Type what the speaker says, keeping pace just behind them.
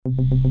Hello.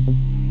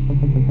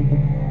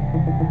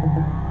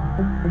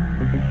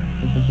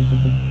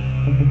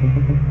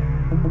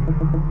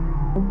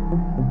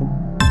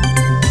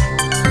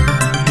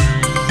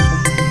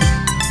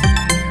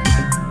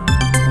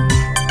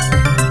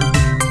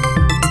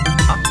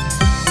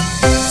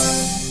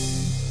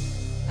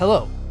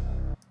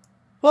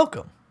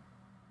 Welcome.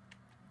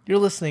 You're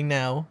listening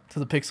now to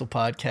the Pixel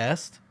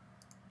Podcast.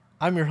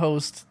 I'm your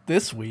host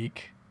this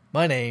week.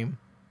 My name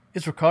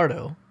is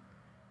Ricardo,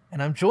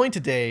 and I'm joined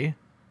today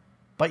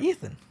by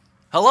Ethan.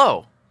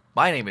 Hello.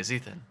 My name is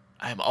Ethan.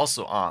 I am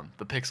also on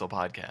the Pixel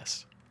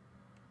Podcast.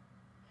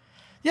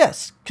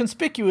 Yes,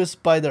 conspicuous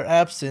by their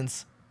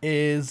absence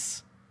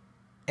is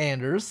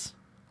Anders,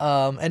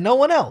 and no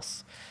one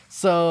else.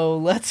 So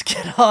let's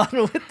get on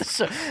with the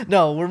show.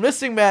 No, we're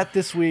missing Matt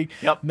this week.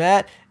 Yep.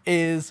 Matt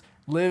is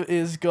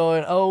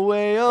going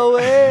away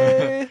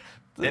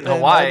in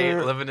Hawaii,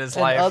 living his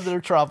life. And other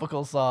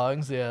tropical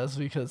songs, yes,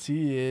 because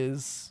he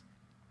is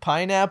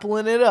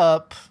pineappling it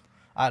up.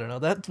 I don't know.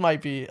 That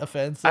might be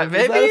offensive.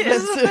 Maybe it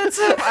is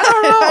offensive.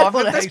 I don't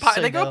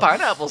know. They go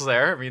pineapples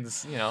there. I mean,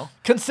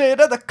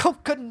 Consider the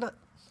coconut.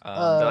 They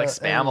like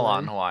spam a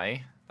lot in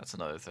Hawaii. That's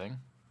another thing.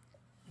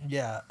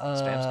 Yeah.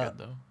 Spam's good,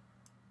 though.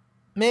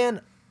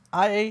 Man,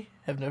 I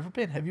have never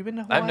been. Have you been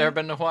to Hawaii? I've never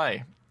been to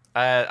Hawaii.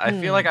 I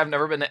feel like I've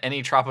never been to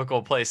any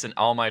tropical place in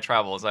all my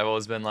travels. I've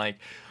always been like,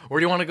 where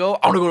do you want to go?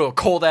 I want to go to a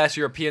cold-ass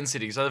European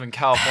city because I live in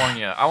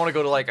California. I want to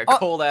go to like a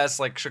cold-ass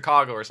like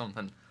Chicago or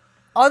something.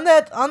 On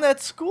that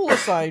school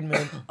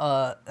assignment,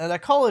 and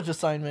that college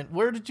assignment,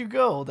 where did you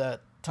go that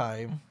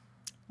time?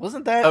 Was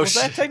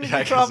that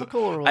technically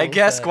tropical? Or I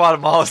guess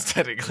Guatemala's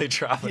technically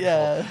tropical.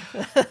 Yeah.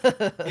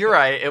 You're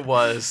right, it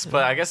was.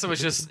 But I guess it was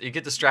just, you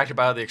get distracted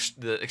by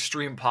the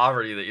extreme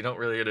poverty that you don't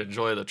really get to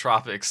enjoy the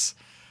tropics.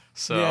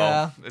 So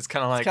yeah. it's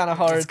kind of like, it's kind of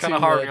hard. It's kind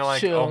of hard. You're like,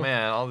 chill, oh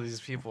man, all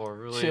these people are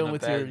really chill in a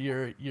with bad...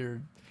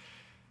 your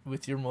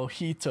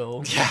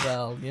mojito.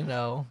 Yeah.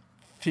 Well,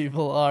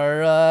 people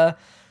are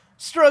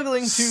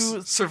struggling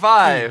to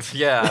survive.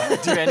 Yeah,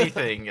 do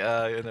anything.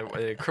 In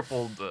a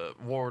crippled,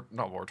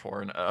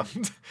 war-torn.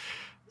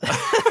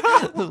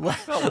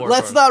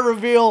 Let's not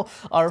reveal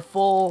our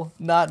full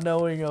not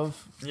knowing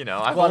of.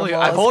 I've only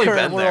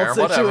been there.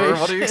 Whatever.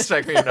 What do you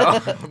expect me to know?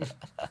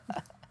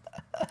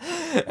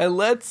 And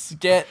let's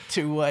get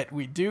to what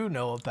we do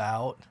know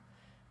about.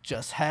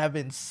 Just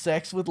having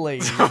sex with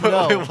ladies.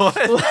 No. Wait, what?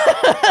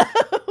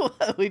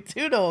 What we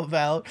do know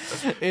about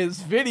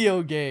is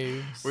video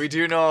games. We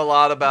do know a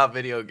lot about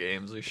video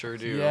games. We sure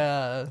do.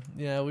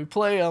 Yeah, we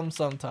play them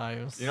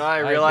sometimes. You know what I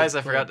realized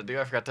I forgot to do?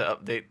 I forgot to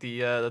update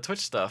the Twitch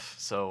stuff.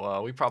 So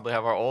we probably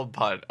have our old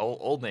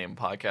name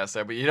podcast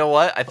there. But you know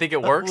what? I think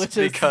it works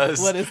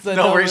because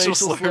no racial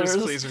slurs,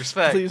 please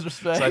respect. Please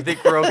respect. So I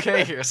think we're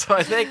okay here. So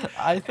I think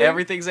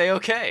everything's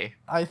A-okay.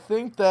 I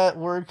think that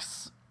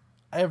works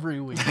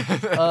every week.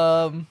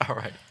 All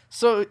right.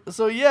 So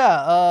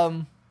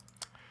yeah,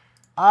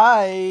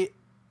 I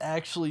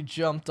actually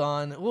jumped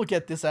on. We'll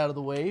get this out of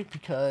the way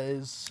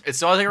because it's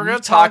the only thing we're going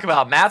to talk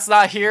about. Matt's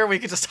not here. We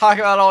can just talk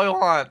about all we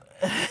want.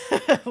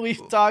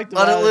 We've talked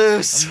Let about it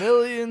loose. A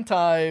million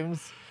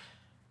times.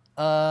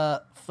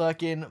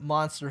 Fucking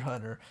Monster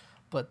Hunter.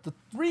 But the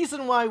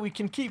reason why we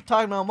can keep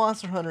talking about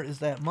Monster Hunter is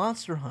that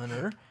Monster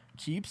Hunter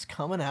keeps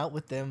coming out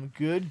with them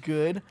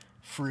good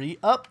free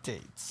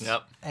updates.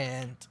 Yep.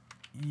 And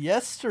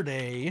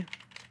yesterday,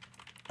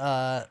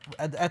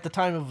 at the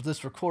time of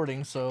this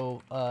recording,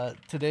 so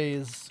today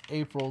is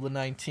April the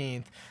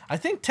 19th. I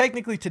think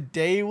technically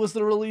today was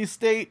the release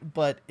date,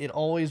 but it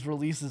always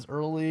releases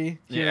early.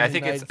 Yeah, I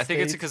think it's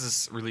because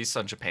it's released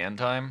on Japan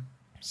time.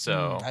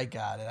 So I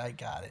got it.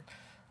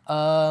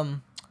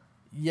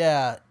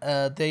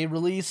 They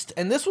released,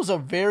 and this was a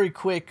very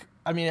quick.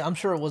 I mean, I'm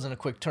sure it wasn't a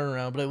quick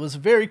turnaround, but it was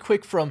very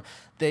quick from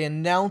they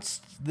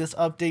announced this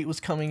update was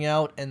coming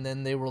out, and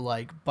then they were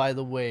like, by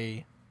the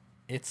way,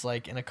 it's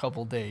like in a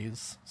couple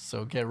days,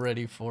 so get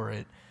ready for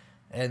it.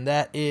 And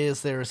that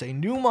is, there's a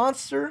new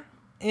monster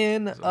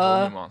in... There's a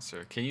whole new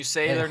monster. Can you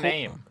say their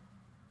name?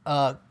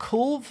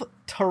 Kulve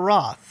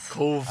Taroth.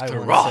 Kulve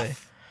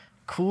Taroth.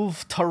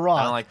 Kulve Taroth.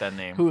 I don't like that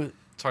name.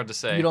 It's hard to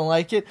say. You don't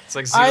like it? It's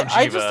like Xenojiva.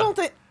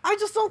 I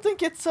just don't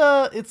think it's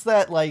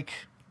that, like...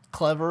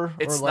 clever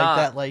it's or like not,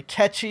 that like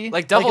catchy.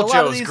 Like Devil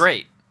Joe's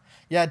great.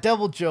 Yeah,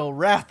 Devil Joe,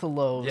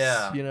 Rathalos,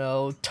 yeah.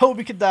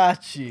 Toby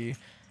Kadachi.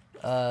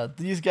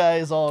 These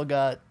guys all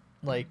got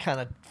like kind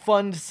of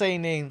fun to say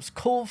names.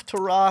 Kulve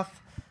Taroth,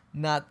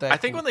 not that. I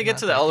think when they get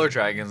to the Elder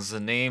Dragons, the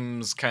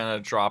names kind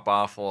of drop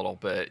off a little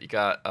bit. You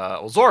got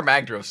Zora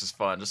Magdaros is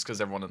fun just because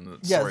everyone in the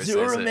story says it.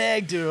 Yeah, Zora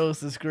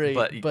Magdaros is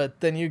great.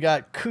 But then you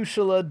got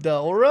Kushala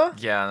Daora.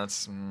 Yeah,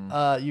 that's.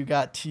 You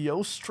got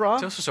Teostra.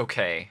 Teostra's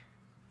okay.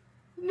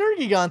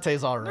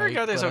 Nergigante's alright.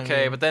 Nergigante's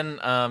okay, but then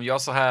you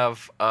also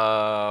have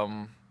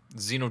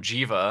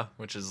Xenojiva,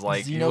 which is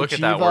like, you look at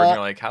that word and you're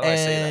like, how do I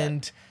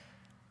say that?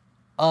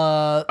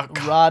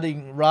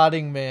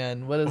 Rotting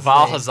Man. What is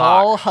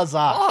Valhazak.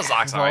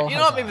 Valhazak's alright. You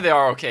know what? Maybe they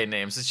are okay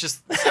names. It's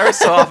just every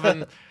so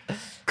often,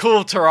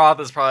 Kulve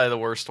Taroth is probably the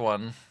worst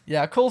one.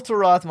 Yeah, Kulve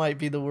Taroth might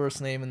be the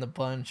worst name in the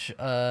bunch.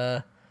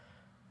 Yeah,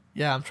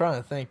 I'm trying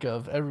to think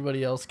of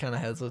everybody else. Kind of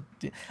has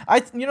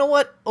you know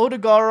what?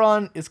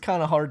 Odegaron is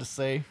kind of hard to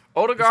say.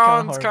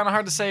 Odegaron's kind of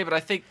hard to say, but I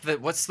think that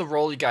what's the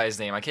Rolly guy's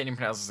name? I can't even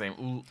pronounce his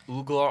name.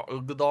 Ugadar.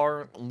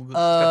 It's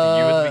got the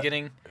U at the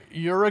beginning.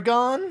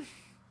 Uragon.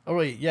 Oh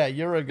wait, yeah,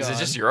 Uragon. Is it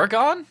just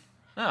Uragon?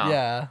 Oh.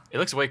 Yeah. It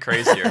looks way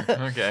crazier.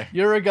 Okay.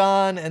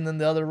 Uragon, and then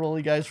the other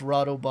Rolly guy's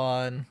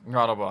Radobon.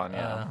 Radobon,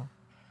 yeah.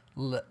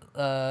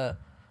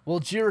 Well,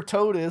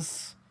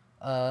 Giratotis,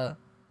 I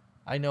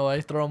know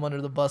I throw him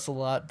under the bus a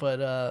lot,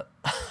 but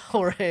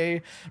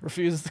Jorge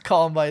refuses to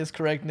call him by his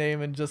correct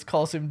name and just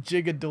calls him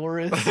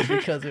Gigadoris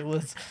because it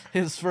was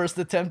his first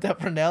attempt at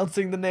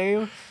pronouncing the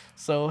name.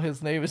 So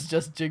his name is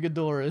just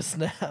Gigadoris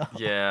now.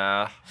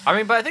 Yeah. I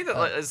mean, but I think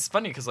that it's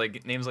funny because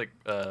like names like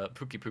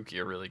Pookie Pookie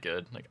are really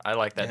good. Like I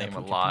like that name a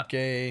lot.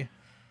 Pookie.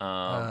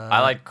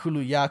 I like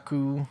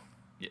Kuluyaku.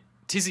 Yeah,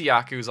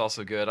 Tiziyaku is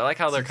also good. I like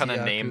how they're kind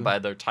of named by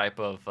their type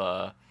of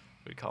what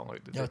do you call them?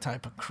 What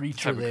type of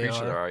creature they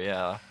are.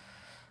 Yeah.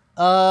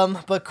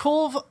 But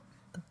Kulve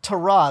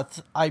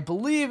Taroth, I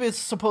believe, is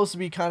supposed to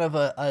be kind of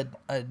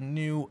a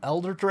new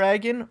Elder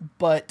Dragon,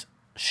 but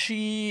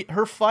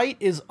her fight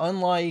is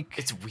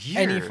unlike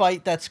any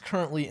fight that's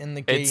currently in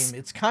the game.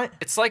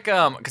 It's like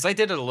because I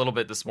did it a little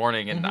bit this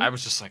morning and I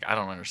was just like, I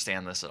don't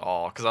understand this at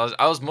all because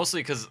I was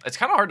mostly because it's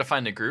kind of hard to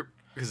find a group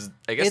because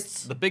I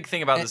guess the big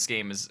thing about this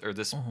game is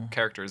this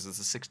character is it's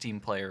a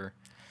 16-player.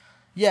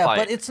 Yeah, fight.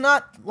 But it's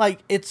not like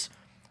it's.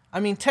 I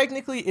mean,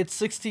 technically it's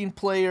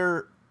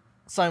 16-player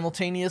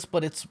simultaneous,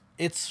 but it's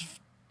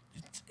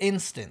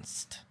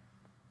instanced.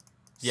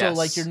 Yes. So,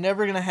 like, you're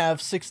never going to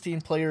have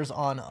 16 players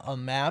on a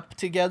map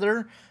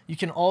together. You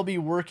can all be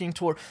working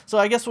toward... So,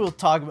 I guess I'll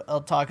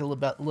talk a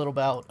little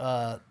about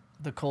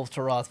the Kulve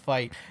Taroth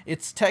fight.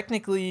 It's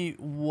technically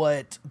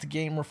what the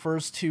game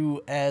refers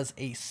to as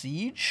a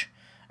siege,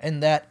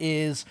 and that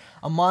is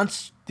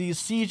these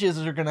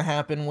sieges are going to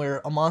happen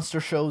where a monster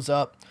shows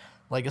up,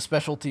 like a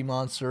specialty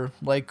monster,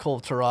 like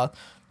Kulve Taroth,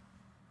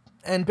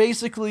 and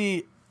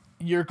basically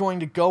you're going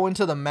to go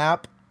into the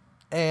map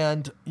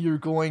and you're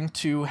going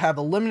to have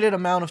a limited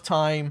amount of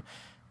time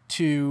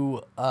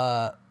to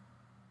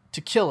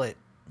kill it.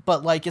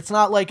 But like it's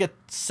not like a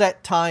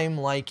set time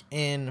like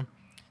in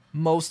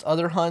most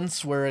other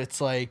hunts where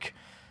it's like,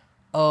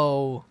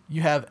 oh,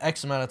 you have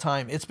X amount of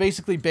time. It's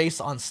basically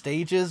based on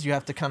stages. You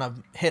have to kind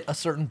of hit a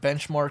certain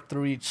benchmark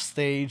through each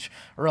stage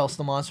or else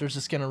the monster's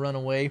just going to run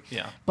away.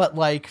 Yeah. But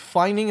like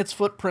finding its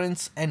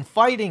footprints and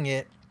fighting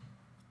it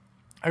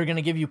are going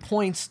to give you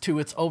points to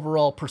its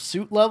overall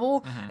pursuit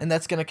level, and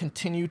that's going to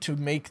continue to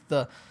make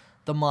the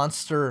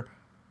monster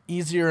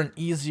easier and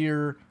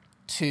easier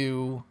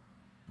to,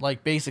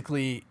 like,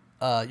 basically,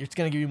 it's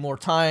going to give you more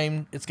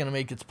time, it's going to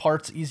make its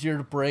parts easier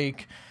to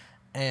break,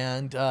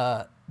 and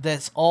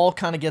this all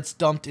kind of gets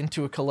dumped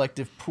into a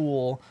collective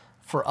pool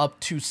for up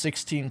to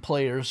 16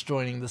 players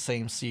joining the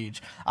same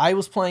siege. I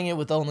was playing it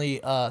with only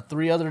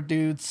 3 other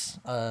dudes,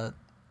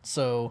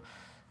 so...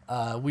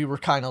 we were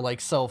kind of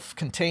like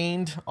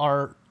self-contained,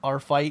 our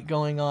fight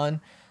going on.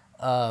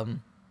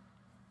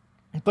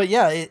 But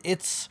yeah,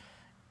 it's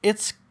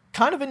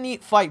kind of a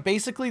neat fight.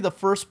 Basically, the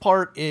first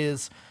part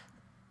is...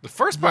 The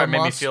first part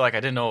made me feel like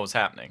I didn't know what was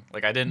happening.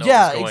 Like, I didn't know what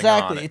was going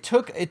exactly. on.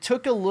 It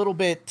took a little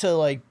bit to,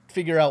 like,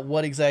 figure out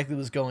what exactly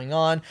was going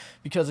on.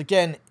 Because,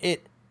 again,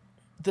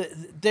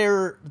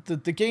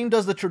 the game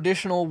does the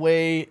traditional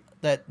way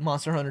that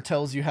Monster Hunter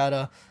tells you how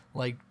to,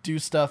 like, do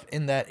stuff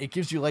in that it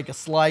gives you, like, a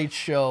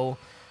slideshow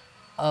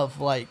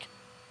of like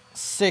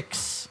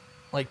 6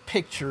 like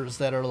pictures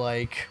that are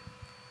like,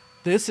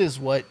 this is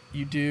what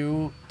you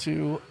do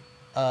to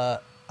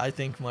I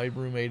think my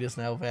roommate is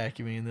now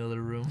vacuuming in the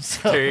other room,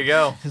 so there you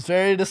go. It's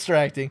very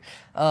distracting.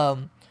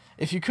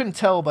 If you couldn't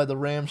tell by the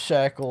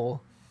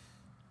ramshackle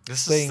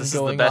this is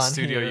the best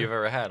studio you've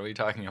ever had. What are you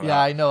talking about? Yeah,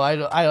 I know. I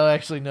don't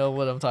actually know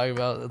what I'm talking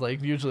about.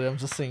 Like, usually I'm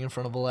just sitting in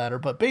front of a ladder,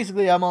 but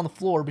basically I'm on the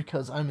floor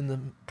because I'm in the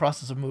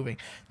process of moving.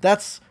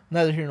 That's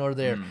neither here nor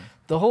there.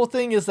 The whole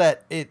thing is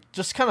that it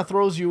just kind of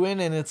throws you in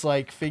and it's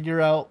like, figure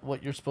out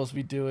what you're supposed to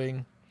be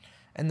doing.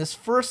 And this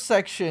first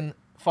section,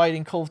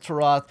 fighting Kulve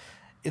Taroth,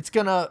 it's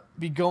going to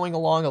be going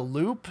along a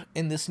loop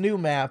in this new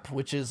map,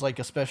 which is like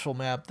a special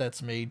map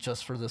that's made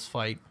just for this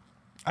fight.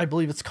 I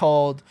believe it's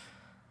called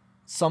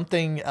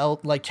something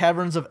like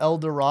Caverns of El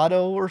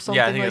Dorado or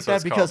something like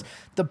that, because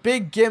the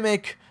big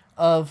gimmick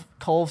of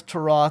Kulve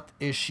Taroth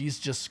is she's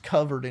just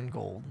covered in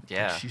gold.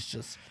 Yeah. Like she's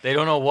just... They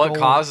don't know what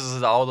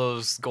causes all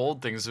those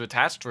gold things to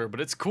attach to her,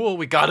 but it's cool.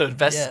 We got to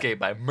investigate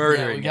by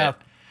murdering we gotta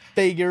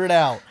figure it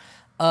out.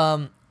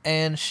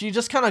 And she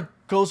just kind of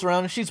goes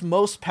around, and she's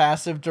most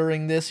passive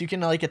during this. You can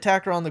like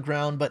attack her on the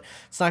ground, but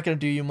it's not going to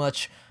do you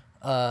much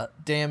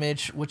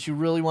damage. What you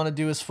really want to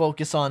do is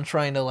focus on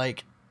trying to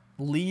like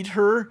lead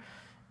her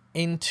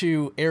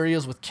into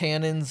areas with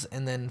cannons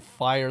and then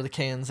fire the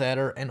cannons at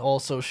her, and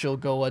also she'll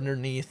go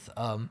underneath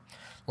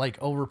like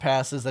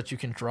overpasses that you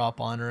can drop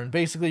on her, and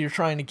basically you're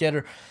trying to get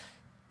her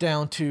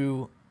down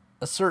to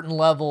a certain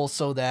level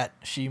so that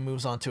she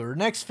moves on to her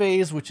next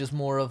phase, which is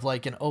more of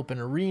like an open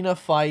arena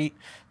fight.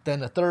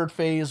 Then a third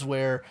phase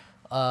where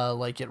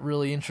like it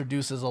really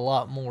introduces a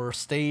lot more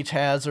stage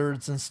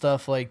hazards and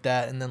stuff like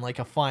that. And then like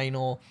a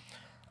final,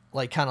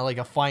 like kind of like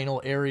a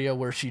final area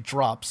where she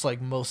drops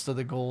like most of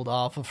the gold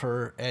off of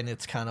her, and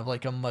it's kind of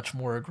like a much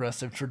more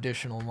aggressive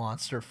traditional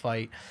monster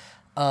fight.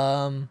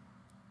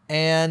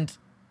 And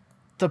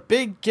the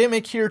big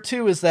gimmick here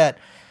too is that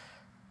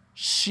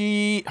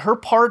she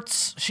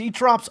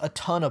drops a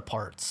ton of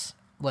parts.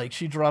 Like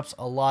she drops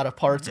a lot of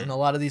parts, and a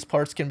lot of these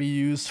parts can be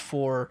used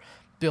for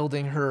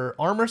building her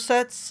armor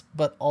sets,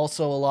 but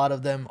also a lot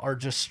of them are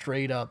just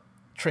straight up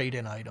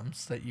trade-in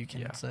items that you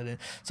can set in.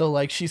 So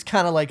like she's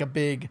kind of like a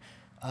big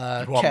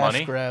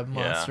cash grab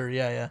monster.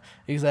 Yeah,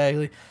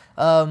 exactly.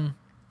 And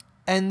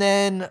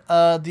then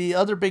the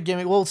other big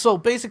gimmick, well, so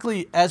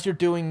basically as you're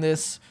doing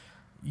this,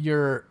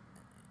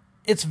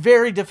 it's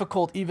very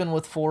difficult, even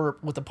with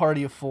a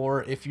party of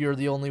 4, if you're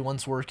the only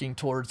ones working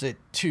towards it,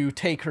 to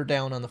take her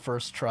down on the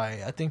first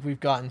try. I think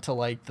we've gotten to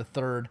like the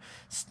third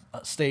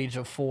stage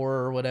of 4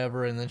 or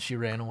whatever, and then she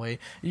ran away. It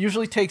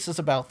usually takes us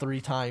about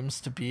 3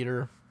 times to beat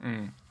her.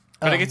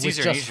 But it gets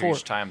easier and easier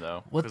each time,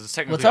 though, because it's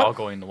technically all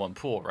going into one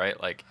pool, right?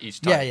 Like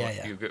each time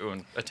you go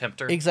and attempt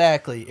her.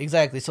 Exactly.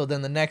 So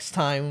then the next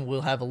time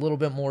we'll have a little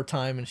bit more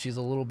time, and she's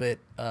a little bit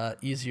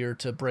easier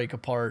to break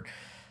apart.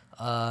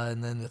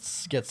 And then it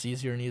gets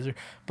easier and easier.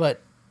 But,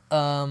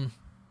 and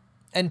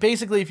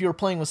basically if you were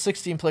playing with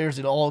 16 players,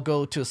 it'd all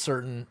go to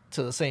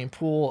the same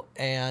pool,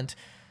 and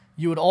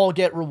you would all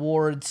get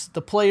rewards.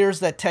 The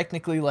players that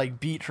technically like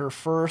beat her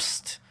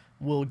first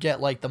will get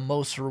like the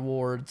most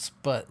rewards,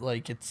 but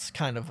like it's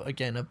kind of,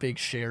 again, a big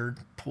shared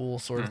pool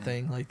sort of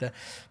thing like that.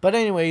 But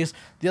anyways,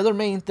 the other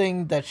main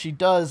thing that she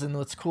does, and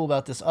what's cool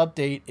about this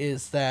update,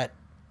 is that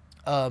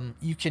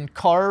you can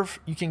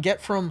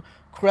get from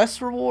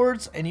quest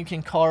rewards, and you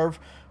can carve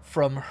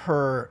from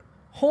her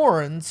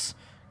horns,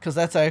 because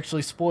that's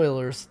actually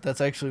spoilers.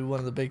 That's actually one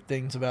of the big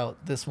things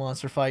about this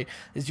monster fight,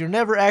 is you're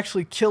never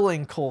actually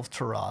killing Kulve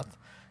Taroth.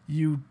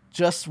 You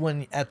just,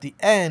 when at the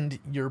end,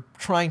 you're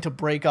trying to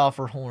break off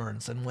her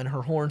horns, and when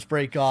her horns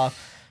break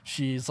off,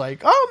 she's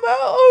like,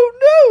 oh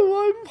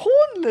no, I'm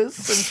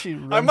hornless, and she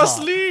runs off. I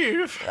must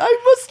leave!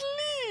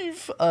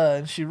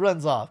 And she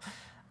runs off.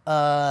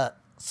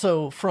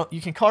 So you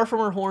can carve from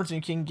her horns, and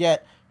you can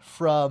get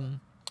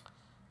from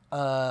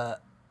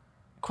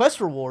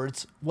quest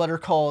rewards what are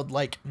called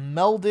like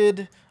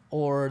melded,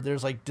 or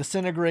there's like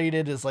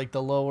disintegrated is like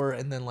the lower,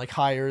 and then like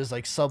higher is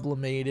like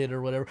sublimated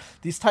or whatever.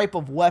 These type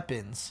of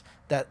weapons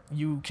that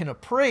you can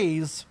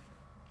appraise,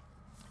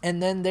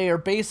 and then they are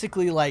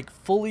basically like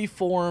fully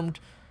formed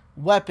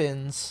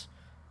weapons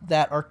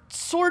that are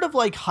sort of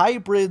like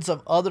hybrids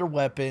of other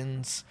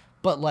weapons,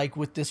 but like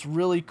with this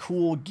really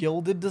cool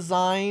gilded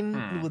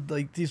design, with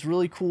like these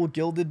really cool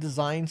gilded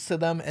designs to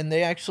them. And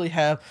they actually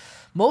have,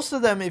 most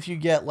of them, if you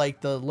get like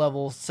the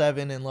level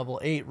 7 and level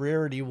 8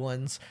 rarity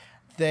ones,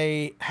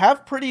 they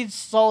have pretty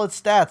solid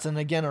stats, and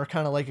again are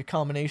kind of like a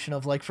combination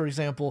of, like, for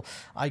example,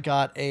 I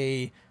got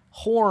a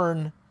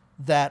horn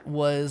that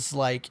was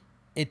like,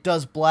 it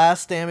does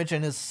blast damage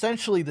and is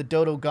essentially the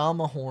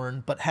Dodogama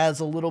horn, but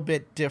has a little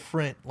bit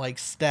different like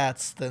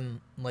stats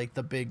than like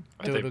the big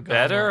Dodogama. Are they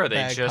better, or are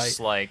they just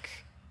like,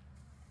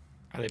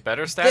 are they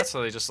better stats, or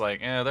are they just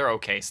like, they're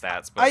okay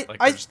stats, but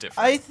they're just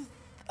different?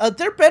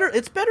 They're better.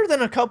 It's better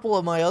than a couple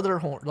of my other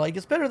horns. Like,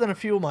 it's better than a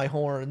few of my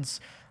horns.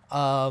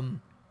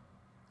 And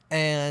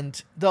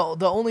the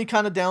only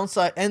kind of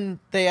downside, and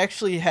they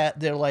actually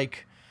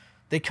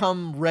they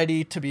come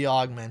ready to be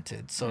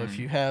augmented. So if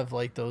you have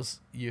like those,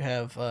 you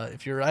have,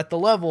 if you're at the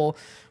level,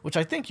 which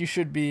I think you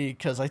should be,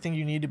 because I think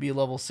you need to be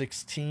level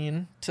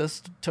 16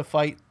 to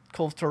fight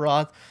Kulve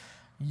Taroth,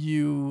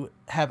 you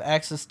have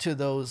access to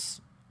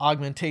those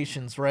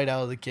augmentations right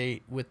out of the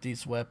gate with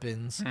these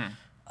weapons.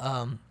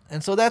 And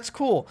so that's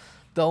cool.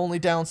 The only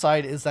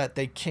downside is that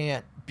they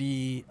can't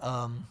be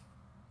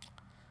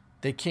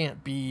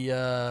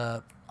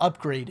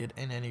upgraded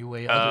in any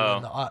way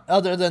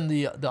other than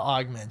the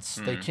augments.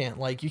 They can't,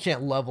 like, you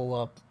can't level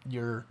up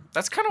your.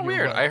 That's kind of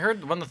weird. I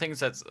heard one of the things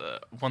that's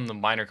one of the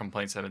minor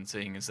complaints I've been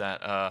seeing is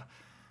that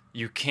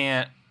you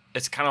can't.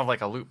 It's kind of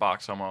like a loot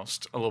box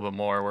almost, a little bit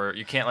more, where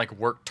you can't like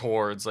work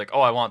towards like, oh,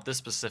 I want this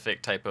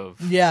specific type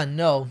of. Yeah,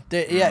 no,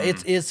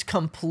 it's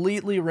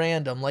completely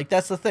random. Like,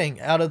 that's the thing.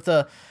 Out of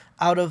the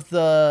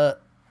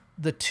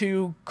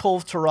 2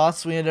 Kulve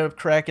Taroths we ended up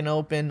cracking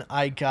open,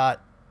 I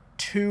got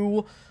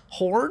 2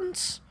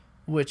 horns,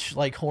 which,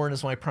 like, horn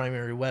is my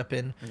primary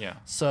weapon. Yeah.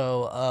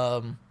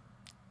 So,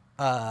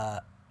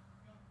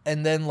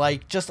 and then,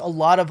 like, just a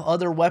lot of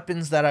other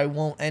weapons that I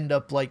won't end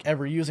up, like,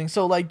 ever using.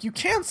 So, like, you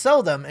can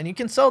sell them, and you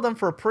can sell them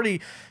for a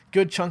pretty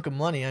good chunk of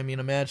money. I mean,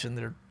 imagine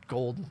they're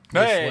gold.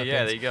 Hey,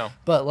 yeah, there you go.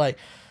 But, like,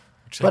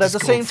 but at the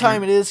same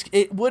time,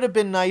 it would have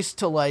been nice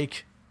to,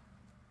 like,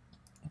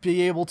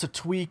 be able to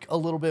tweak a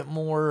little bit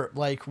more,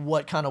 like,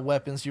 what kind of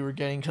weapons you were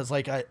getting, because,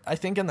 like, I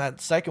think in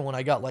that second one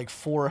I got like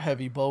 4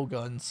 heavy bow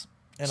guns,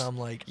 and I'm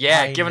like,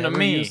 yeah, give them to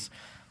me.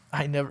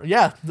 I never.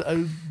 Yeah,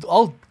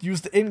 I'll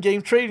use the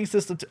in-game trading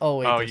system. Oh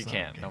wait. Oh, you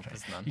can't. No, trading.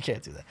 it's none. You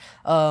can't do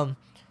that.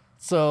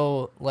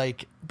 So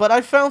like, but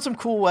I found some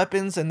cool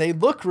weapons, and they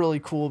look really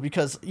cool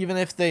because even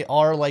if they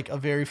are like a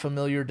very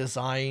familiar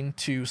design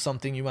to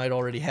something you might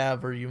already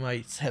have or you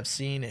might have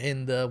seen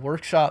in the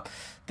workshop,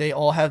 they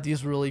all have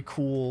these really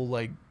cool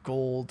like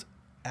gold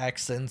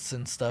accents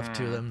and stuff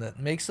to them that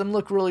makes them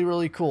look really,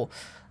 really cool.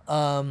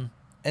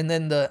 And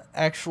then the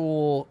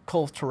actual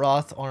Kulve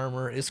Taroth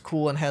armor is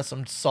cool and has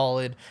some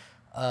solid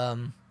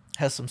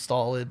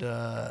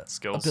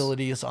Skills.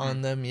 abilities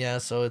on them. Yeah,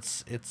 so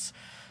it's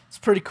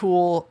pretty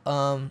cool.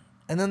 And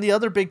then the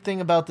other big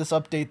thing about this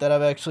update that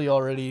I've actually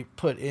already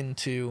put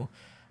into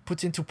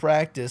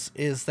practice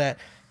is that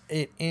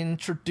it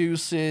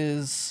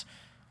introduces,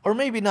 or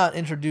maybe not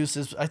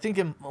introduces, I think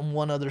in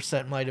one other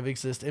set might have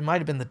existed. It might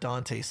have been the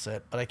Dante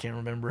set, but I can't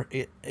remember.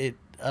 It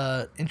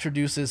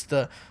introduces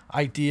the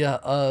idea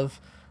of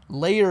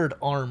layered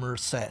armor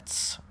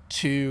sets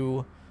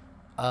to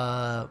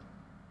the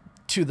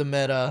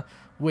meta,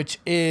 which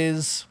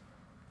is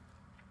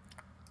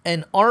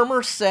an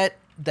armor set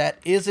that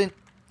isn't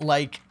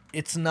like,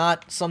 it's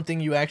not something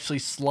you actually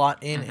slot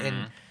in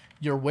and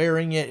you're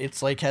wearing it.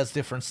 It's like has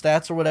different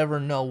stats or whatever.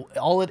 No,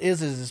 all it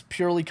is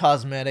purely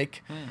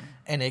cosmetic,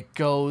 and it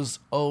goes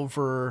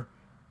over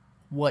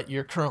what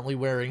you're currently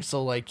wearing.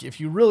 So like if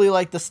you really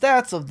like the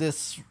stats of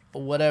this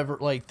whatever,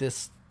 like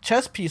this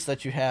chest piece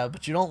that you have,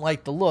 but you don't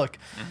like the look,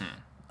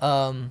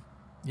 you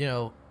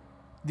know,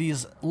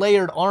 these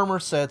layered armor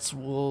sets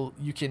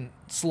you can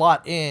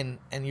slot in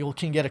and you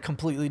can get a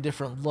completely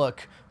different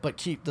look but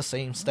keep the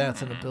same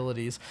stats and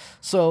abilities.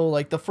 So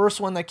like the first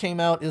one that came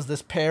out is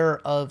this pair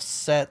of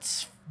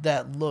sets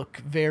that look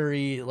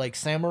very like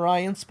samurai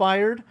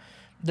inspired.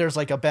 There's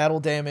like a battle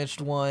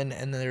damaged one,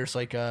 and then there's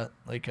like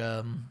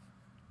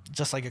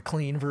just like a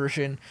clean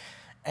version,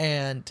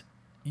 and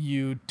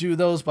you do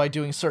those by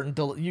doing certain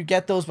you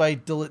get those by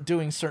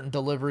doing certain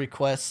delivery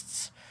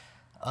quests,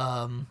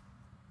 and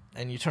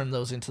you turn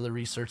those into the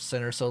research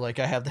center. So like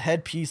I have the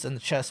headpiece and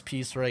the chest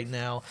piece right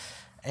now,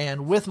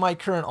 and with my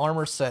current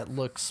armor set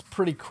looks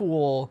pretty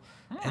cool.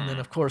 And then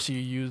of course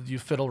you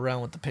fiddle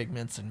around with the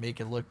pigments and make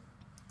it look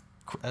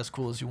as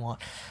cool as you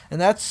want, and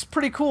that's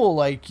pretty cool.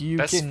 Like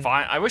that's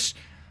fine.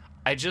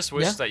 I just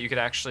wish that you could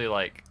actually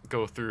like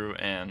go through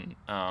and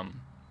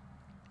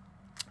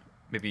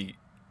maybe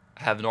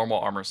have normal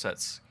armor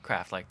sets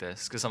craft like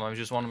this, because sometimes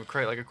you just want to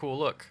create like a cool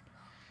look.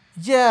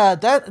 Yeah,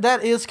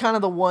 that is kind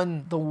of the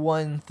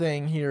one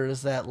thing here,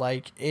 is that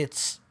like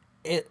it's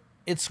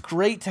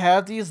great to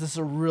have these. This is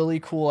a really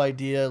cool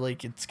idea.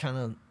 Like it's kind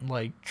of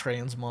like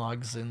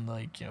transmogs in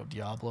like, you know,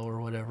 Diablo or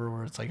whatever,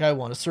 where it's like I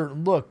want a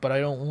certain look, but I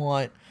don't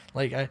want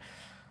like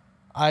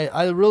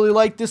I really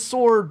like this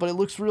sword, but it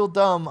looks real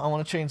dumb. I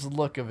want to change the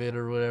look of it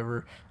or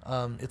whatever.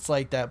 It's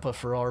like that, but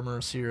for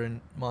armors here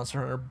in Monster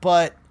Hunter.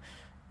 But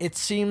it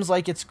seems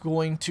like it's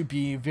going to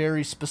be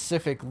very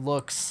specific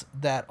looks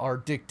that are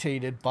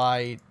dictated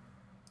by,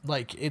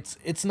 like,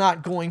 it's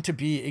not going to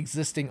be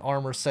existing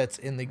armor sets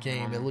in the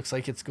game. It looks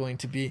like it's going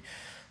to be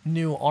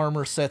new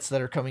armor sets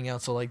that are coming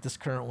out. So like this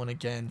current one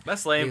again,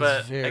 that's lame,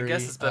 but I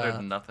guess it's better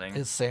than nothing.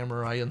 It's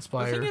samurai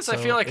inspired. The thing is, I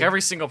feel like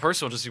every single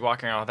person will just be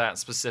walking around with that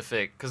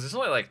specific, because there's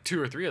only like 2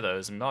 or 3 of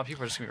those, and a lot of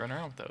people are just gonna be running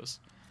around with those.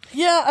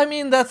 Yeah, I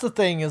mean that's the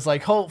thing, is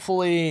like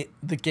hopefully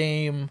the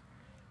game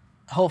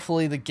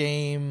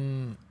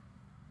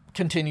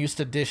continues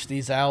to dish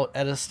these out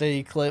at a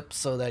steady clip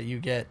so that you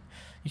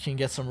can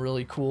get some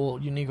really cool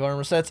unique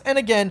armor sets. And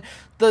again,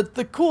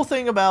 the cool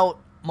thing about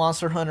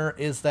Monster Hunter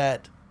is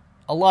that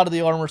a lot of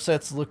the armor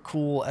sets look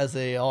cool as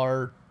they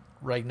are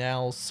right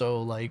now.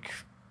 So like,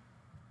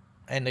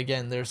 and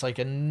again, there's like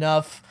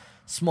enough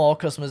small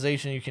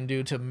customization you can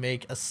do to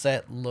make a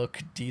set look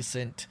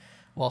decent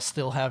while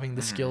still having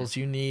the skills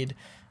you need.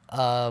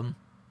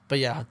 But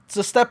yeah, it's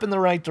a step in the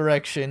right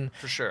direction.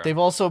 For sure. They've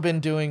also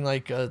been doing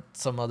like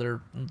some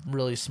other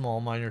really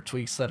small minor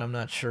tweaks that I'm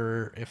not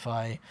sure if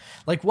I...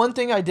 Like one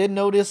thing I did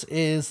notice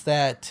is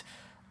that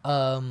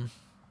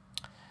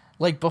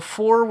like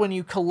before, when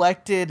you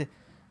collected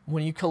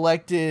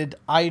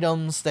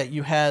items that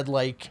you had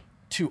like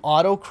to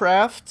auto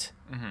craft,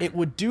 it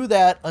would do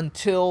that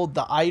until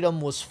the item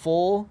was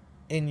full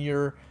in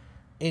your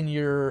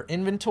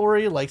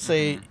inventory. Like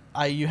say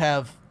you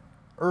have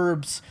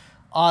herbs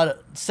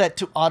set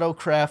to auto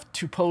craft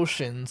 2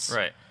 potions,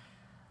 right?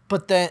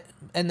 But then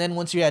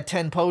once you had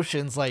 10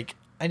 potions, like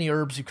any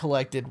herbs you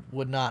collected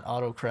would not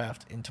auto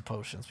craft into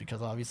potions,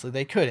 because obviously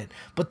they couldn't.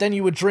 But then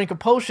you would drink a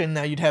potion,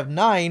 now you'd have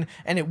 9,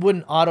 and it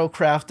wouldn't auto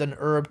craft an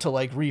herb to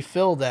like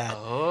refill that.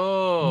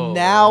 Oh,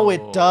 now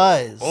it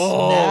does.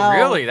 Oh,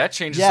 really? That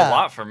changes a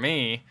lot for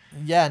me.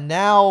 Yeah,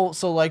 now,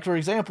 so like for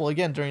example,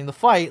 again during the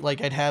fight,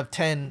 like I'd have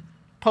 10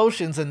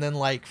 potions and then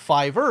like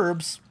 5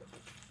 herbs.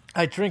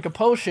 I'd drink a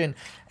potion,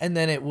 and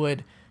then it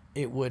would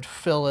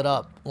fill it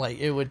up. Like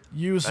it would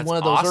use one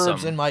of those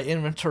herbs in my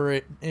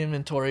inventory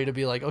to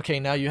be like, okay,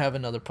 now you have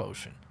another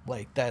potion.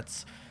 Like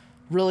that's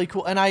really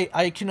cool. And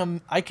I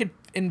could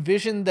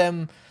envision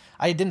them.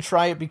 I didn't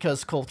try it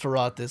because Kulve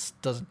Taroth this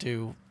doesn't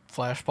do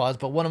flash pods.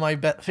 But one of my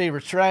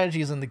favorite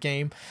strategies in the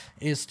game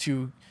is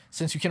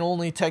since you can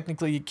only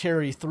technically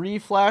carry 3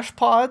 flash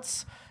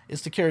pods,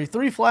 is to carry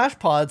 3 flash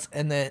pods,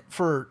 and then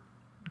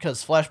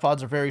because flash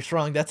pods are very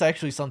strong, that's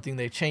actually something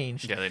they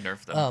changed. Yeah, they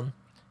nerfed them.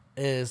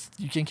 Is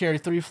you can carry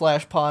 3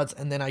 flash pods,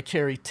 and then I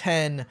carry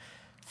 10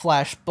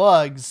 flash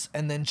bugs,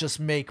 and then just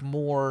make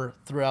more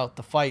throughout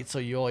the fight, so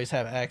you always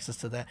have access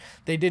to that.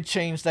 They did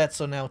change that,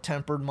 so now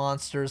tempered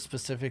monsters,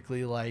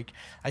 specifically, like,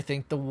 I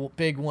think the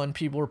big one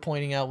people were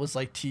pointing out was,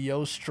 like,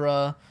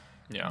 Teostra,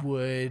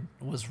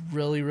 was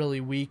really,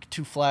 really weak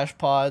to flash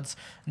pods.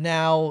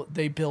 Now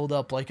they build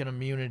up, like, an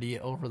immunity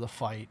over the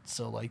fight,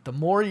 so, like, the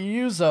more you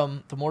use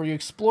them, the more you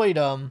exploit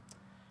them,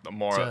 the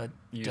more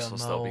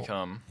useless they'll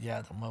become.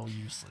 Yeah, the more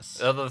useless.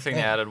 The other thing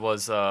they added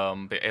was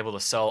be able to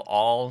sell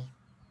all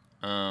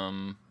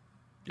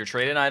your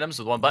trade-in items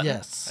with one button.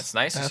 Yes, that's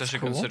nice, especially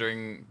cool.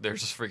 Considering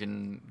there's this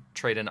freaking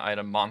trade-in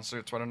item monster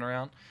that's running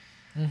around.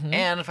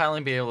 And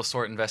finally be able to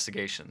sort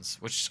investigations,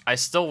 which I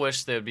still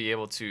wish there would be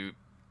able to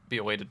be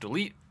a way to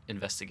delete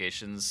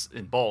investigations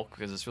in bulk,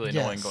 because it's really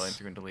annoying going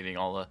through and deleting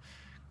all the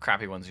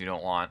crappy ones you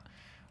don't want.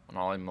 And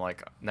all I'm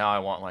like, now I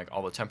want like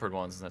all the tempered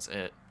ones, and that's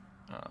it.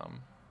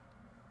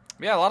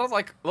 Yeah, a lot of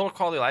like little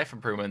quality of life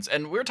improvements.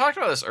 And we were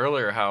talking about this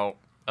earlier, how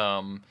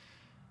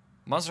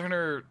Monster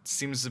Hunter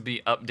seems to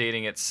be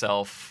updating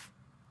itself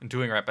and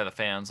doing right by the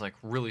fans, like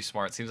really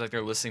smart. It seems like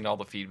they're listening to all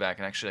the feedback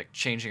and actually like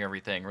changing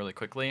everything really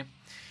quickly.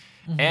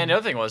 And the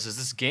other thing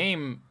is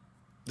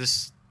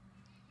this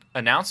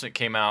announcement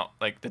came out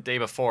like the day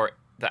before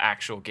the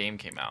actual game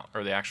came out,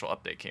 or the actual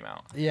update came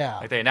out. Yeah.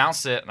 Like they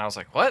announced it, and I was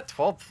like, what?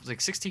 12, like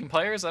 16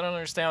 players? I don't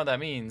understand what that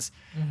means.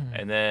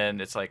 And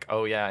then it's like,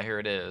 oh yeah, here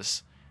it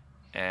is.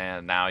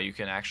 And now you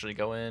can actually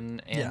go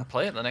in and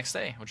play it the next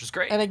day, which is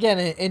great. And again,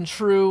 in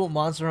true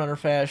Monster Hunter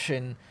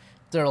fashion,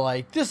 they're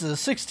like, this is a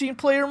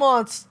 16-player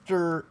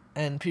monster.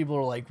 And people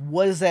are like,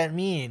 what does that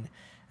mean?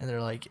 And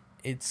they're like,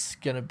 it's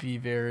going to be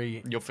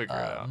very... You'll figure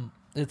it out.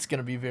 It's going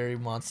to be very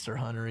Monster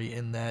Hunter-y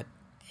in that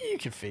you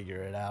can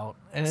figure it out.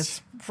 And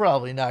it's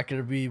probably not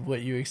going to be what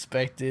you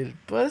expected,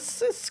 but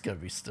it's going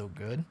to be still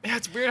good. Yeah,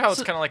 it's weird how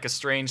it's kind of like a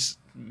strange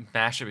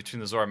mashup between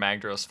the Zora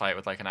Magdaros fight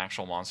with like an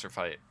actual monster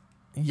fight.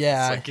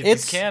 Yeah, it's like get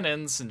these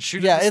cannons and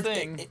shoot at this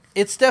thing.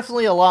 It's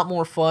definitely a lot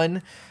more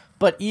fun,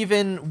 but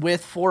even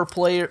with 4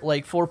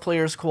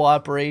 players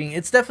cooperating,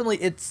 it's definitely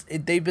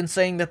they've been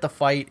saying that the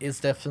fight is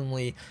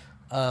definitely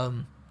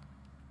the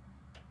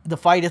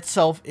fight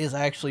itself is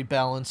actually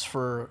balanced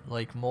for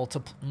like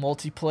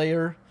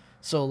multiplayer.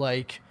 So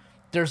like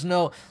there's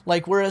no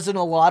like, whereas in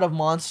a lot of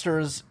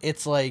monsters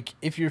it's like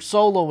if you're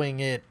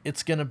soloing it,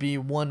 it's gonna be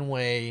one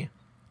way.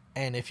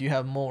 And if you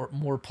have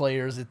more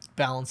players, it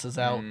balances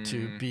out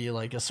to be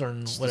like a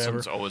certain whatever.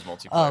 This one's always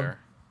multiplayer.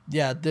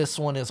 Yeah, this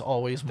one is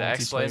always multiplayer. That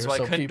explains why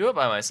I couldn't do it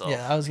by myself.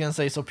 Yeah, I was going to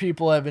say, so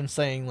people have been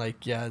saying,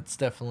 like, yeah, it's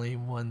definitely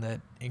one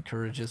that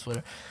encourages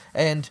whatever.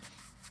 And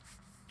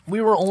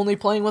we were only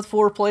playing with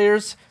 4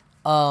 players,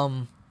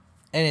 and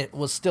it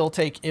was still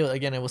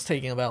it was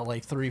taking about,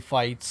 like, 3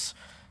 fights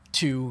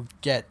to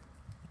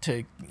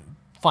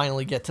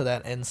finally get to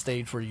that end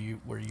stage where you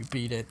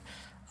beat it.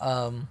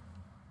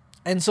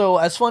 And so,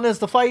 as fun as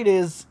the fight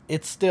is,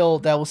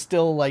 that was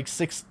still like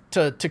 6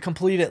 to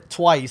complete it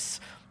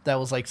twice. That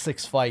was like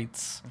 6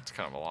 fights. That's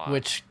kind of a lot.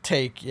 Which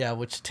take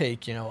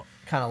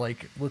kind of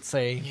like, let's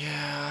say,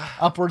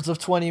 upwards of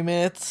 20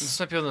 minutes. This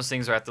might be one of those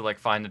things where I have to like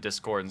find a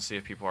Discord and see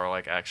if people are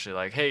like actually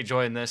like, hey,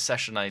 join this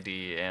session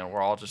ID, and we're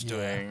all just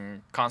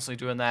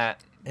constantly doing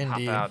that.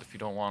 Indeed. Hop out if you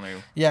don't want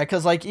to. Yeah,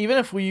 because like even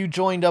if you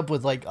joined up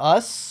with like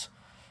us,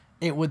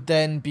 it would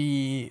then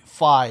be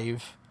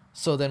 5.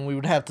 So then we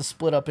would have to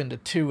split up into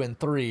 2 and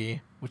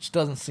 3, which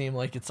doesn't seem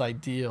like it's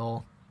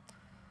ideal.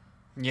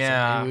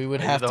 Yeah, so we would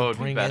have to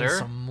bring in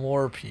some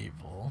more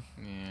people.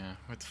 Yeah,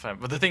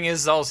 but the thing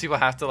is, all those people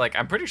have to like.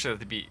 I'm pretty sure that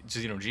they beat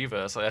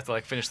Jiva, so they have to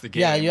like finish the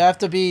game. Yeah, you have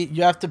to be.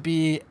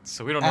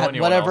 So we don't know at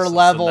anyone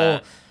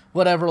else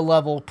whatever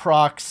level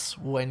procs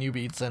when you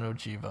beat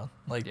Xenojiva.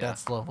 Like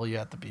that's the level you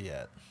have to be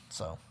at.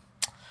 So,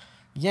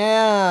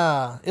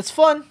 yeah, it's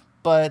fun,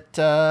 but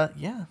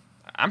yeah.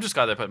 I'm just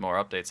glad they put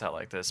more updates out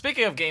like this.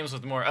 Speaking of games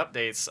with more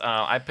updates,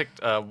 I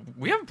picked.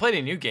 We haven't played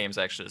any new games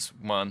actually this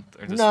month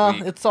or this week. No,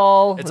 it's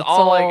all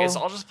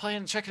just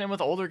checking in with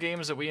older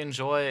games that we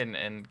enjoy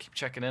and keep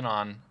checking in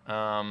on.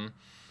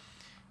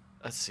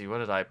 Let's see, what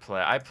did I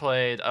play? I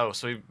played. Oh,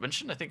 so we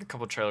mentioned I think a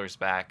couple trailers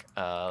back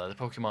the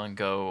Pokemon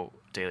Go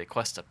Daily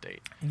Quest update.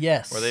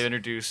 Yes. Where they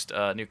introduced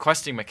a new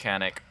questing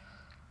mechanic,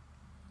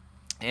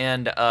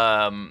 and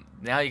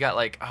now you got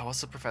like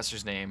what's the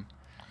professor's name?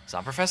 It's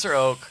not Professor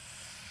Oak.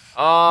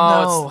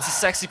 Oh, no. It's a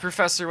sexy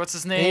professor. What's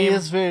his name?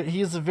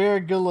 He's a very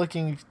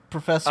good-looking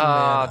professor,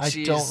 man.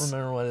 Geez. I don't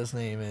remember what his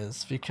name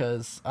is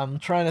because I'm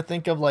trying to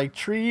think of like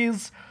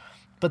trees,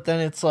 but then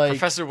it's like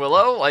Professor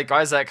Willow. Like, why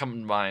does that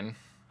come to mind?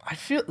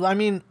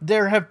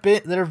 There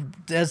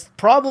has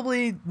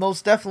probably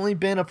most definitely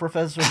been a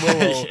Professor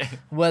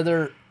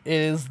Willow.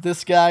 is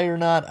this guy or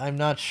not? I'm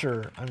not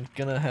sure. I'm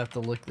gonna have to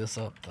look this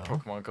up though.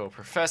 Pokemon Go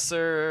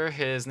professor.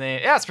 His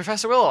name. Yeah, it's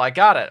Professor Willow. I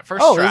got it.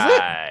 First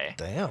try. Is it?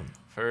 Damn.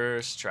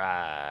 First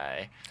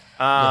try.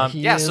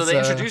 So they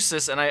introduced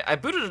this, and I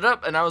booted it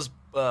up, and I was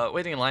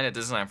waiting in line at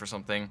Disneyland for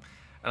something,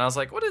 and I was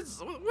like,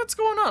 what's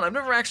going on? I've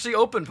never actually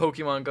opened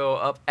Pokemon Go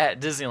up at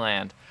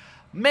Disneyland.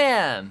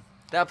 Man,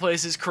 that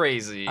place is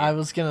crazy. I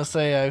was gonna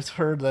say, I've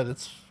heard that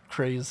it's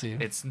crazy.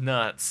 It's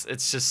nuts.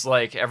 It's just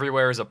like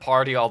everywhere is a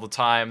party all the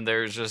time.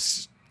 There's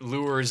just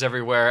lures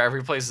everywhere.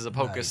 Every place is a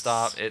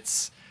Pokestop.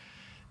 It's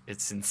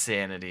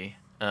insanity.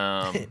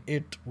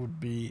 It would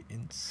be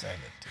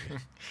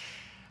insanity.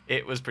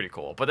 It was pretty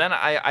cool. But then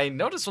I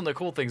noticed one of the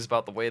cool things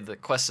about the way the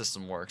quest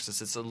system works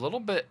is it's a little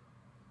bit,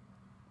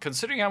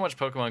 considering how much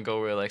Pokemon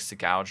Go really likes to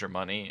gouge your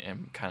money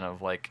and kind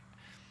of like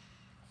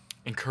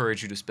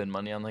encourage you to spend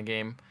money on the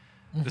game,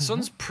 this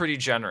one's pretty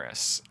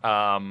generous.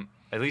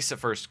 At least at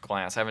first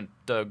glance. I haven't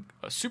dug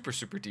super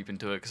deep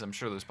into it because I'm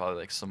sure there's probably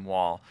like some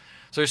wall.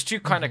 So there's two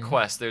kind of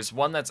quests. There's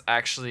one that's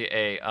actually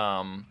a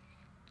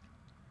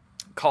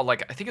called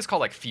like, I think it's called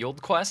like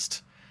Field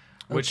Quest,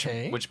 which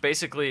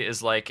basically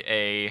is like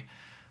a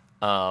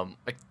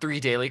like 3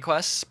 daily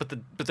quests, but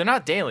they're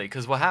not daily,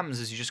 because what happens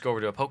is you just go over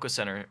to a Poke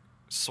Center,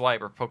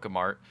 swipe, or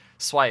Pokemart,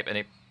 swipe, and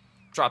it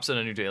drops in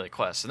a new daily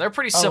quest. And they're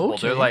pretty simple.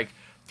 They're like,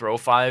 throw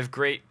 5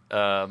 great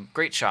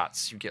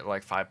shots, you get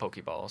like 5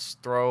 Pokeballs.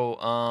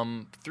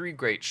 Throw 3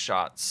 great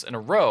shots in a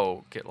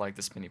row, get like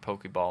this many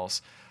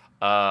Pokeballs.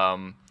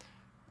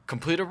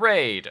 Complete a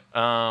raid.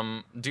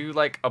 Do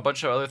like a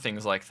bunch of other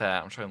things like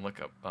that. I'm trying to look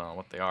up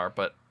what they are,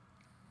 but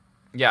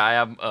yeah, I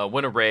have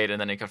win a raid, and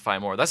then you can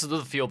find more. That's the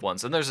field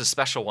ones. And there's a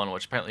special one,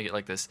 which apparently you get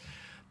like this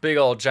big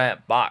old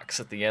giant box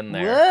at the end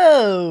there.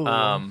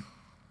 Whoa!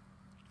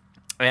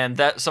 And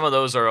that some of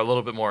those are a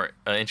little bit more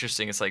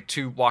interesting. It's like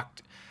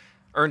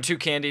earn 2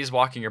 candies,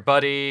 walking your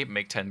buddy,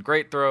 make 10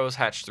 great throws,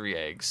 hatch 3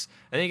 eggs.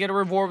 And then you get a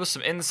reward with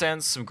some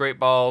incense, some great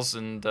balls,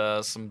 and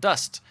some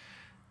dust.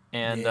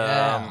 And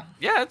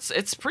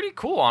it's pretty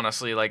cool,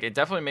 honestly. Like, it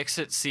definitely makes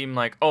it seem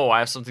like, oh, I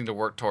have something to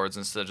work towards,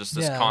 instead of just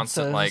this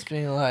constant instead of like just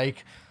being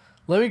like,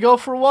 let me go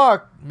for a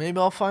walk. Maybe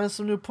I'll find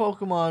some new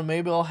Pokemon.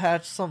 Maybe I'll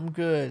hatch something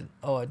good.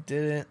 Oh, I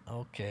didn't.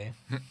 Okay.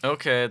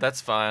 Okay, that's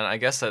fine. I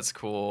guess that's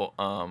cool.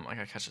 I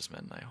gotta catch this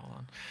midnight.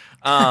 Hold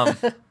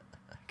on.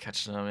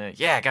 Catch it in a minute.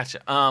 Yeah, I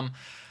gotcha.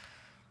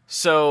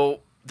 So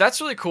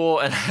that's really cool,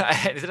 and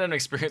I did have an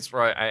experience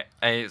where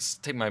I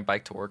take my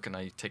bike to work, and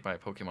I take my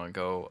Pokemon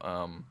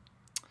Go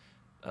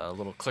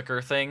little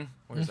clicker thing.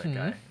 Where's that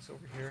guy? He's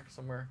over here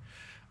somewhere.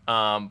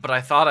 But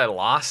I thought I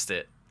lost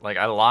it. Like,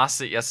 I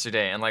lost it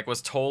yesterday, and like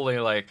was totally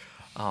like,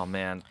 oh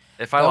man,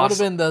 if I lost,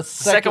 would have been the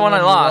second one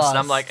I lost, and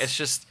I'm like, it's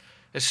just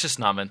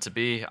not meant to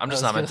be. I'm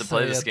just not meant to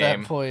play this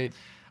game. That point,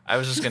 I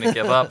was just gonna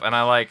give up, and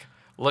I like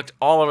looked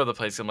all over the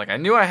place. I'm like, I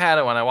knew I had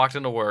it when I walked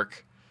into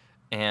work,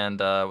 and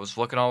was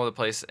looking all over the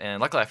place,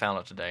 and luckily I found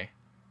it today.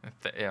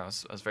 I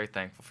was very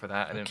thankful for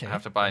that. I didn't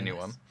have to buy a new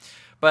one.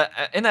 But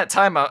in that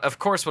time, of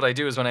course, what I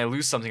do is when I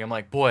lose something, I'm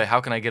like, boy,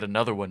 how can I get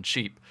another one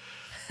cheap?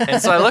 And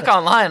so I look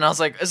online, and I was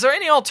like, is there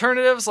any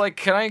alternatives? Like,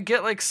 can I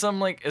get like some,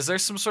 like, is there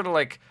some sort of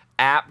like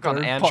app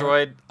on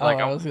Android I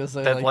was gonna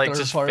say, that like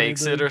just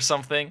fakes it or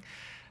something?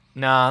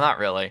 No, not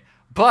really.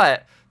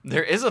 But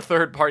there is a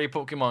third-party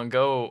Pokemon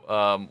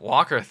Go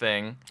walker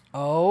thing.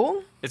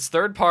 Oh? It's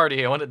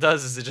third-party, and what it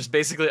does is it just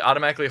basically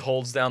automatically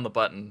holds down the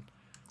button.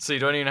 So you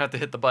don't even have to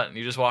hit the button.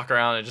 You just walk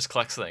around and it just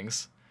collects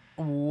things.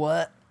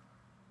 What?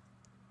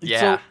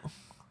 Yeah. So,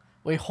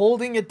 wait,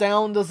 holding it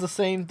down does the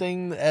same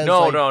thing as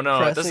no.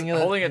 pressing it?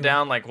 Holding it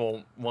down like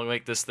will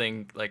make this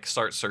thing like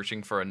start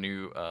searching for a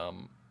new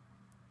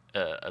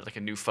like a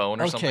new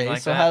phone or something like that. Okay,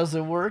 so how does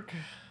it work?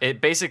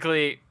 It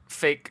basically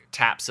fake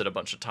taps it a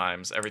bunch of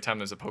times every time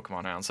there's a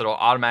Pokemon around. So it'll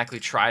automatically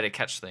try to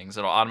catch things.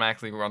 It'll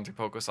automatically run through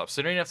Pokestops. So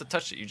you don't even have to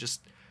touch it. You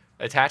just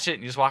attach it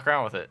and you just walk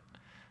around with it.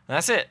 And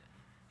that's it.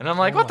 And I'm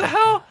like, what the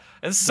hell?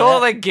 And so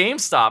like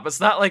GameStop.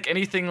 It's not like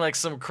anything like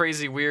some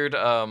crazy weird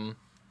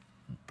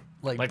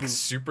like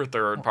super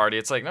third party.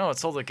 It's like, no,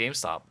 it's sold at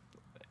GameStop.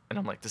 And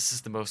I'm like, this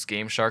is the most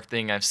Game Shark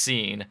thing I've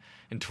seen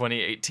in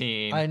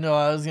 2018. I know,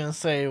 I was gonna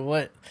say,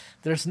 what?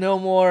 There's no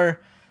more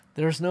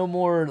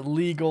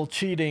legal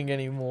cheating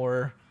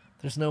anymore.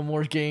 There's no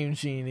more Game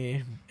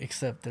Genie,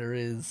 except there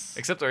is.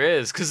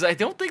 Because I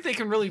don't think they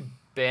can really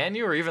ban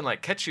you or even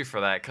like catch you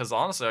for that, because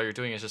honestly all you're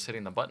doing is just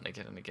hitting the button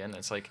again and again.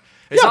 It's like,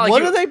 it's not like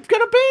what are they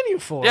gonna ban you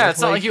for? Yeah,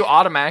 it's not like you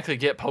automatically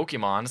get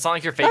Pokemon. It's not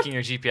like you're faking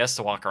your GPS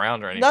to walk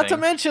around or anything. Not to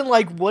mention,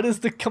 like, what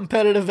is the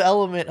competitive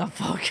element of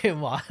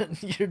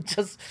Pokemon? You're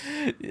just,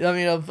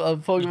 of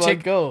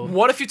Pokemon Go.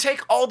 What if you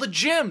take all the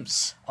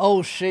gyms?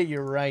 Oh shit,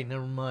 you're right,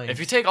 never mind. If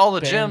you take all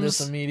the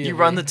gyms, you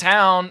run the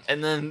town,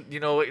 and then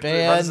it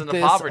runs into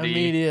poverty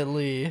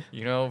immediately.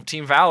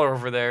 Team Valor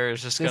over there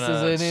is just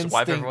gonna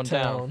wipe everyone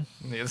down.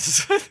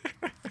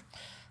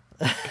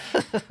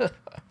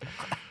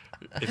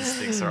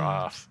 Instincts are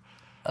off.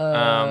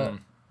 So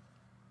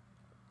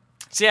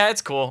yeah,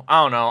 it's cool.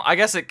 I don't know. I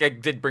guess it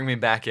did bring me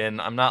back in.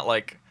 I'm not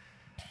like,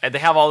 they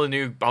have all the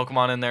new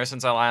Pokemon in there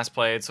since I last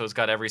played, so it's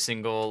got every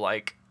single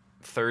like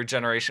third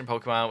generation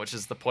Pokemon, which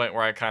is the point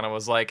where I kind of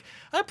was like,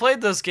 I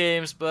played those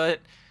games, but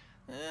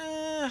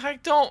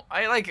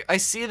I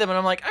see them and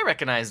I'm like, I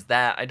recognize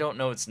that. I don't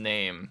know its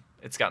name.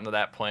 It's gotten to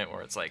that point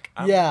where it's like,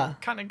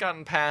 kind of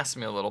gotten past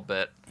me a little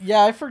bit.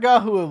 Yeah, I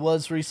forgot who it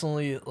was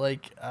recently.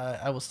 Like,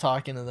 I was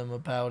talking to them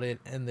about it,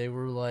 and they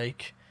were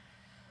like,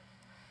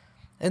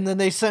 and then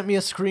they sent me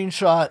a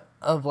screenshot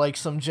of like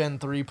some Gen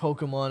 3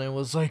 Pokemon and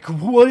was like,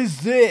 what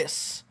is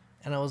this?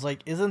 And I was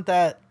like, isn't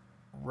that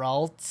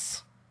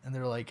Ralts? And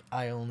they're like,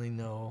 I only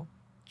know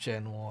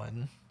Gen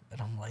 1.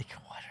 And I'm like,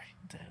 what are you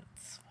doing?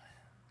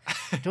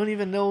 I don't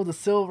even know the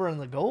silver and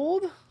the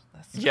gold?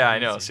 That's yeah,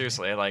 crazy. I know.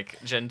 Seriously, like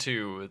Gen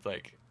 2 with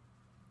like,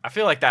 I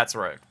feel like that's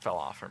where it fell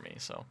off for me.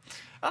 So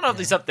I don't know if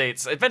these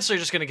updates, eventually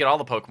you're just going to get all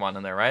the Pokemon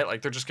in there, right?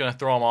 Like they're just going to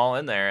throw them all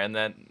in there and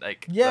then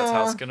like, that's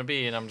how it's going to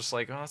be. And I'm just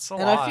like, oh, that's a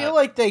lot. And I feel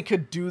like they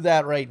could do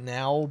that right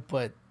now,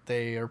 but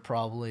they are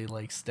probably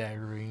like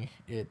staggering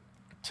it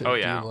to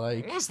do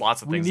like, there's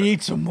lots of things. We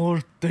need some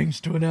more things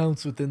to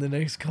announce within the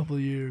next couple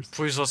of years.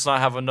 Please let's not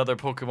have another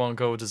Pokemon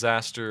Go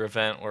disaster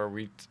event where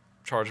we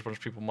charge a bunch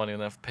of people money and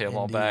they have to pay them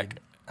all back.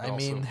 I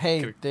mean,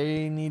 hey,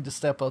 they need to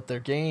step up their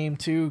game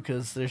too,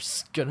 because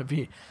there's gonna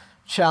be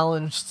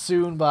challenged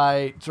soon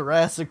by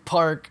Jurassic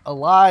Park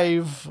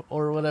Alive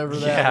or whatever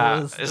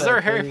that is. Is there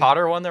a Harry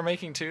Potter one they're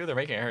making too? They're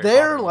making a Harry Potter.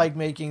 They're like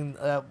making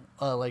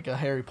like a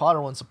Harry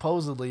Potter one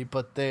supposedly,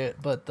 but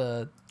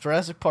the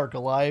Jurassic Park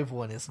Alive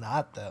one is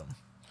not them.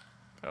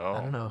 Oh.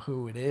 I don't know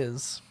who it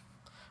is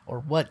or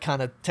what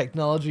kind of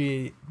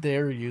technology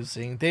they're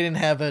using. They didn't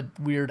have a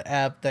weird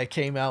app that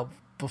came out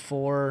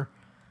before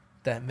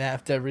that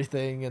mapped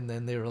everything, and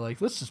then they were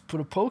like, let's just put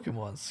a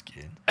Pokemon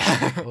skin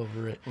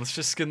over it. Let's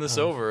just skin this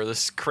over,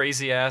 this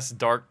crazy-ass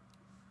dark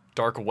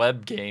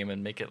web game,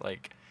 and make it,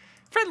 like,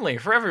 friendly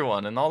for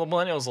everyone, and all the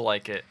millennials will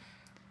like it.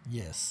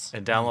 Yes.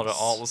 And download it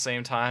all at the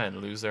same time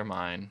and lose their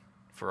mind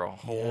for a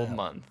whole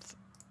month,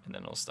 and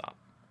then it'll stop.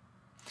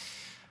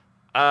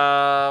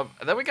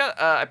 Then we got,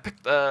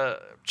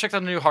 checked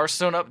out a new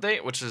Hearthstone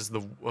update, which is the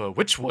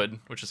Witchwood,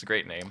 which is a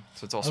great name.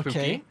 So it's all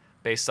spooky,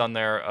 based on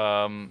their,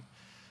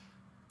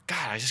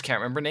 God, I just can't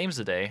remember names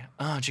today.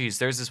 Oh, geez,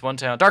 there's this one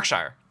town,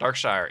 Darkshire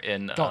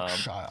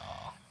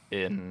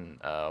in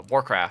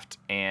Warcraft,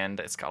 and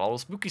it's got all the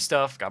spooky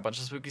stuff, got a bunch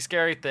of spooky,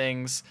 scary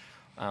things.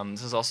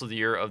 This is also the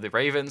year of the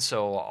Raven,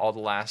 so all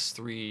the last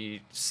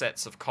 3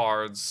 sets of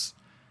cards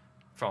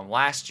from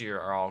last year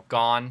are all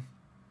gone.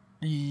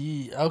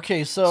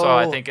 Okay, so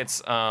I think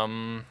it's let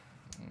me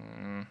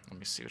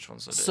see which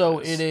ones it is. So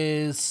it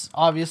is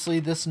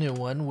obviously this new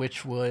one,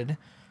 Witchwood.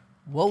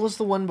 What was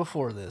the one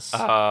before this?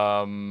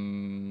 Kobolds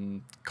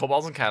and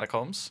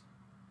Catacombs.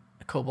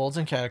 Kobolds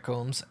and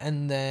Catacombs,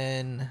 and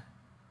then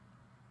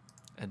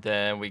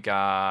we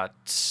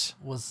got.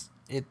 Was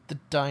it the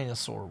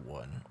dinosaur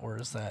one, or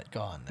is that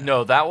gone now?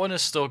 No, that one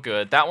is still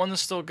good.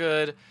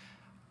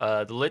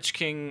 The Lich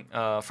King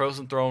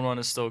Frozen Throne one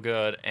is still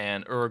good,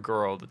 and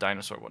Uragoro, the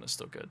dinosaur one, is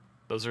still good.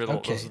 Those are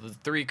the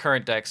 3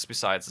 current decks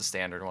besides the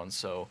standard one.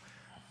 So,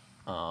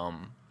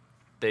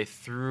 they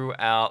threw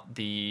out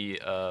the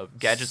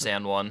Gadget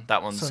Sand one.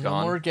 That one's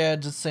gone. No more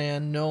Gadget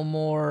Sand. No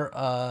more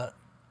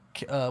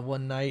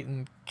One Night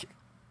and.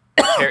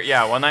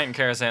 One Night in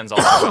Karazhan's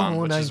also gone,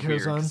 which is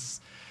weird.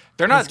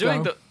 They're not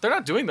doing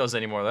those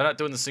anymore. They're not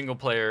doing the single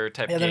player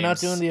type games. Yeah, they're not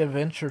doing the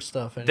adventure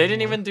stuff anymore. They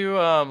didn't even do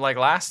like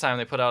last time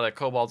they put out a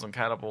Kobolds and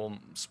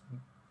Catacombs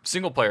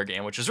single player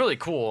game, which is really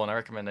cool, and I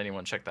recommend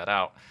anyone check that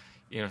out,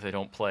 even if they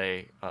don't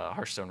play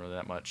Hearthstone really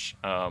that much.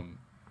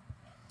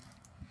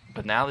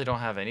 But now they don't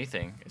have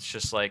anything. It's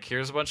just like,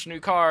 here's a bunch of new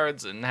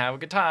cards and have a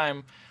good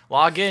time.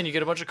 Log in, you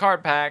get a bunch of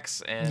card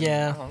packs, and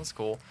that's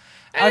cool.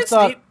 And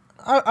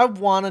I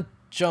want to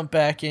jump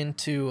back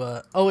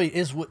into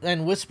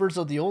and Whispers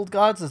of the Old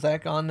Gods, is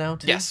that gone now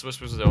too? Yes,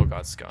 Whispers of the Old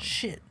Gods is gone.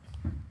 Shit.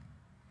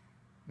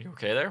 You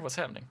okay there? What's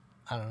happening?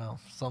 I don't know.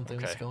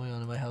 Something's going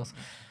on in my house.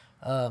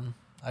 I'm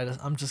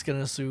just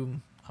gonna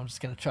assume. I'm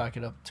just gonna chalk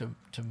it up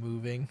to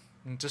moving.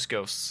 Just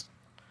ghosts.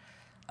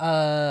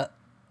 Yeah,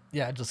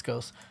 just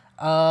ghosts.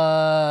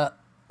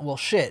 Well,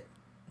 shit.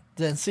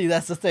 Then see,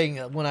 that's the thing.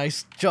 When I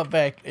jump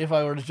back, if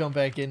I were to jump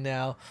back in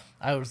now,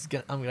 I'm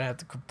gonna have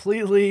to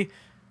completely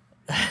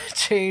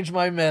change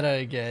my meta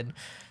again,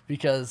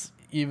 because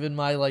even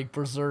my like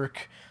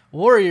Berserk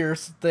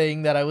Warriors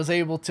thing that I was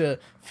able to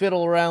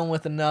fiddle around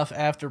with enough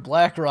after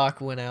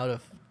BlackRock went out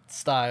of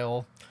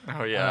style.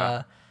 Oh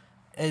yeah.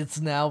 It's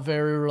now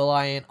very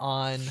reliant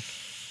on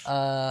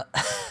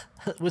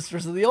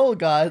Whispers of the Old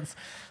Gods,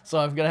 so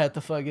I'm gonna have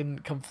to fucking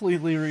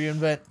completely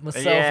reinvent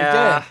myself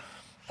again.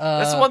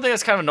 That's the one thing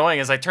that's kind of annoying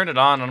is I turned it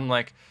on and I'm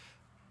like,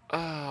 oh,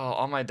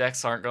 all my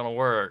decks aren't gonna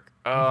work.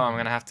 Oh, I'm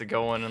gonna have to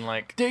go in and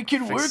like they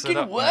can work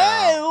in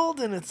Wild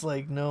now. And it's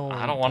like, no,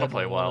 I don't want to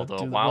play Wild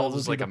though. Wild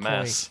is like a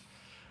mess.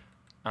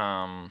 They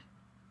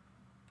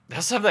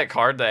also have that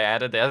card they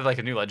added. They added like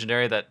a new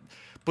legendary that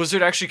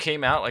Blizzard actually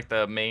came out, like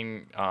the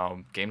main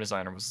game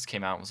designer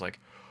came out and was like,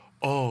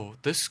 oh,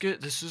 this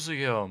is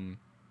a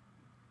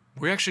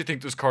we actually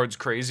think this card's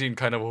crazy and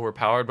kind of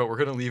overpowered, but we're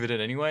gonna leave it in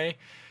anyway.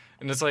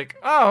 And it's like,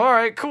 oh, all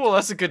right, cool.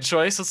 That's a good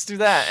choice. Let's do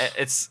that.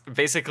 It's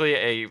basically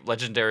a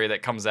legendary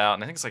that comes out,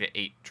 and I think it's like an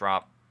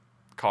 8-drop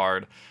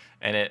card,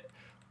 and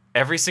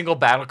every single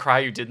battle cry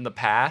you did in the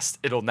past,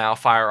 it'll now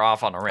fire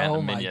off on a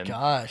random minion. Oh my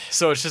gosh!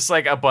 So it's just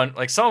like a bunch.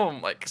 Like some of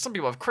them, like some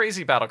people have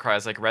crazy battle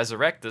cries, like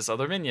resurrect this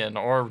other minion,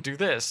 or do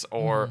this,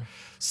 or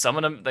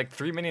summon them like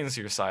 3 minions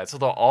to your side. So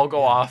they'll all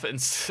go off in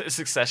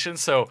succession.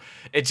 So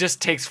it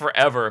just takes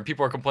forever, and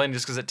people are complaining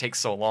just because it takes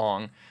so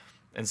long.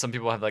 And some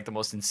people have like the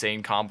most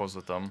insane combos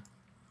with them.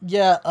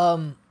 Yeah.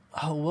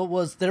 What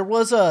was there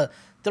was a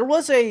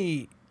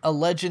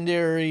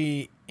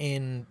legendary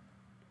in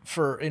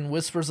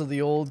Whispers of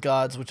the Old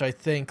Gods, which I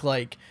think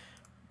like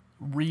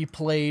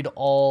replayed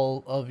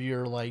all of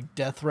your like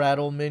Death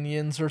Rattle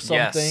minions or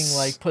something. Yes.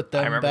 Like put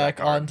them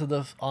back onto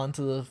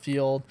the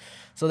field.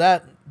 So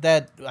that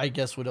I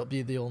guess would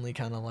be the only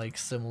kind of like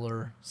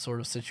similar sort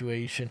of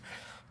situation.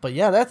 But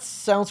yeah, that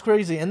sounds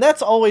crazy, and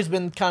that's always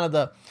been kind of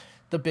the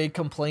big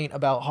complaint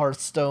about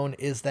Hearthstone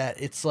is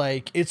that it's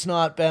like it's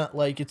not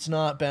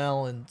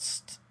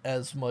balanced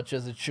as much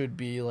as it should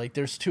be. Like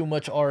there's too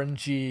much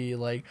RNG.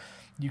 Like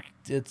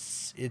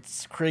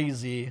it's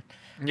crazy.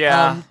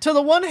 Yeah. To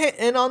the one hand,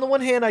 and on the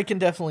one hand, I can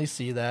definitely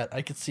see that.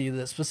 I could see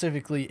that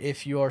specifically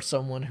if you are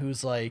someone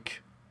who's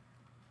like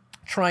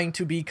trying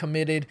to be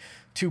committed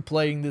to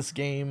playing this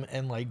game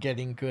and like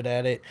getting good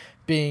at it,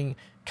 being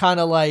kind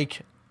of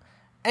like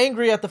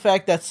angry at the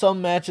fact that some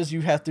matches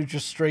you have to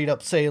just straight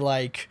up say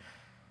like,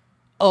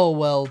 oh,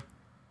 well,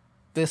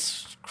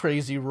 this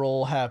crazy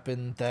roll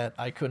happened that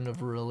I couldn't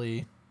have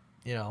really,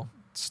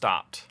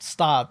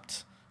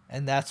 stopped,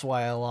 and that's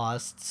why I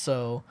lost.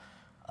 So,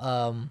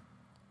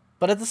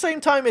 but at the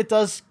same time, it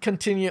does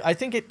continue. I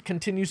think it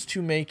continues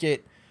to make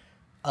it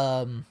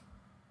a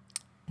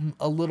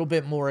little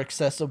bit more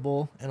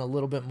accessible and a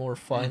little bit more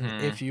fun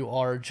if you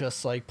are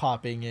just like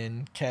popping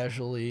in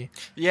casually.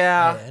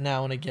 Yeah.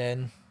 Now and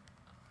again.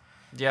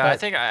 Yeah, I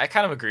think I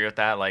kind of agree with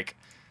that. Like,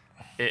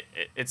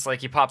 it's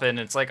like you pop in and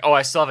it's like, oh,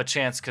 I still have a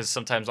chance because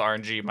sometimes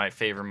RNG might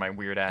favor my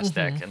weird ass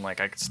deck and like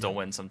I could still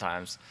win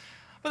sometimes.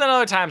 But then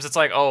other times it's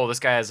like, oh, this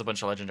guy has a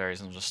bunch of legendaries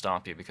and will just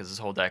stomp you because his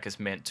whole deck is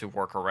meant to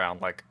work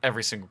around like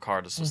every single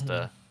card is supposed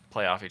to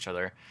play off each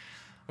other,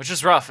 which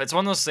is rough. It's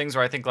one of those things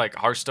where I think like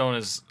Hearthstone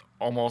is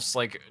almost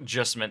like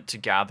just meant to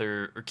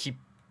gather or keep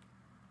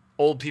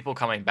old people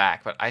coming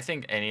back. But I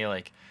think any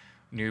like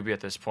newbie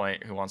at this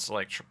point who wants to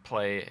like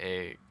play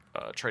a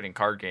trading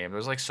card game,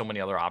 there's like so many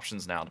other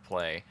options now to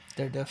play.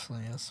 There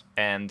definitely is,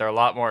 and they're a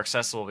lot more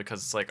accessible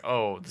because it's like,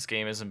 oh, this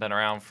game hasn't been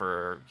around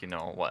for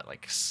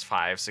like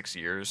 5-6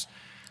 years.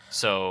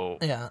 So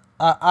yeah,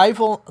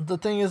 the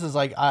thing is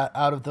like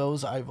out of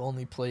those I've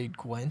only played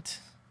Gwent.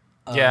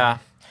 Yeah,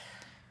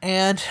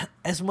 and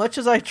as much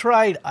as I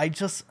tried, I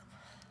just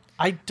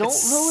don't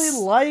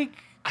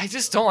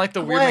like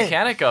the weird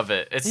mechanic of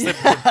it. It's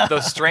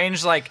the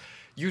strange like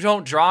you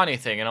don't draw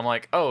anything, and I'm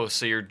like, oh,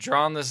 so you're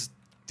drawing these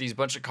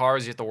bunch of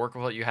cards, you have to work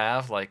with what you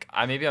have. Like,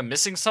 maybe I'm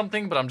missing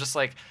something, but I'm just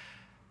like,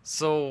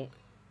 so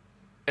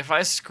if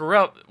I screw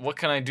up, what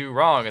can I do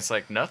wrong? It's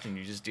like nothing.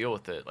 You just deal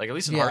with it. Like at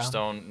least in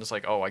Hearthstone, it's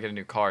like, oh, I get a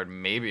new card,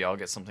 maybe I'll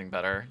get something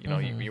better.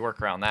 You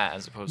work around that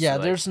as opposed to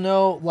like, there's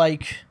no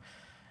like.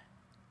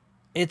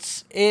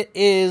 It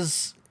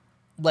is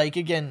like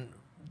again,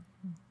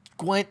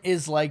 Gwent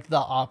is like the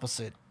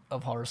opposite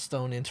of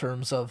Hearthstone in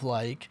terms of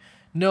like,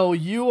 no,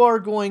 you are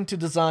going to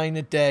design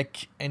a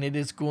deck and it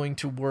is going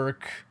to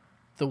work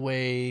the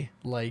way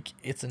like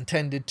it's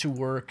intended to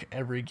work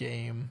every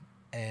game,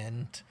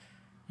 and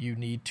you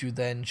need to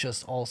then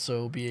just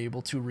also be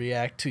able to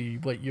react to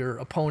what your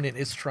opponent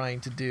is trying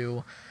to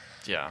do.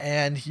 Yeah.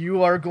 And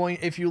you are going,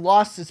 if you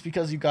lost, it's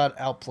because you got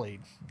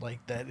outplayed.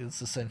 Like that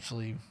is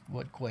essentially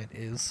what Gwent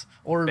is.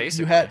 Or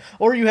basically. you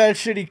had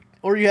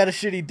a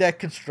shitty deck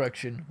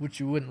construction, which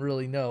you wouldn't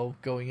really know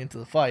going into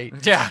the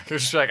fight. Yeah, you're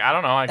just like, I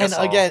don't know, I guess.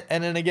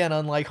 And then again,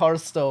 unlike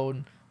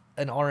Hearthstone,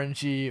 an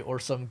RNG or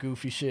some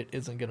goofy shit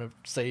isn't gonna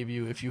save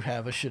you if you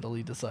have a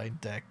shittily designed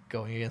deck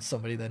going against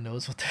somebody that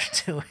knows what they're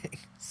doing.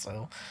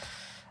 So,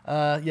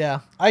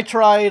 yeah, I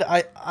tried.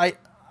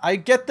 I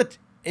get the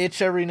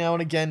itch every now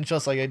and again,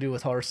 just like I do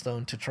with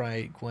Hearthstone, to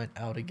try Gwent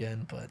out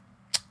again, but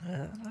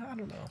I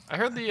don't know. I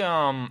heard the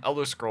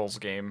Elder Scrolls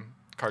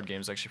card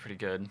game is actually pretty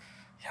good.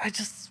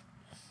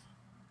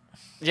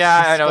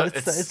 Yeah, I know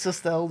it's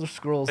just the Elder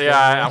Scrolls.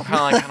 Yeah, I'm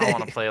kind of like, I don't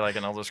want to play like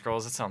an Elder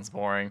Scrolls. It sounds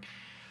boring.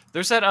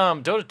 There's that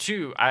Dota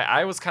 2.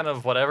 I was kind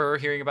of whatever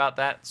hearing about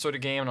that sort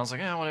of game, and I was like,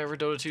 yeah, whatever.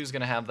 Dota 2 is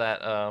gonna have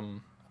that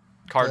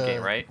card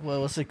game, right? What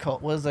was it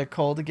called? What is that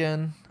called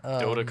again?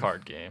 Dota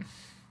card game.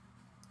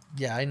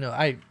 Yeah, I know.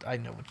 I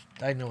know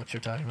what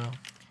you're talking about.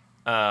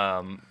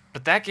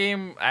 But that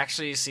game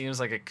actually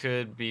seems like it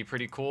could be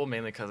pretty cool,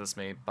 mainly because it's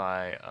made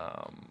by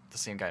the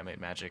same guy who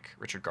made Magic,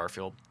 Richard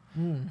Garfield,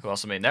 who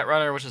also made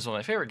Netrunner, which is one of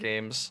my favorite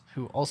games.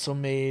 Who also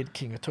made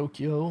King of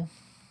Tokyo.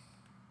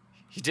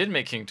 He did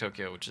make King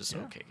Tokyo, which is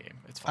an okay game.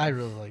 It's fine. I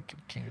really like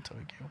King of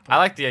Tokyo. I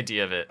like the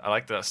idea of it. I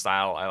like the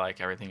style. I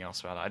like everything else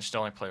about it. I just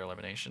don't like player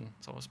elimination.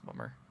 It's always a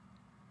bummer.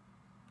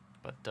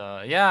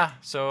 But yeah,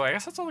 so I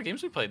guess that's all the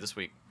games we played this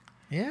week.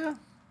 Yeah,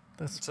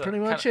 That's pretty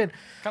much it.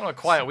 Kind of a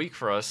quiet week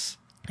for us.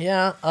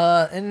 Yeah,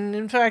 and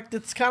in fact,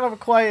 it's kind of a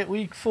quiet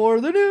week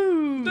for the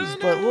news,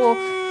 but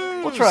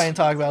we'll try and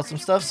talk about some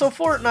stuff. So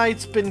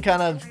Fortnite's been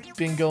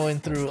going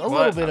through a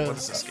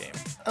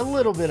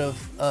little bit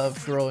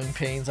of growing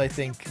pains. I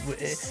think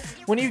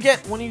when you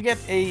get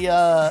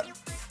a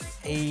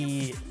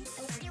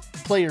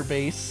player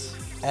base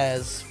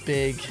as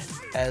big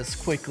as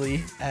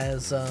quickly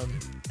as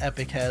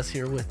Epic has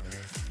here with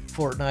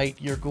Fortnite,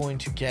 you're going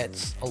to get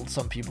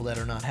some people that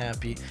are not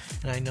happy,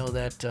 and I know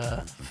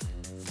that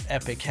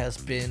Epic has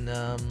been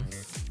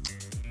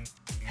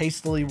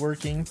hastily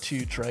working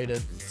to try to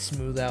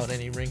smooth out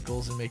any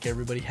wrinkles and make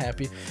everybody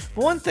happy.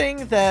 But one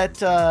thing that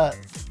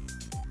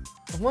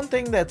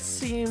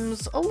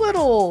seems a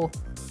little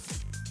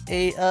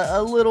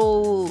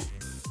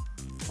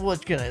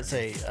what can I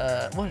say?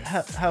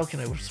 How can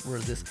I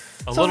word this?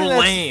 A little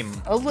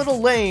lame. A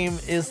little lame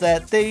is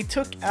that they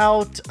took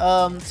out.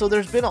 So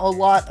there's been a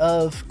lot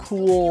of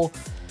cool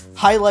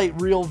highlight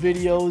reel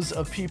videos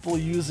of people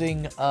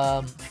using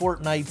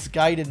Fortnite's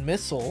guided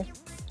missile,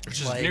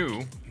 which is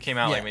new. Came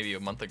out like maybe a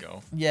month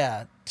ago.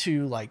 Yeah,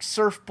 to like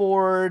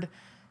surfboard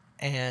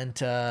and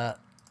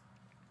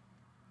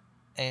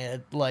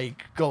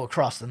like go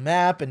across the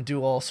map and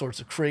do all sorts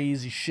of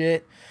crazy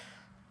shit.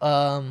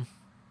 But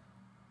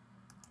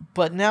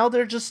now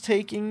they're just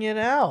taking it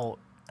out.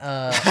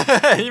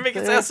 You make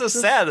it sound so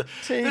sad.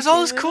 There's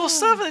all this cool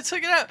stuff and they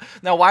took it out.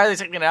 Now, why are they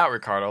taking it out,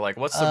 Ricardo? Like,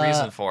 what's the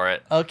reason for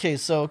it? Okay,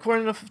 so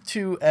according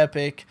to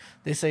Epic,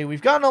 they say,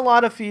 we've gotten a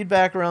lot of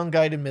feedback around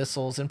guided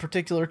missiles, in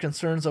particular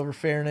concerns over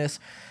fairness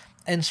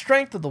and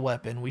strength of the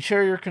weapon. We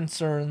share your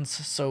concerns,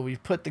 so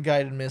we've put the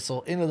guided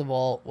missile into the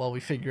vault while we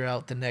figure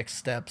out the next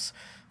steps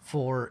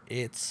for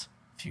its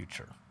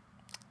future.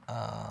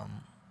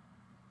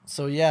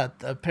 So yeah,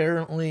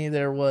 apparently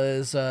there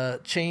was the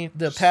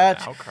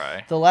patch.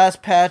 Outcry. The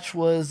last patch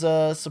was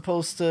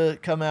supposed to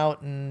come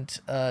out, and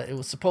it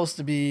was supposed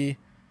to be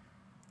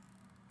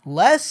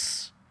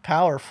less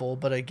powerful,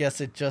 but I guess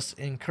it just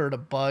incurred a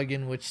bug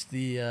in which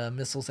the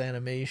missile's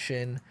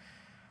animation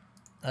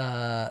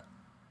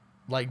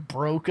like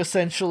broke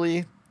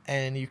essentially,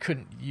 and you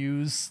couldn't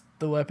use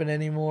the weapon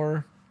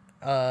anymore.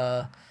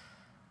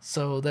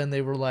 So then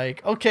they were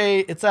like,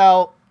 okay, it's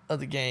out of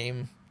the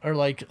game. Or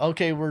like,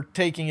 okay, we're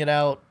taking it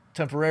out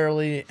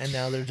temporarily, and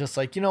now they're just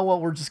like, you know what,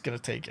 we're just gonna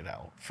take it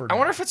out for now. I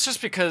wonder if it's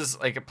just because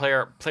like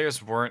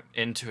players weren't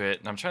into it,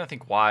 and I'm trying to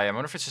think why. I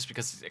wonder if it's just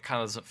because it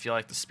kind of doesn't feel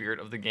like the spirit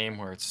of the game,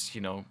 where it's,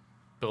 you know,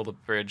 build a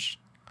bridge,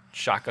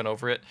 shotgun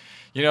over it,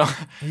 you know,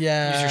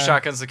 yeah, use your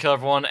shotguns to kill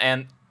everyone,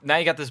 and now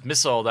you got this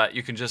missile that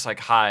you can just like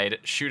hide,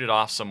 shoot it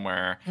off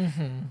somewhere,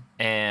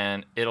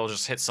 and it'll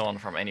just hit someone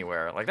from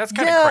anywhere. Like that's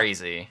kind of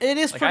crazy. It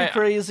is like, pretty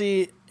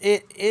crazy.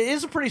 It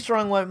is a pretty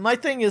strong weapon. My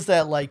thing is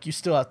that like you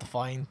still have to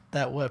find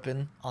that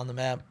weapon on the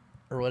map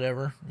or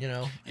whatever, you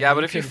know. Yeah,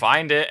 but if you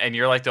find it and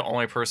you're like the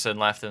only person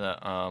left in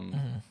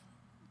the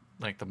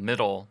like the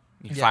middle,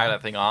 you fire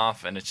that thing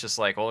off, and it's just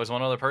like, well, there's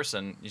one other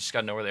person. You just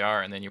gotta know where they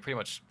are, and then you pretty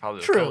much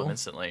probably kill them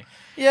instantly.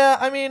 Yeah,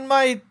 I mean,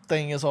 my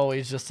thing is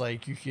always just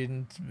like you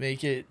can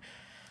make the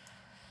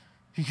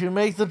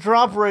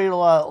drop rate a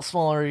lot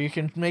smaller. You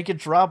can make it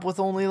drop with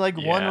only like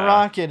one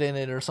rocket in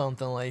it or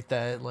something like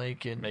that.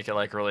 Like make it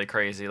like really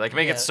crazy. Like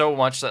make it so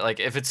much that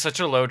like if it's such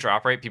a low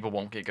drop rate, people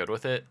won't get good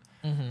with it.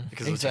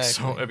 Because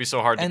it'd be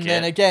so hard to get. And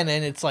then again,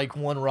 and it's like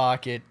one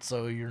rocket,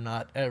 so you're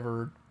not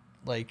ever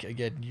like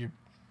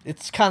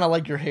it's kind of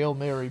like your Hail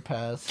Mary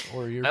pass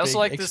or your big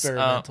like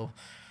experimental.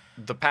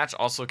 The patch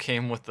also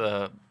came with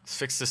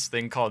fix this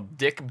thing called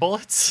dick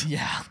bullets.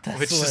 Yeah,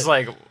 which is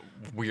like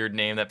weird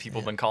name that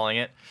people have been calling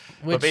it.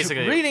 Which, but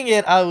basically, reading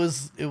it,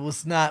 it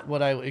was not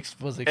what I was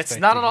expecting. It's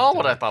not at all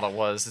what I thought it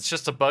was. It's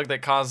just a bug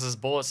that causes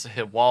bullets to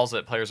hit walls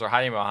that players are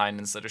hiding behind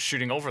instead of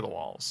shooting over the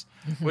walls,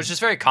 which is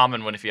very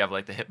common when if you have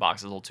like the hitbox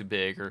is a little too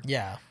big or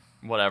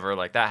whatever,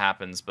 like that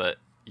happens. But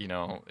you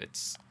know,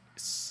 it's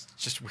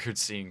just weird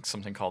seeing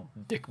something called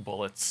dick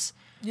bullets.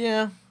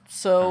 Yeah.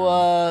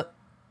 So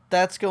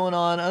that's going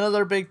on.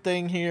 Another big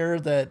thing here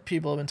that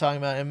people have been talking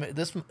about, and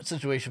this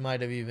situation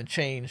might have even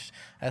changed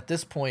at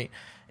this point,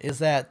 is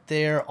that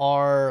there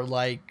are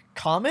like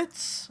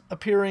comets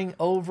appearing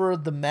over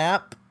the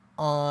map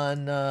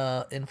on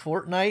in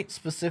Fortnite,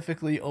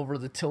 specifically over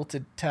the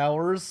Tilted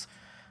Towers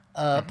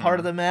part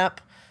of the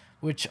map,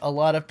 which a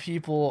lot of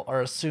people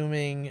are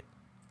assuming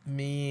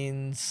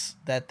means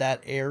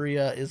that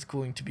area is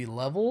going to be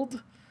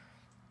leveled.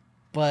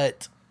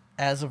 But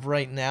as of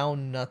right now,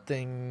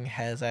 nothing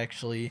has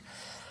actually.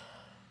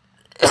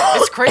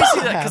 It's crazy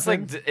because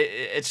like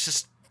it's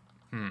just.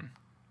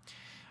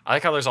 I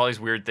like how there's all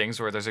these weird things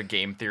where there's a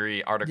game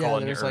theory article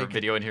in here or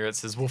video in here that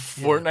says, "Will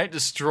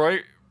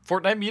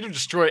Fortnite me to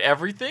destroy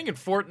everything and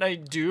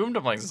Fortnite doomed?"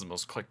 I'm like, this is the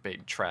most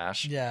clickbait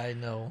trash. Yeah, I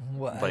know.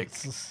 Like,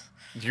 do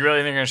you really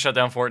think they're gonna shut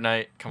down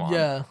Fortnite? Come on.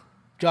 Yeah,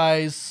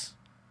 guys.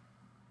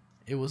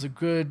 It was a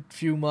good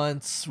few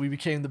months. We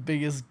became the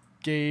biggest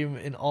game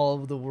in all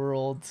of the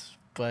world.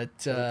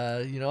 But,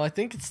 I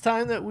think it's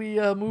time that we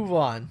move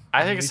on.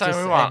 I think it's time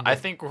to move on. I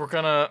think we're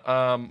going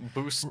to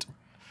boost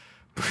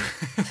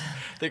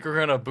I think we're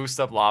gonna boost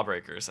up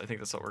Lawbreakers. I think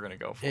that's what we're gonna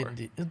go for.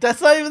 Indeed.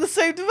 That's not even the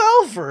same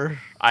developer.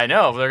 I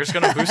know, but they're just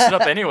gonna boost it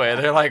up anyway.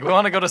 They're like, we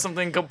want to go to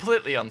something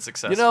completely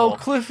unsuccessful. You know,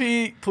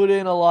 Cliffy V put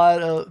in a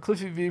lot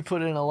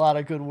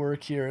of good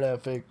work here at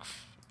Epic.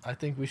 I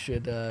think we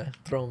should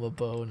throw him a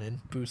bone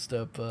and boost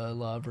up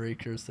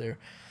Lawbreakers there.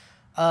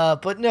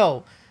 But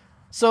no,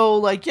 so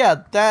like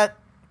that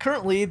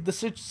currently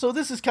so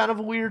this is kind of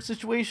a weird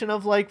situation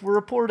of like we're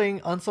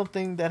reporting on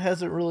something that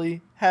hasn't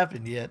really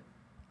happened yet.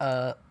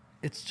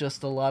 It's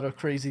just a lot of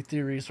crazy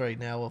theories right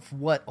now of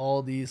what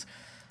all these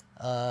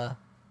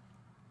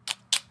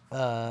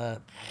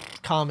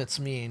comments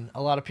mean.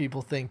 A lot of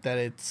people think that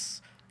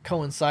it's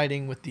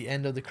coinciding with the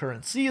end of the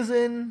current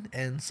season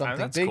and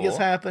something big is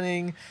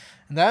happening,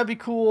 and that'd be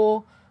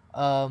cool.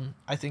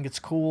 I think it's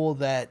cool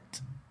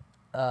that,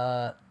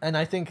 and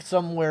I think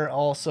somewhere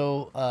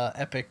also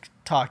Epic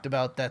talked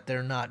about that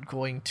they're not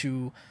going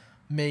to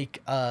make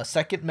a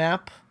second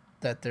map,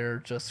 that they're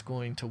just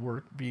going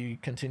to be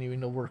continuing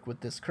to work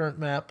with this current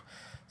map.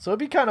 So it'd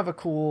be kind of a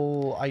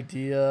cool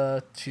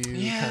idea to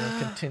kind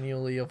of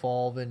continually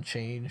evolve and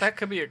change. That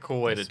could be a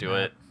cool way to do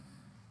it.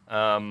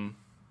 Yeah, I'm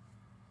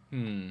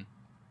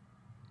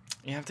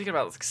thinking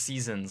about like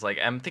seasons. Like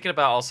I'm thinking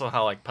about also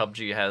how like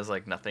PUBG has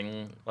like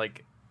nothing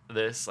like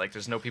this. Like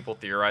there's no people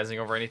theorizing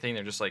over anything.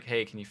 They're just like,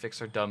 hey, can you fix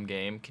our dumb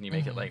game? Can you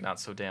make it like not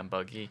so damn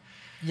buggy?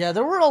 Yeah,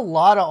 there were a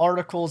lot of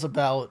articles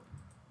about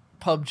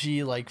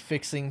PUBG like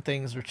fixing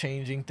things or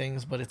changing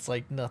things, but it's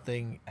like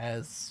nothing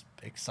as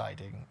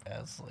exciting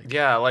as like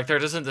like there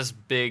isn't this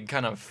big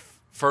kind of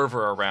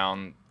fervor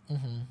around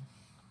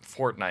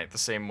Fortnite the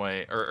same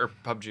way or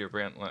PUBG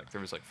around like there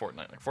was like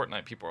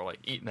Fortnite people are like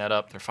eating that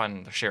up. They're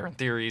sharing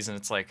theories, and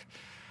it's like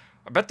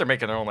I bet they're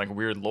making their own like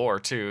weird lore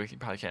too. You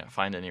probably can't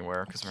find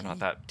anywhere because we're not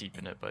that deep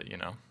in it, but you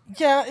know.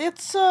 Yeah,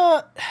 it's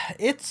so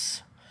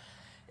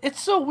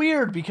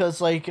weird because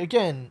like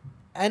again.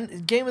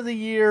 And Game of the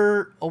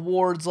Year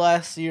awards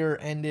last year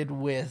ended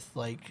with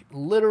like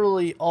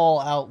literally all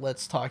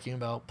outlets talking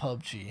about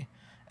PUBG,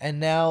 and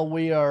now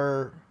we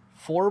are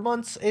 4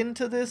 months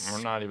into this.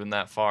 We're not even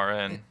that far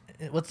in.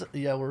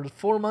 We're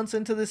 4 months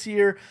into this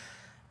year,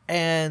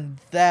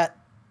 and that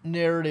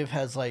narrative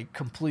has like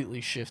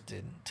completely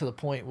shifted to the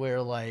point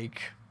where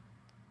like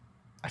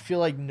I feel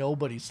like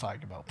nobody's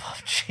talking about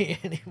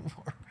PUBG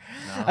anymore.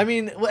 No. I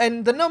mean,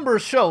 and the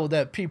numbers show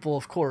that people,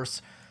 of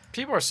course.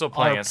 People are still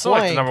playing. It's still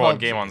like the number one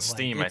game on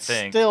Steam, I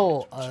think. It's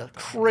still a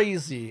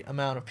crazy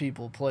amount of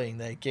people playing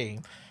that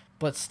game.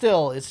 But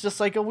still, it's just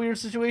like a weird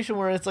situation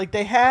where it's like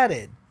they had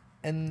it.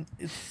 And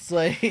it's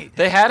like...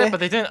 They had it, but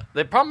they didn't...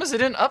 The problem is they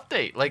didn't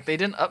update. Like, they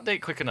didn't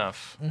update quick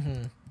enough. Mm-hmm.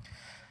 And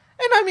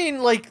I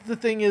mean, like, the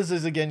thing is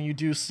again, you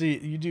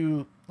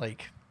do,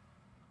 like...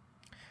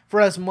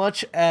 For as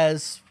much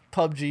as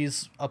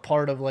PUBG's a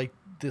part of, like,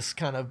 this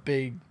kind of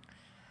big...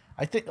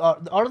 I think...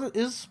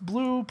 is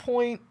Blue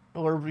Point...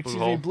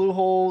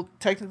 Bluehole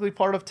technically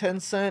part of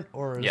Tencent,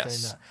 or is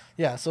they not?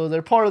 Yeah, so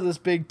they're part of this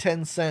big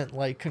Tencent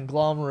like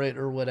conglomerate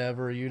or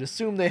whatever. You'd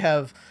assume they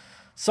have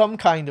some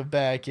kind of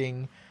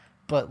backing,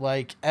 but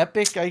like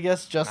Epic, I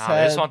guess, they just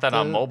want that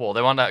on mobile.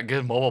 They want that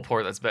good mobile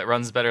port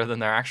runs better than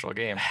their actual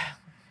game.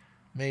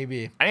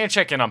 Maybe. I need to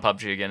check in on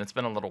PUBG again. It's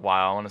been a little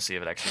while. I want to see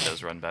if it actually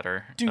does run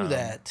better. Do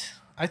that.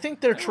 I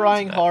think they're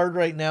trying hard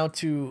right now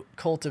to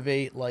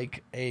cultivate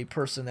like a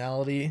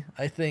personality.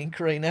 I think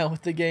right now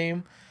with the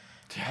game.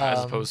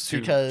 As opposed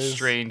to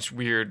strange,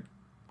 weird,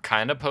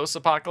 kind of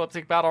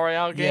post-apocalyptic battle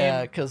royale game.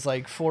 Yeah, because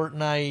like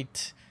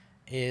Fortnite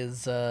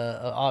is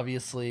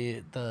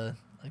obviously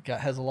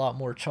has a lot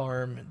more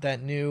charm.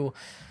 That new,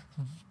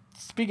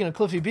 speaking of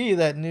Cliffy B,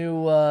 that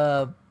new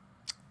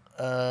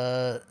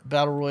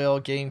battle royale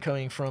game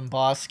coming from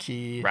Boss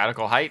Key,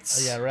 Radical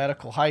Heights.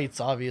 Radical Heights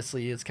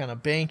obviously is kind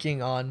of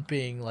banking on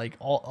being like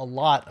a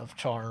lot of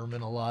charm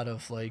and a lot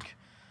of like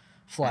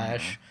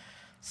flash.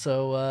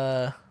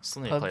 So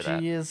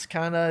PUBG is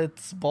kind of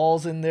its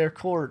balls in their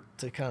court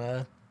to kind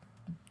of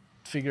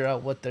figure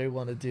out what they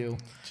want to do.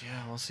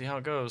 Yeah, we'll see how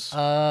it goes.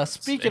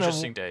 Speaking of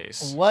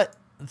what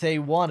they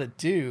want to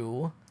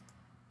do,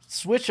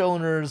 Switch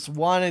owners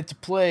wanted to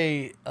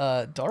play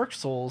Dark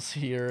Souls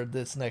here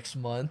this next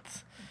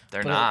month.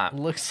 They're not. It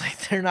looks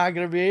like they're not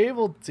going to be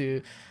able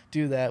to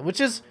do that,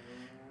 which is...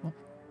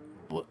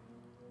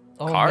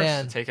 Oh, Cars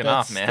man. Taking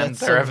off, man.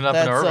 They're revving up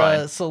in Irvine.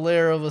 That's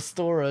Solera of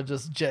Astora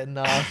just jetting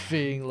off,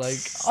 being like,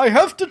 I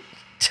have to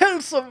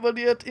tell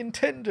somebody at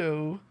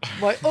Nintendo.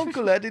 My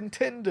uncle at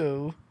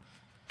Nintendo.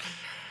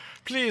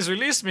 Please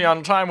release me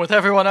on time with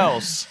everyone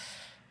else.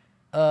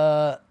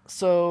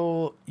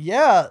 So,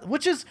 yeah.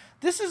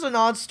 This is an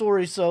odd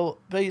story. So,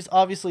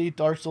 obviously,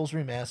 Dark Souls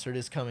Remastered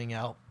is coming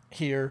out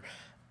here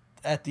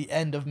at the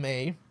end of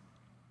May.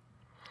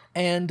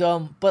 And,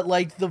 but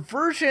like the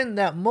version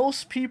that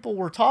most people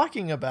were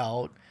talking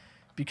about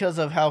because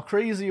of how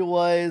crazy it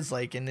was,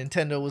 like, and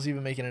Nintendo was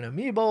even making an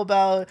amiibo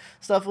about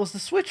stuff, was the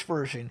Switch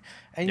version.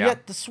 And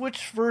yet the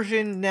Switch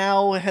version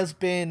now has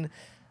been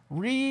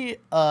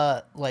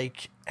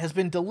has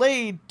been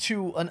delayed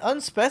to an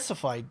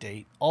unspecified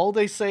date. All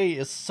they say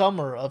is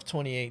summer of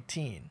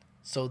 2018.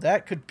 So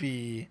that could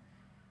be,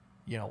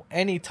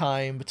 any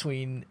time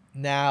between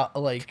now,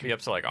 like Could be up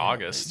to like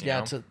August.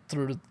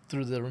 through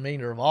the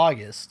remainder of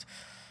August.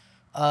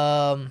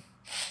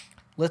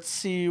 Let's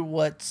see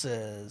what it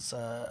says.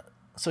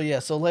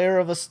 So Lair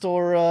of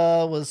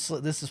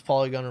Astora this is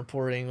Polygon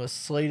reporting, was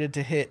slated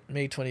to hit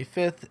May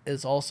 25th.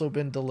 Has also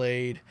been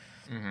delayed.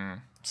 Mm-hmm.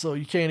 So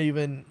you can't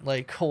even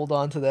like hold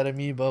on to that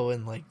amiibo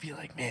and like be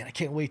like, man, I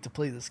can't wait to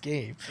play this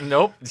game.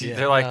 Nope.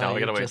 They're like, no,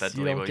 we gotta wait that amiibo.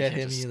 You don't get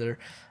him either.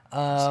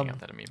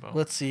 That amiibo.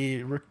 Let's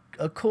see.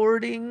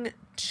 According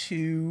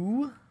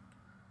to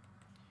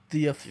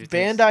the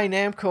Bandai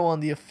Namco on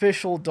the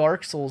official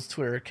Dark Souls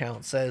Twitter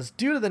account says,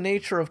 due to the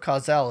nature of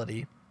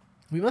causality,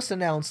 we must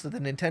announce that the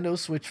Nintendo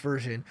Switch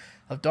version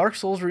of Dark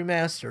Souls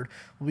Remastered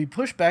will be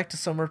pushed back to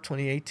summer of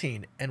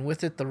 2018, and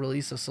with it the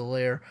release of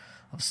Solaire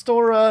of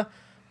Stora.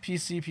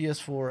 PC,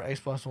 PS4,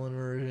 Xbox One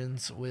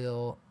versions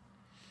will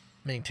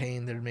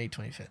maintain their May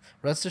 25th.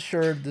 Rest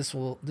assured,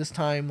 this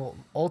time will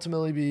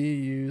ultimately be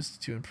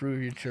used to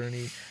improve your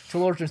journey to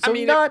Lordran. So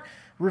not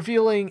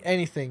revealing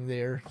anything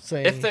there.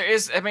 Saying if there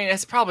is,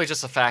 it's probably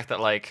just a fact that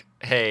like,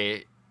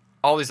 hey,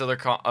 all these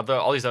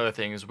other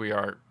things we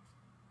are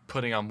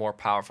putting on more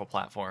powerful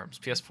platforms,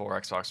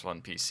 PS4, Xbox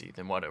One, PC,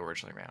 than what it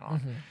originally ran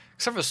on,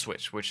 except for the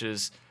Switch, which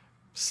is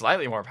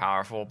slightly more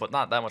powerful, but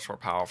not that much more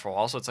powerful.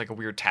 Also, it's like a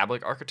weird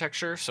tablet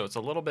architecture, so it's a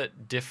little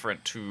bit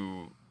different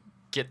to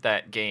get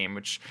that game,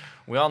 which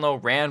we all know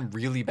ran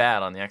really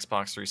bad on the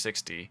Xbox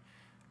 360,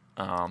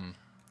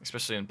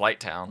 especially in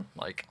Blighttown.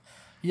 Like,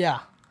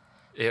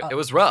 it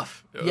was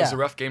rough. It was a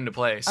rough game to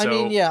play.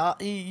 So,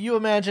 you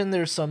imagine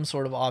there's some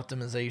sort of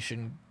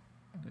optimization,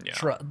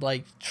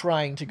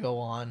 trying to go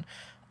on.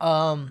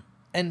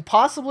 And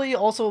possibly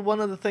also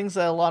one of the things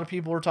that a lot of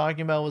people were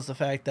talking about was the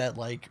fact that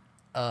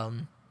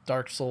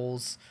Dark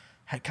Souls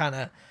kind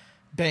of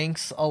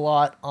banks a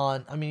lot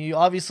on... you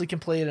obviously can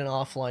play it in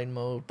offline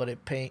mode, but it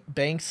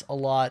banks a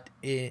lot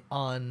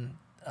on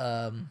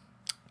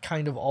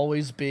kind of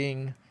always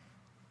being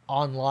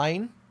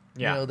online.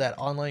 Yeah. That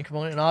online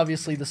component. And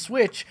obviously the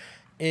Switch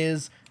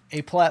is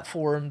a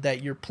platform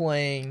that you're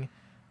playing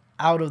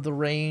out of the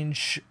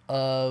range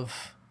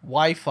of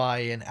Wi-Fi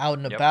and out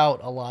and about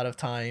a lot of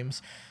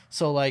times.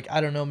 So, I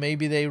don't know,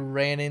 maybe they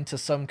ran into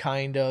some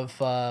kind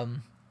of...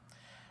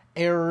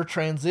 error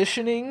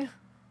transitioning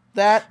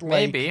that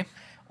maybe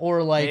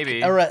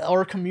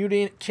or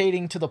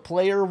communicating to the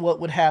player what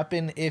would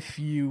happen if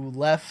you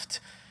left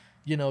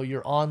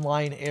your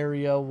online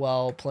area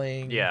while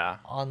playing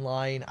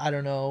online. I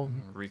don't know,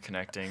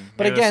 reconnecting,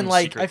 but again,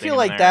 I feel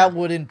like that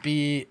wouldn't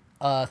be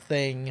a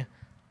thing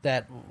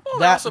that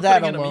also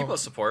that alone in amiibo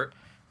support.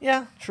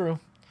 Yeah, true,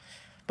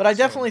 but I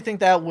definitely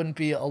think that wouldn't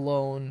be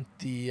alone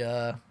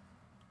the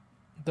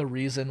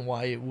reason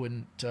why it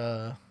wouldn't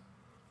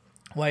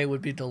why it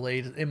would be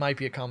delayed. It might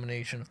be a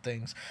combination of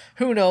things.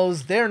 Who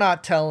knows? They're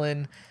not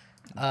telling.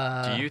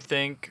 Do you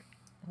think...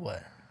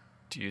 What?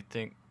 Do you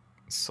think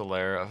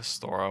Solaire of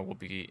Stora will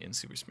be in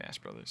Super Smash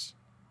Brothers?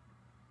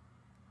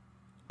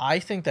 I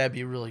think that'd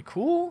be really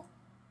cool.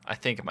 I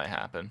think it might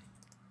happen.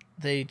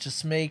 They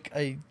just make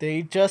a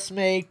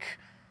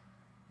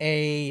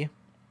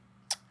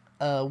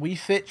Wii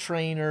Fit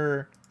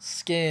Trainer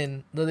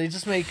skin. No, they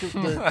just make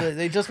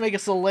they just make a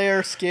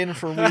Solaire skin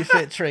for Wii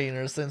Fit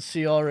Trainer, since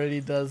she already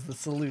does the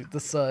salute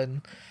the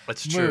sun.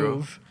 That's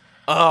true.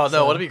 Oh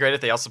no! Wouldn't it be great if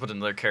they also put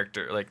another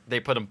character, like they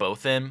put them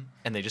both in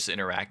and they just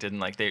interacted, and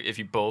like if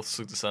you both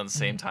salute the sun at the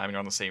same time and you're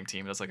on the same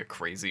team, that's like a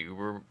crazy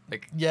Uber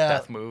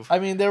death move.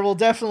 There will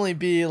definitely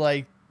be,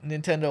 like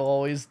Nintendo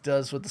always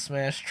does with the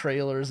Smash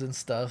trailers and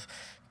stuff,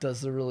 does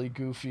the really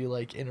goofy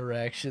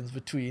interactions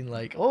between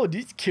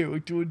this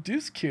character and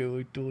this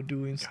character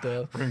doing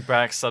stuff. Bring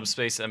back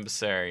Subspace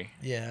Emissary.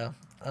 Yeah.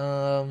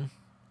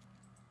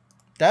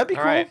 That'd be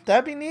cool. Right.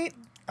 That'd be neat.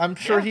 I'm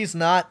sure he's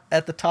not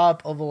at the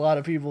top of a lot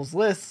of people's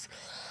lists.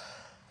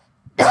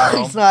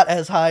 He's not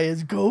as high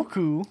as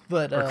Goku,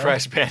 but or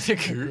Crash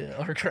Bandicoot.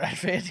 Or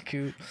Crash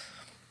Bandicoot.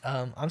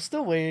 I'm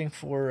still waiting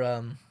for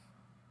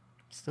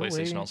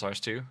PlayStation All-Stars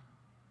 2.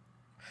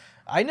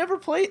 I never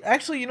played...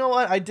 Actually, you know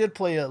what? I did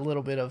play a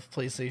little bit of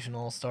PlayStation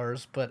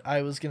All-Stars, but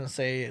I was going to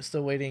say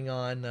still waiting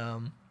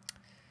on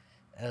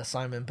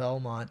Simon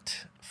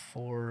Belmont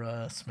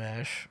for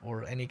Smash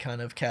or any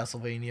kind of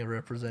Castlevania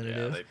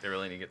representative. Yeah, they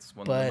really need to get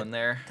one of them in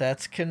there.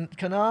 That's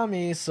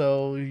Konami,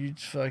 so you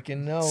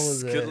fucking know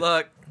that... Good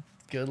luck.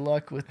 Good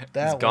luck with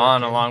that. It's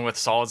gone along with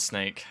Solid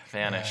Snake.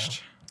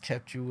 Vanished. Yeah,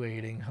 kept you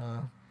waiting,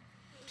 huh?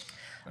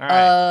 All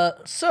right.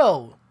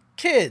 So,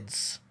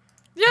 kids...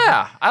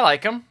 Yeah, I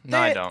like them. No,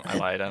 I don't. I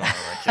lied. I don't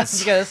like kids.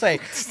 You gotta say,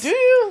 do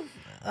you?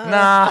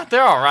 Nah,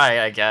 they're all right,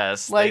 I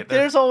guess.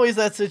 There's always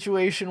that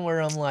situation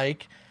where I'm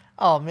like,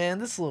 oh man,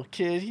 this little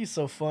kid, he's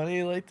so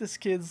funny. This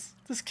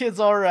kid's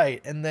all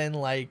right. And then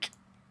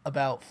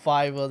about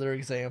 5 other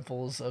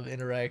examples of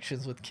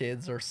interactions with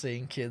kids or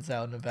seeing kids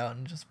out and about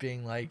and just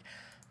being like,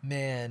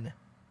 man,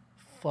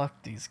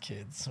 fuck these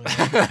kids.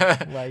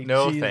 Man.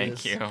 No, Jesus.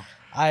 thank you.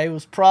 I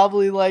was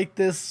probably like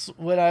this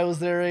when I was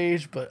their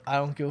age, but I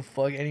don't give a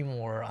fuck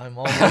anymore. I'm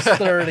almost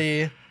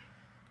 30.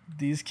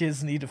 these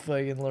kids need to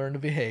fucking learn to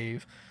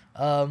behave.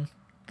 But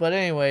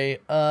anyway,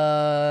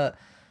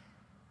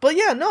 but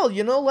yeah, no,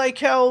 like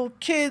how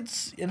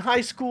kids in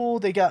high school,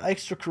 they got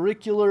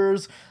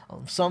extracurriculars.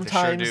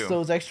 Sometimes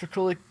those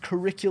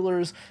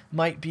extracurriculars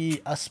might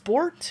be a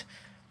sport.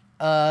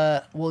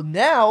 Well,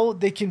 now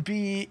they can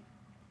be,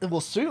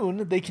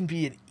 soon they can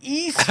be an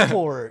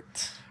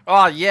e-sport.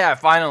 Oh, yeah,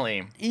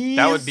 finally.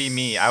 That would be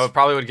me. I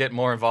would get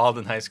more involved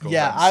in high school.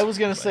 Yeah, I was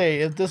going to say,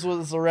 if this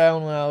was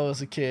around when I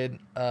was a kid,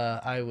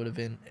 I would have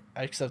been,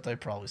 except I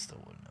probably still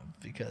wouldn't have,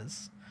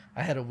 because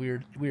I had a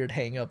weird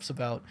hang-ups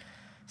about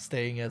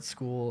staying at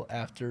school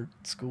after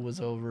school was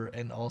over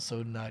and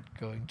also not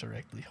going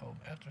directly home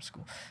after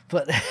school.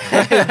 But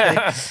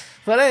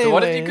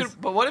anyway,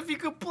 but what if you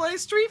could play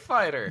Street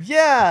Fighter?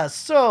 Yeah,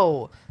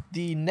 so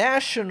the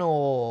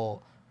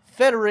National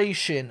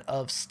Federation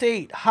of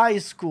State High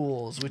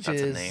Schools, which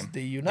is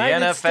the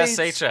United States,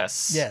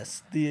 NFSHS.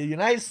 Yes, the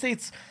United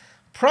States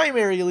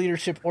primary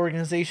leadership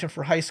organization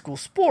for high school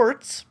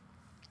sports.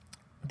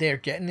 They're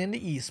getting into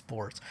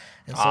esports,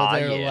 and so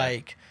they're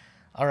like,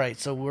 all right,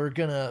 so we're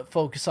going to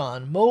focus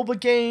on MOBA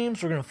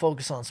games. We're going to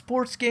focus on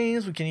sports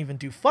games. We can even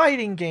do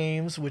fighting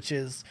games, which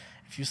is,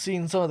 if you've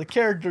seen some of the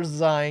character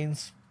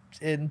designs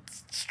in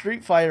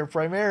Street Fighter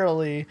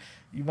primarily,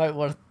 you might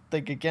want to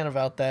think again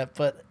about that.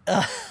 But,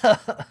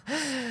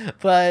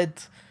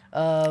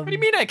 what do you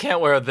mean I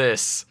can't wear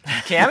this?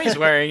 Cammy's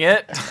wearing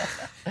it.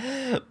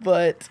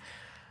 But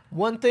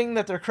one thing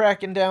that they're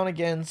cracking down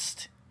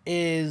against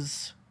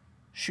is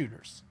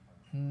shooters.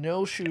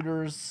 No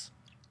shooters.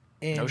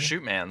 No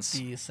shoot-mans.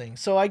 These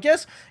things. So I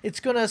guess it's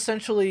going to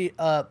essentially,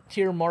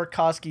 here Mark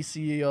Koski,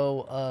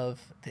 CEO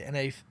of the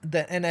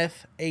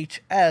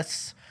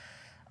NFHS,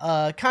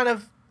 kind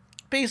of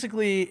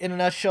basically in a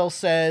nutshell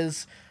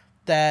says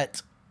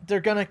that they're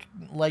going to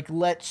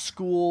let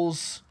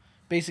schools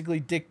basically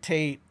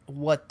dictate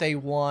what they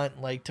want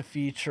to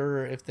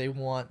feature, if they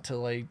want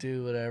to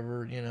do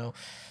whatever,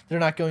 They're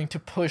not going to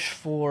push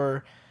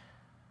for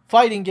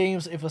fighting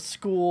games if a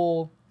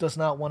school does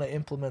not want to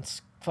implement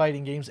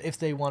fighting games if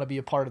they want to be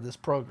a part of this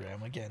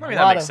program. Again,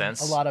 that makes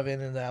sense. A lot of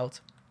in and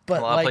out. But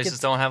a lot of places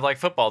don't have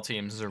football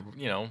teams or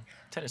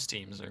tennis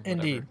teams or whatever.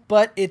 Indeed,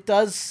 but it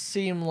does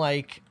seem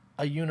like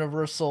a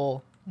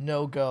universal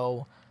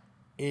no-go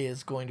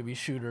is going to be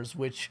shooters,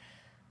 which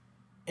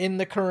in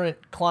the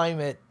current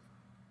climate,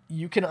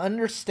 you can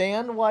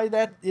understand why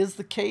that is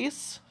the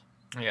case.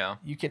 Yeah,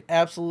 you can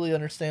absolutely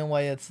understand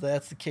why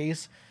that's the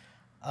case.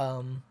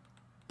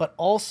 But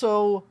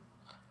also,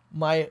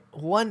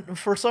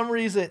 for some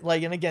reason,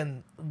 and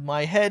again,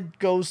 my head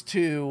goes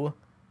to,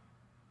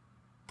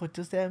 but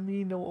does that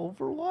mean no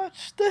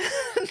Overwatch then?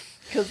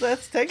 Because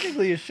that's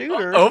technically a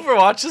shooter.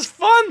 Overwatch is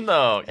fun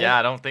though. Yeah,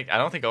 I don't think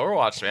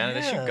Overwatch, man.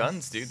 They shoot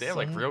guns, dude. They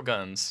have real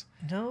guns.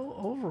 No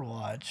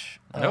Overwatch.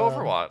 No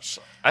Overwatch.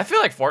 I feel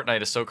like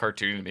Fortnite is so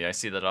cartoony to me. I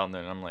see that on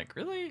there and I'm like,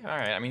 really? All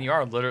right. I mean, they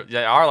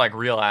are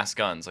real ass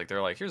guns.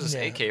 They're like, here's this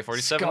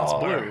AK-47. It's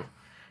blue.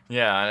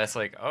 Yeah, and it's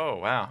like, oh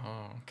wow,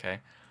 okay.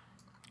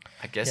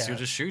 I guess you'll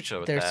just shoot you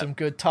with There's some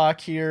good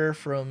talk here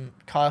from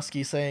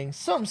Koski saying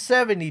some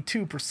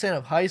 72%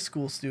 of high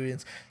school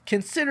students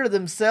consider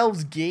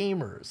themselves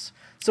gamers.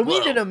 So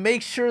we need to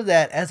make sure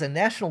that as a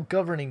national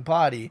governing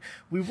body,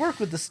 we work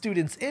with the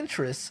students'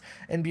 interests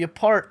and be a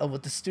part of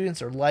what the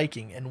students are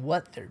liking and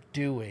what they're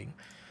doing.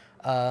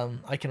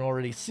 I can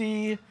already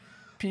see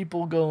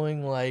people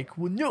going well,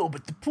 no,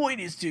 but the point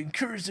is to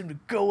encourage them to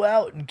go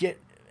out and get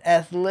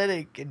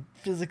athletic and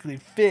physically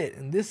fit,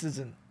 and this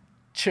isn't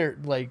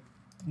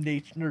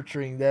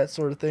nurturing that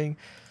sort of thing.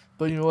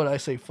 But you know what? I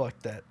say fuck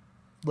that.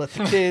 Let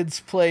the kids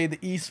play the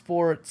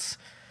esports,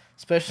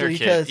 especially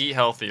because eat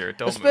healthier.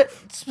 Don't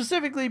move.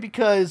 Specifically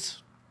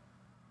because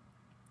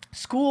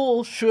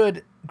school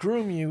should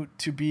groom you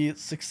to be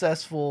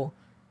successful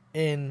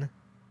in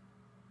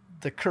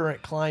the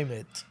current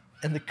climate,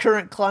 and the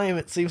current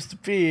climate seems to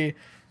be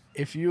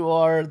if you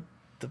are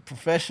the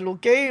professional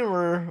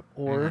gamer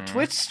or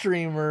Twitch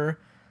streamer,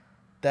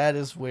 that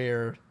is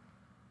where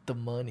the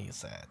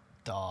money's at,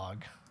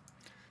 dog.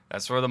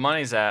 That's where the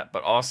money's at,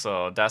 but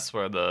also that's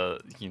where I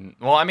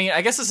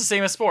guess it's the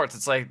same as sports.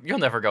 It's like you'll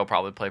never go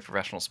probably play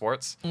professional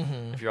sports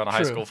if you're on a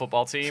high school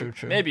football team.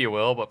 True. Maybe you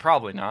will, but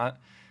probably not.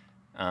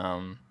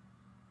 And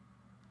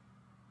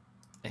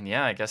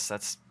yeah, I guess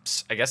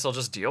they'll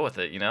just deal with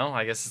it,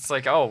 I guess it's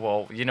like, oh,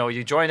 well,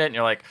 you join it and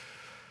you're like,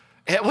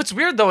 what's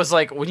weird though is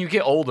when you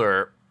get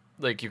older,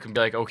 you can be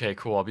like, okay,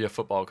 cool, I'll be a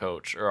football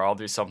coach or I'll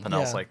do something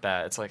else like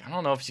that. It's like, I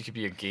don't know if you could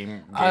be a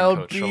game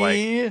coach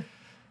or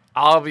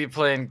I'll be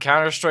playing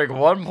Counter-Strike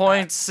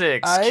 1.6,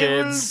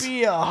 kids.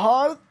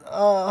 I will be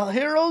a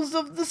Heroes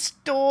of the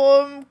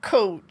Storm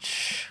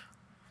coach.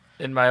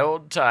 In my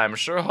old time,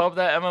 sure hope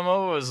that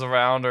MMO is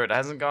around or it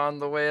hasn't gone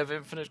the way of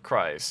Infinite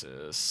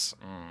Crisis.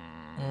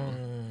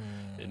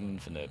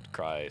 Infinite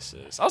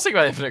Crisis. I was thinking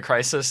about Infinite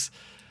Crisis,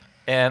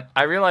 and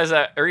I realized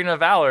that Arena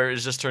of Valor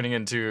is just turning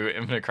into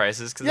Infinite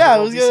Crisis because I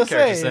was gonna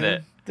say in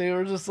it. They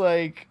were just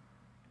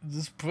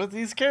just put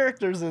these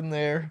characters in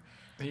there.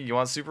 You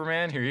want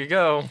Superman? Here you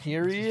go.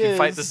 Here he you is. can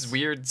fight this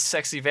weird,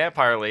 sexy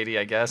vampire lady,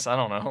 I guess. I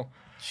don't know.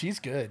 She's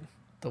good.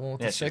 The one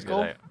with Yeah, the she's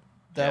sickle. good.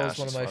 That was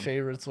one of she's my fun.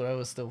 favorites when I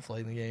was still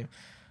playing the game.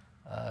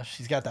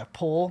 She's got that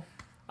pull.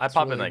 I It's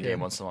pop in really that game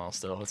good. once in a while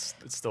still. It's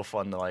still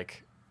fun to,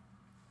 like,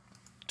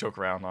 joke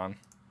around on.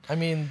 I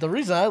mean, the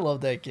reason I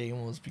loved that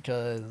game was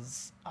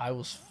because I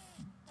was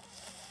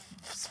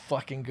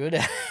fucking good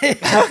at it.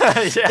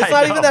 It's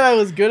not even that I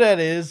was good at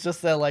it. It's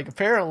just that, like,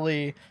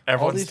 apparently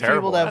Everyone's all these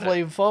terrible people that at it.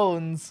 play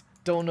phones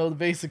don't know the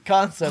basic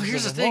concepts. Well,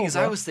 here's the of thing: is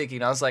I MOBA. was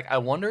thinking, I was like, I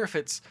wonder if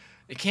it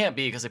can't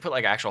be because they put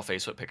like actual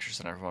Facebook pictures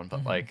in everyone,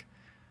 but like,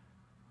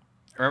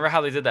 remember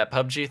how they did that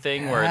PUBG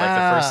thing where like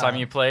the first time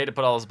you played, to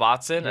put all those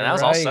bots in, and You're that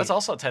was right. that's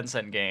also a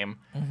 10-cent game.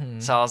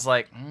 So I was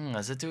like,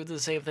 does it do the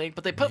same thing?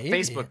 But they put Maybe.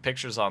 Facebook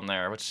pictures on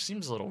there, which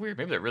seems a little weird.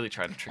 Maybe they're really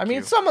trying to trick I mean,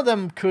 you. some of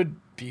them could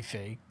be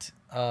faked,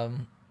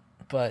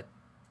 but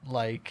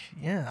like,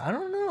 yeah, I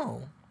don't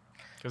know.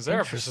 Because they're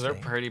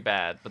Interesting. pretty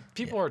bad, but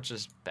people are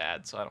just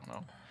bad, so I don't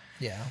know.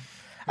 Yeah,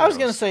 I was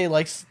gonna knows? say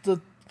like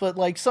but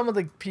like some of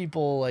the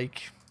people,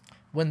 like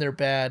when they're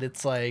bad,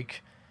 it's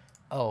like,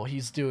 oh,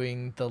 he's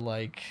doing the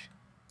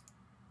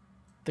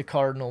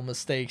cardinal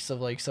mistakes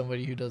of like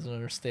somebody who doesn't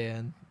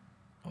understand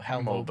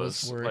how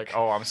MOBAs work. Like,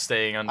 oh, I'm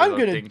staying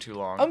under the thing too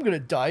long. I'm gonna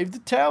dive the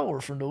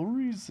tower for no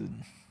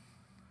reason.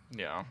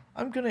 Yeah.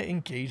 I'm gonna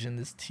engage in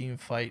this team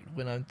fight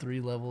when I'm 3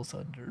 levels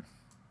under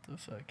the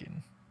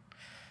fucking.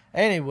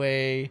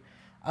 Anyway,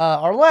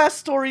 our last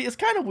story is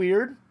kind of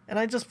weird, and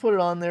I just put it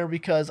on there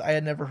because I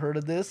had never heard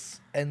of this,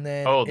 and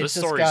then Oh, it this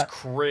just story's got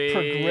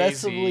crazy.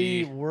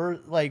 progressively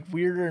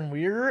weirder and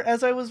weirder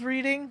as I was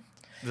reading.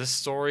 This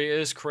story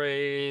is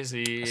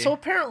crazy. So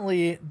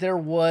apparently there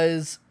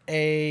was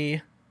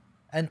an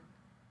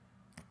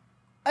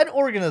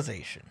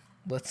organization,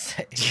 let's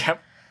say,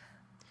 Yep.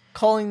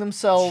 calling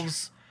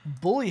themselves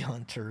Bully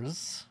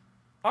Hunters.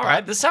 All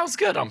right, this sounds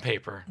good on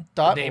paper.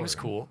 The name is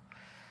 .org. cool.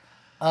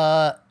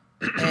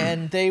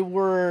 And they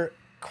were,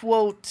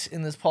 quote,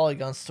 in this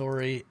Polygon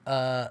story,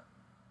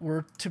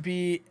 were to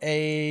be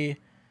a,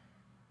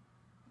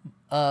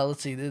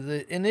 let's see,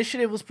 the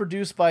initiative was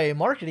produced by a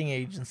marketing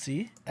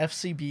agency,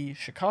 FCB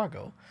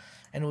Chicago,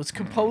 and it was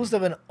composed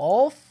of an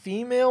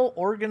all-female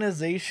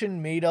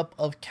organization made up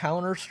of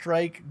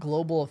Counter-Strike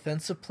Global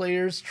Offensive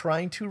players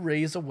trying to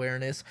raise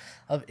awareness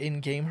of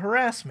in-game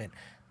harassment.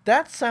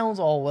 That sounds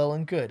all well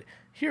and good.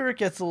 Here it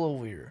gets a little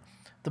weirder.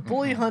 The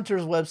Bully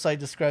Hunters website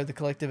described the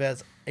collective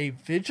as a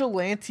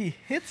vigilante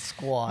hit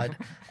squad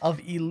of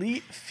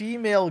elite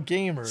female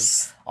gamers.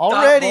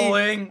 Stop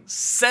bullying.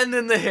 Send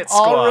in the hit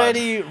squad.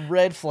 Already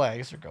red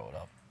flags are going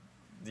up.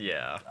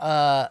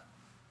 Yeah.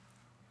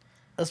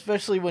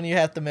 Especially when you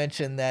have to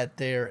mention that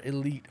they're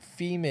elite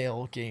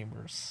female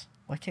gamers.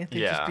 Why can't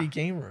they just be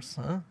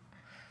gamers, huh?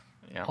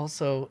 Yeah.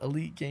 Also,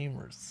 elite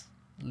gamers.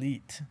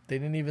 Elite. They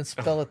didn't even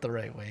spell it the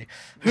right way.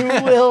 Who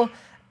will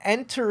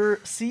enter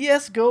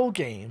CSGO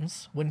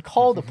games when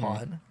called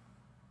upon.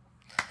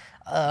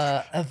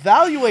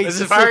 Evaluate. Is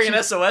it firing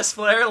an SOS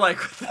flare? Like,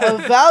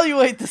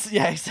 evaluate this.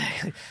 Yeah,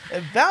 exactly.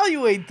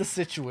 Evaluate the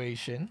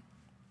situation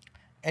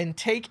and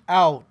take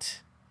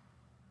out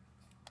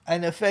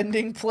an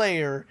offending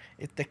player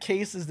if the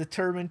case is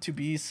determined to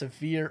be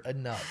severe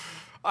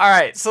enough. all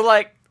right, so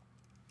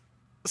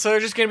they're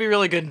just gonna be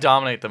really good and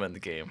dominate them in the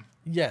game.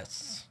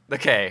 Yes.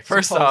 Okay,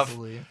 first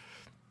Supposedly.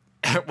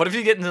 off, what if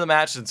you get into the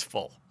match and it's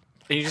full?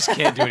 And you just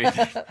can't do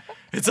anything.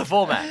 It's a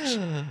full match.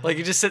 Like,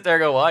 you just sit there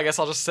and go, well, I guess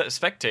I'll just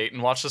spectate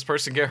and watch this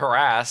person get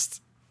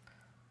harassed.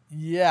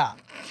 Yeah.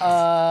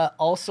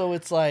 Also,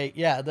 it's like,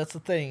 yeah, that's the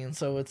thing. And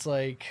so it's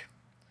like,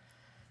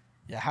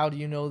 yeah, how do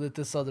you know that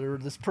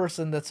this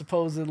person that's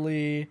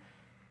supposedly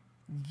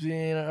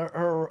being a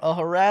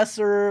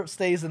harasser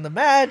stays in the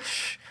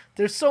match?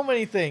 There's so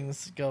many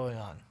things going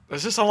on.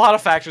 There's just a lot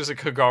of factors that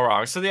could go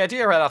wrong. So the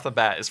idea right off the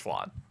bat is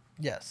flawed.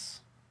 Yes.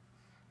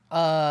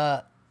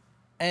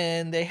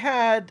 And they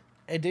had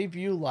a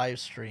debut live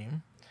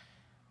stream,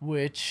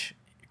 which,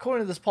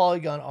 according to this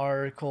Polygon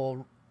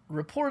article,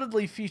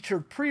 reportedly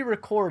featured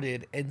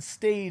pre-recorded and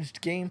staged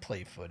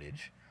gameplay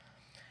footage,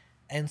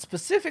 and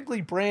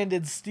specifically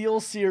branded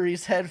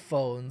SteelSeries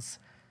headphones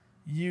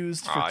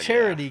used for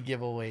charity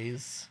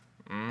giveaways.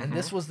 And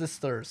this was this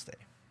Thursday.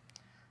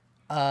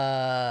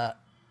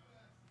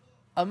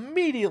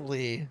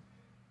 Immediately,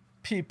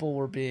 people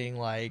were being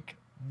like,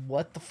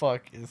 what the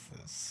fuck is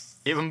this?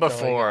 Even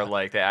before,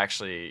 like, they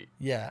actually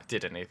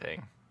did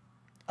anything.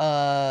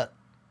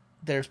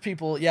 There's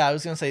people, I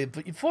was going to say,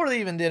 but before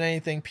they even did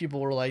anything, people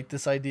were like,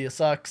 this idea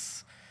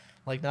sucks.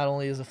 Like, not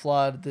only is it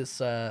flawed,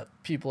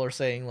 people are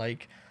saying,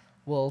 like,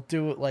 well,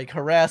 do it, like,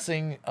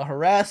 harassing a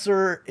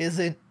harasser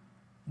isn't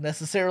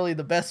necessarily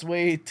the best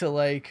way to,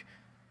 like,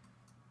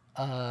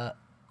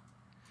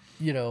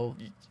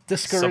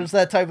 discourage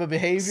that type of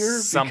behavior.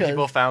 Some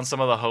people found some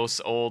of the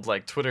hosts' old,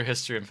 like, Twitter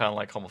history and found,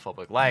 like,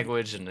 homophobic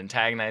language and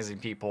antagonizing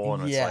people,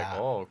 and it's like,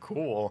 oh,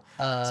 cool.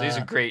 So these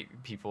are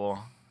great people.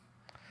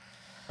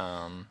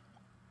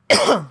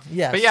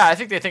 Yes. But yeah, I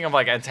think they think of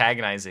like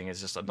antagonizing as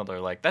just another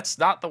like that's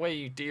not the way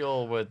you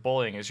deal with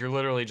bullying. Is you're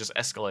literally just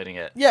escalating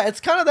it. Yeah, it's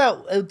kind of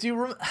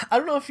that. I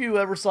don't know if you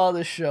ever saw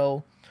this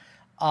show.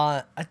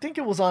 I think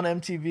it was on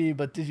MTV,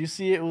 but did you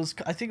see it?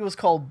 I think it was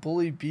called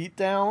Bully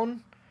Beatdown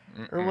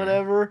or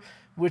whatever,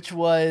 which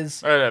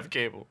was. I didn't have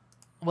cable.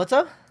 What's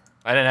up?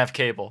 I didn't have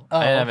cable. Oh,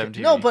 I didn't okay. have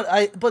MTV. No, but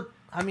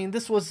I mean,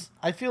 this was.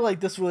 I feel like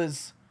this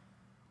was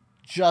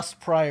just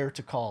prior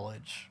to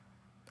college.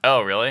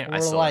 Oh, really? Or I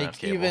still like don't have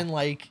cable.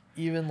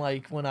 even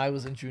like when I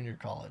was in junior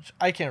college.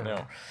 I can't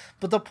remember.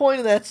 But the point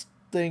of that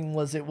thing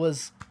was it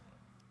was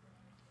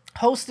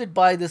hosted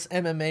by this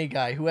MMA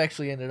guy who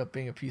actually ended up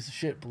being a piece of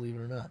shit, believe it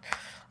or not.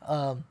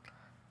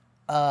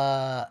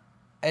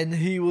 And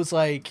he was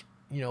like,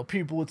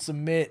 people would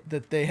submit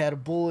that they had a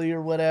bully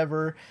or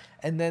whatever,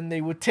 and then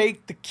they would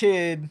take the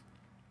kid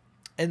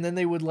and then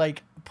they would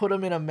like put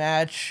him in a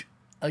match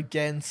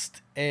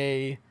against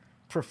a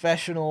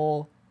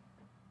professional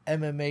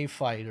MMA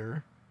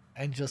fighter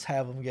and just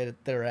have them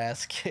get their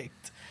ass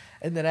kicked.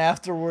 And then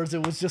afterwards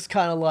it was just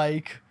kind of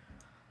like,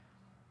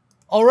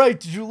 all right,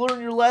 did you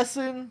learn your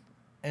lesson?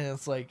 And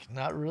it's like,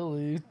 not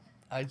really.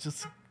 I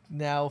just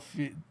now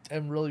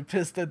am really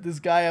pissed at this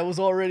guy I was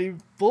already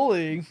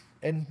bullying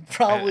and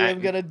probably am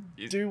going to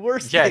do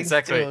worse things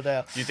exactly. to him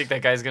now. Do you think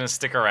that guy's going to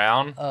stick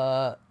around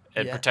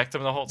and protect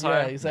him the whole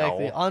time? Yeah,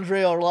 exactly. No.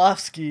 Andrei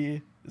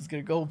Arlovsky is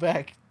going to go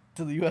back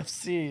to the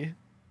UFC.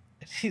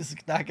 He's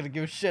not going to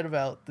give a shit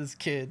about this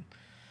kid.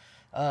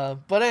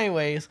 But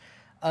anyways,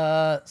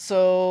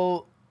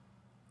 so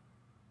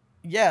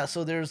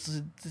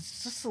there's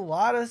just a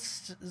lot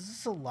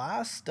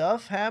of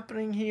stuff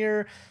happening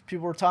here.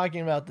 People were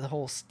talking about the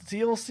whole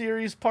Steel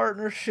Series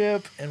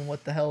partnership and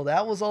what the hell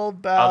that was all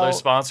about. Other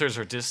sponsors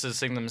are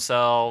distancing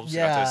themselves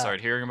after they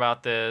started hearing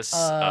about this.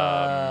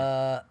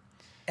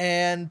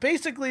 And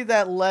basically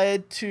that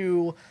led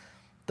to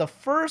the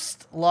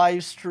first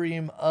live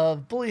stream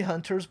of Bully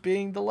Hunters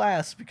being the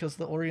last because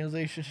the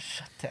organization is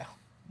shut down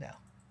now.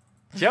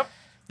 Yep.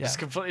 Yeah. It's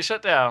completely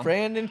shut down.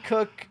 Brandon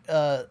Cook,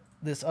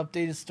 this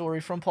updated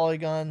story from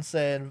Polygon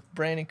said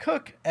Brandon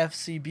Cook,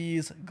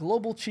 FCB's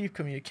Global Chief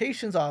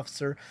Communications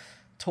Officer,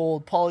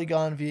 told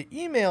Polygon via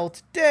email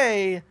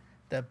today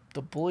that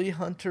the Bully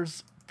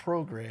Hunters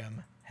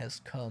program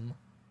has come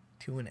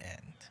to an end.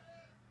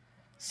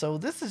 So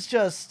this is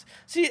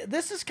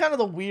this is kind of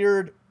the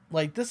weird,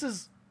 like this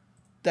is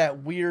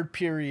that weird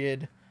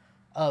period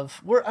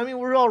of we're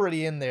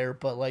already in there,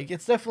 but like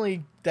it's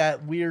definitely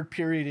that weird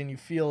period and you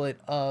feel it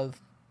of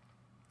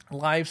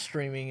live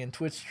streaming and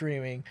Twitch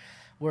streaming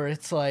where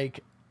it's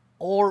like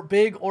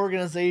big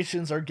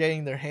organizations are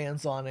getting their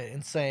hands on it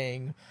and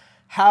saying,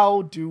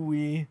 how do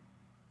we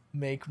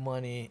make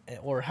money,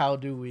 or how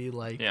do we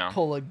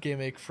pull a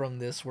gimmick from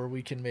this where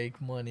we can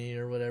make money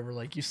or whatever.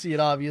 Like you see it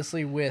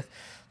obviously with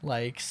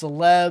like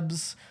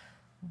celebs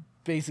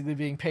basically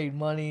being paid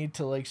money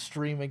to like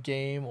stream a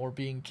game or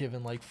being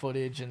given like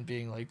footage and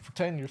being like,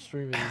 pretend you're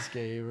streaming this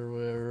game or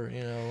whatever,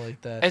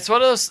 like that. It's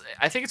one of those,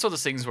 I think it's one of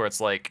those things where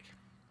it's like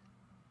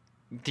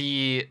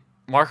the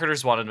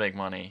marketers wanted to make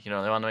money, they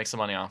wanted to make some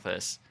money off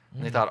this.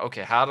 And they thought,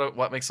 okay,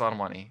 what makes a lot of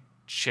money?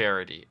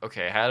 Charity.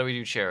 Okay, how do we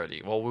do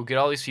charity? Well, we'll get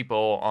all these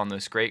people on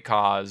this great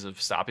cause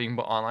of stopping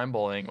online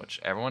bullying,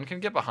 which everyone can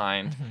get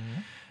behind.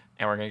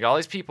 And we're going to get all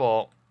these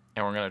people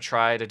and we're going to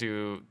try to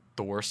do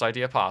the worst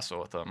idea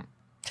possible with them.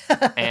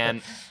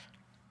 and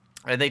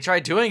they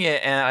tried doing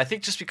it, and I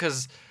think just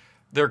because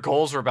their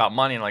goals were about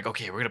money and like,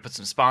 okay, we're going to put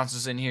some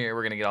sponsors in here,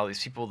 we're going to get all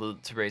these people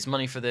to raise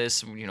money for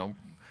this,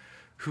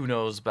 who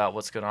knows about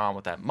what's going on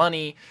with that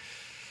money.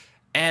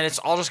 And it's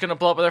all just going to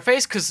blow up in their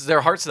face because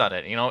their heart's not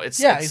in it. It's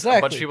exactly.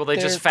 A bunch of people they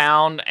just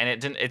found,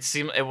 and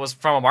it was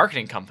from a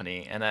marketing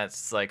company. And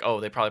that's like,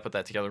 oh, they probably put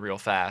that together real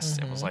fast.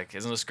 And was like,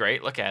 isn't this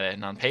great? Look at it.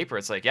 And on paper,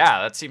 it's like,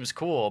 yeah, that seems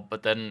cool.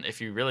 But then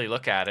if you really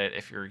look at it,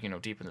 if you're,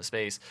 deep in the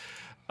space,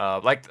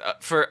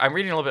 I'm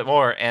reading a little bit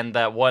more. And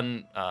that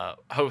one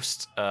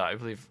host, I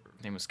believe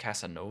her name was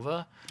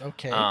Casanova.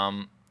 Okay.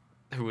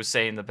 Who was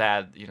saying the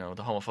bad, the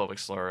homophobic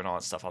slur and all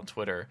that stuff on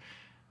Twitter.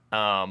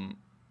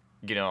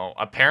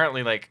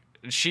 Apparently, like,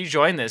 she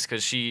joined this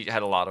because she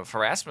had a lot of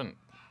harassment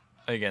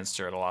against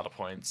her at a lot of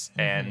points.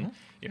 And,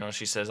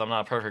 she says, I'm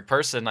not a perfect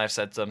person. I've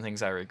said some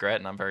things I regret,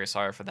 and I'm very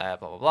sorry for that,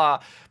 blah, blah,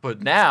 blah.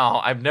 But now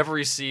I've never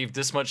received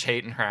this much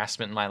hate and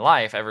harassment in my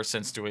life ever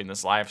since doing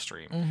this live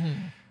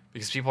stream.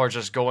 Because people are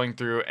just going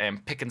through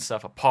and picking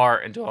stuff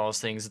apart and doing all those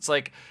things. It's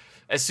like,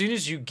 as soon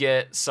as you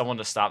get someone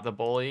to stop the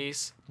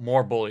bullies,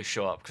 more bullies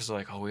show up because they're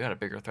like, oh, we got a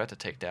bigger threat to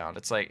take down.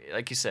 It's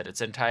like you said,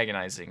 it's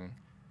antagonizing.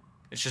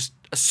 It's just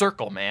a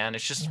circle, man.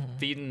 It's just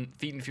feeding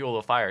fuel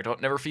to the fire.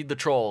 Never feed the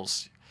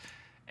trolls.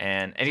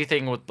 And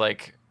anything with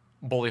like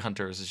bully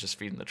hunters is just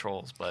feeding the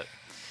trolls. But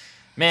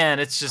man,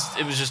 it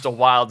was just a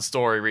wild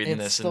story reading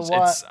this. And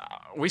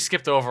we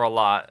skipped over a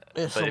lot.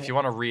 But if you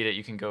want to read it,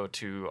 you can go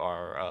to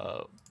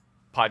our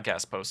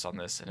podcast post on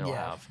this, and it'll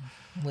have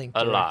link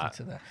a lot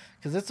to that.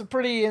 Because it's a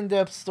pretty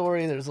in-depth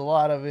story. There's a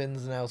lot of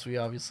ins and outs we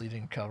obviously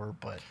didn't cover,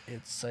 but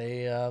it's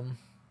a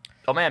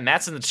Oh man,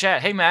 Matt's in the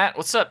chat. Hey Matt,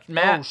 what's up,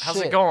 Matt? Oh, How's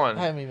shit. it going?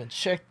 I haven't even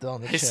checked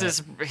on the He chat.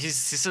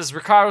 says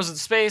Ricardo's in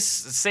space.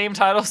 Same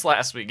title as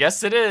last week.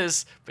 Yes, it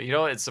is. But you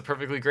know what? It's a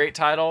perfectly great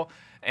title,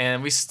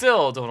 and we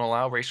still don't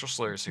allow racial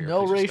slurs here.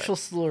 No Please racial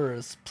respect.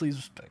 slurs. Please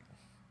respect.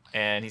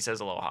 And he says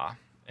aloha,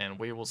 and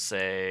we will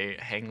say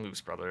hang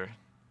loose, brother.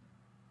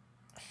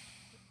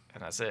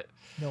 And that's it.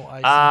 No ice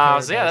in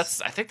paradise. So yeah,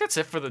 I think that's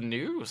it for the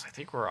news. I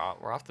think we're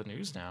off the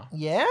news now.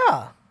 Yeah,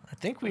 I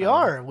think we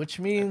are, which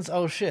means,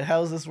 oh shit,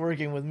 how's this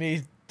working with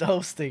me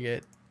hosting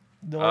it?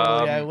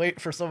 Normally I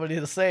wait for somebody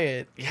to say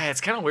it. Yeah,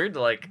 it's kind of weird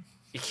to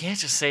you can't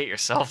just say it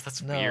yourself.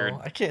 That's No, weird.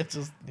 I can't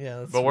just,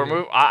 that's But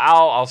weird.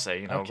 I'll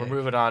say, Okay. we're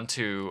moving on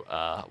to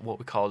what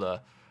we call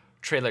the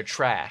trailer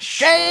trash.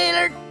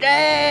 Trailer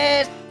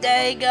trash.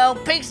 There you go.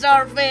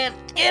 Pixar fan.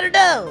 Get it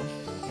done.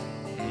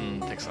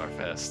 Pixar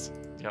Fest.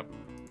 Yep.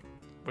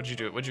 What'd you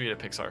do? What'd you eat at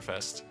Pixar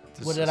Fest?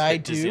 What did I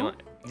do? Disneyland.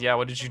 Yeah,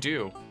 what did you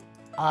do?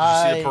 Did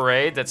you see the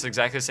parade? That's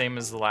exactly the same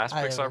as the last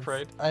Pixar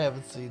parade? I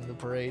haven't seen the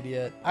parade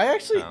yet.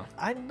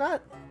 I'm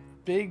not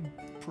big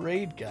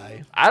parade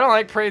guy. I don't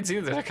like parades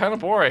either. They're kind of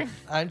boring.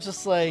 I'm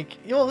just like,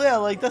 yeah,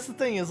 like that's the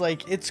thing is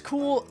like, it's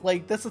cool.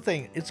 Like that's the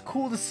thing. It's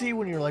cool to see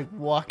when you're like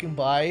walking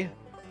by.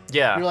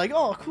 Yeah. You're like,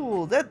 oh,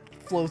 cool. That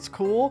float's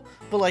cool.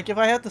 But like, if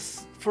I have to,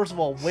 first of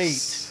all,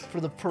 wait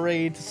for the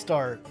parade to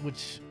start,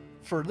 which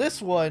for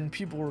this one,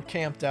 people were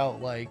camped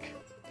out like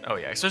Oh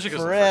yeah, especially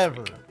because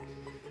forever.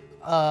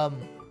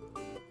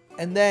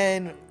 And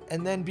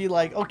then be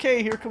like,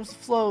 okay, here comes the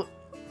float.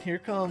 Here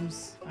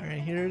comes. All right,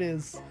 here it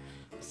is.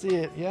 See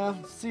it? Yeah,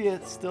 see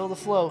it. Still the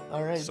float.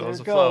 All right, Still there is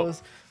it a float.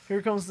 goes.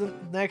 Here comes the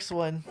next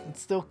one.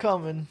 It's still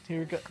coming.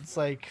 Here it goes. It's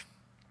like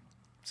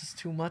just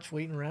too much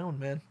waiting around,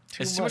 man.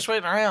 Too much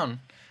waiting around.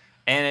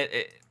 And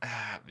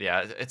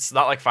it's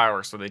not like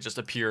fireworks where they just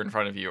appear in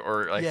front of you,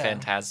 or like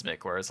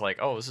Phantasmic where it's like,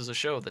 oh, this is a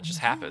show that just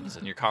happens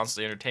and you're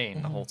constantly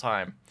entertained the whole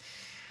time.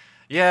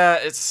 Yeah,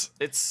 it's.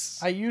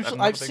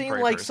 I've seen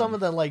like some of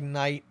the like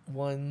night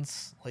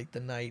ones, like the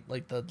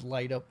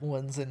light up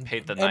ones, and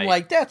Hate the and night.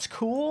 like that's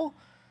cool.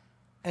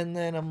 And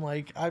then I'm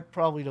like, I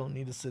probably don't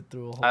need to sit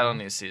through a whole. I don't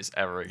need to see this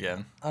ever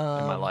again in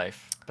my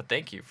life. But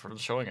thank you for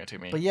showing it to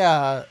me. But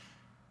yeah,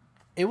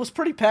 it was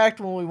pretty packed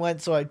when we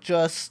went. So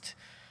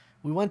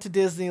we went to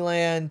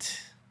Disneyland.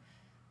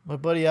 My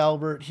buddy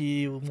Albert,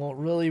 he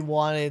really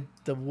wanted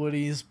the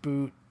Woody's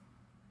boot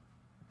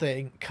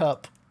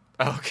cup.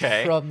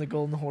 Okay. From the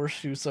Golden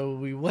Horseshoe, so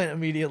we went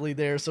immediately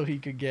there so he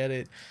could get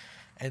it,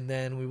 and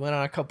then we went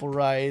on a couple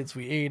rides.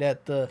 We ate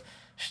at the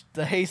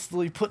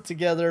hastily put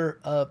together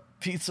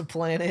Pizza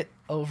Planet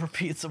over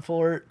Pizza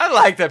Port. I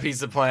like that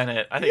Pizza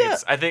Planet.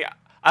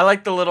 I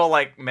like the little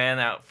like man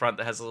out front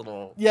that has a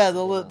little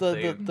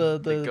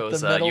the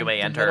goes, metal, you may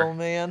the enter. metal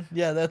man.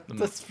 Yeah,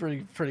 that's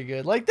pretty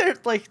good. Like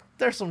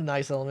there's some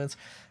nice elements.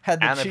 They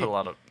put a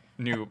lot of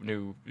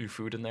new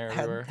food in there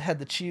everywhere. Had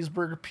the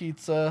cheeseburger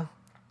pizza.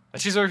 The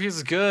cheeseburger pizza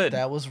is good.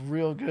 That was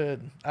real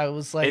good. I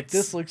was like,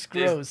 this looks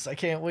gross. I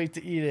can't wait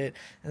to eat it.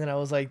 And then I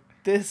was like,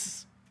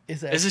 this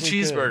is actually it's a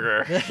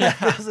cheeseburger.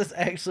 This is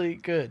actually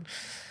good.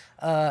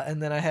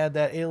 And then I had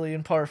that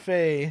alien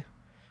parfait,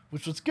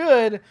 which was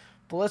good,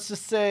 but let's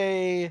just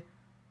say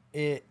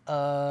it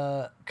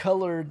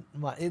colored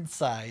my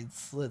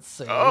insides. Let's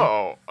say.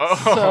 Oh.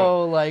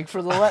 So like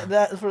for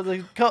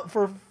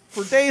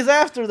days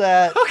after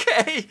that,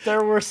 okay,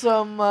 there were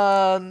some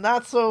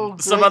not so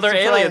some great other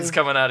surprises. aliens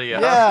coming out of you.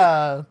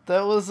 Yeah,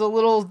 that was a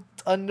little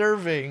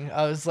unnerving.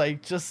 I was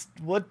like, just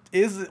what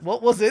is it?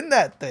 What was in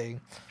that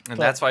thing? And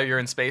that's why you're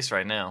in space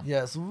right now.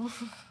 Yes.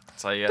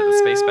 That's why you got the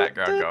space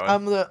background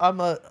going. I'm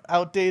a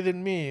outdated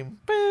meme.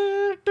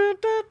 I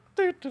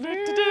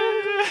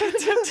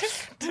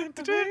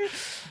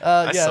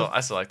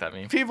still like that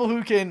meme. People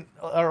who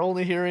are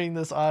only hearing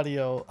this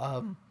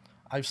audio,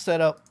 I've set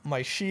up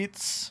my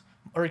sheets,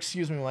 or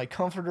excuse me, my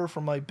comforter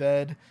from my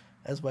bed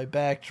as my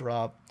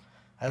backdrop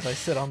as I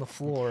sit on the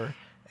floor.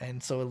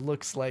 And so it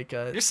looks like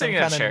you're sitting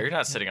in a chair. You're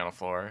not sitting on a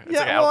floor. It's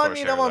like an well, outdoor I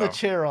mean, chair, I'm on though. a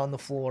chair on the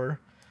floor.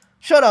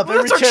 Shut up! Well,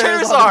 every that's what chair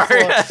is chairs on are. the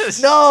floor.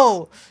 Yes.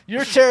 No,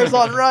 your chair's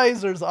on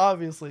risers,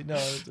 obviously. No.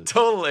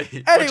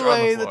 Totally.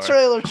 Anyway, the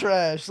trailer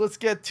trash. Let's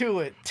get to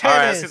it. Tennis. All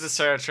right, let's get the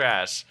trailer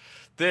trash.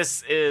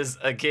 This is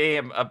a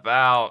game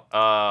about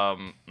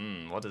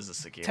what is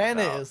this a game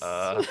tennis.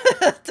 about?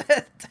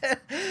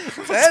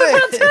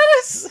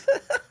 Tennis.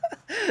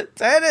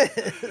 Tennis.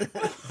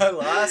 I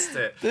lost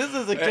it. This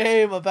is a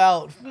game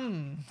about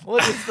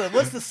what's the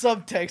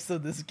subtext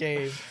of this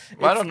game?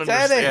 I don't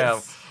tennis.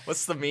 understand.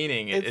 What's the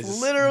meaning?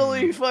 It's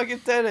literally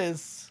fucking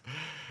tennis.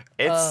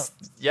 It's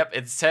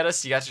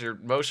tennis. You got your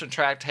motion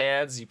tracked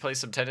hands. You play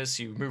some tennis.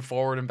 You move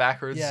forward and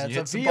backwards. Yeah, and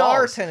it's you a hit VR some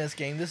balls. tennis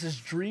game. This is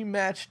Dream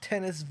Match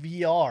Tennis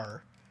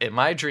VR. In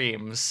my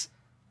dreams,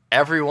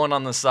 everyone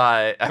on the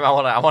side. I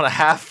want a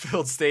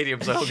half-filled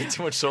stadium so I don't get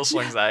too much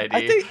social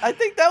anxiety. I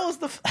think that was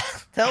the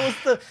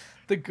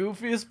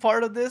goofiest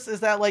part of this, is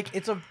that like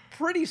it's a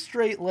pretty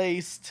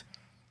straight-laced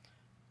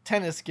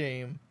tennis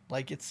game.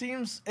 Like it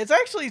seems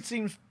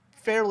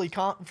fairly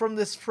from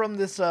this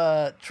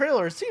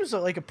trailer. It seems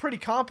like a pretty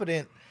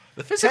competent.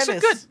 The physics are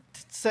good.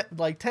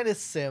 Tennis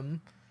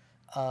sim.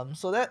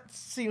 So that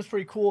seems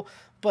pretty cool.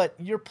 But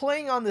you're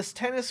playing on this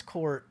tennis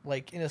court,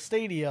 like in a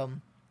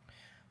stadium.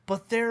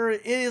 But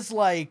it is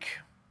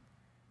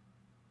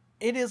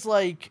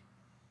like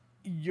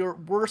you're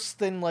worse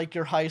than like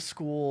your high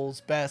school's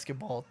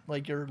basketball,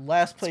 like your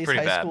last place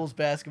school's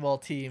basketball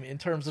team in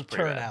terms of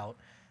turnout.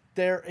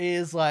 There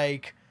is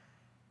like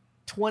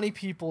 20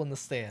 people in the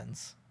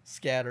stands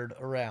scattered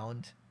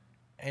around.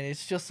 And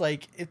it's just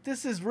like, if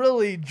this is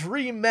really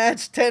Dream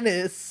Match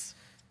Tennis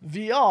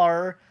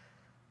VR,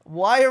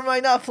 why am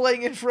I not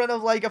playing in front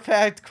of like a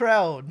packed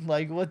crowd?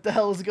 Like, what the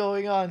hell is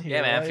going on here?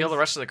 Yeah, man, feel the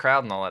rest of the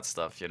crowd and all that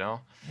stuff, you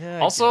know? Yeah,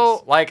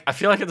 also, like, I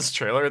feel like in this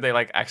trailer, they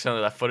like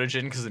accidentally left footage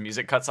in because the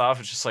music cuts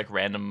off. It's just like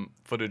random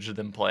footage of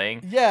them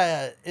playing.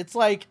 Yeah, it's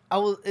like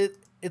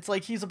it's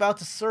like he's about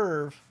to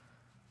serve,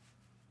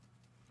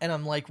 and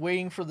I'm like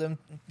waiting for them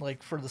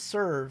like for the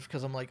serve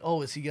because I'm like,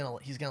 oh, he's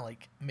gonna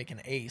like make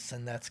an ace,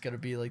 and that's gonna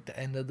be like the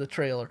end of the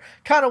trailer.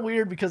 Kind of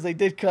weird because they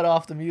did cut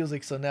off the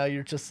music, so now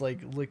you're just like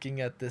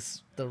looking at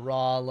the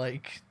raw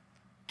like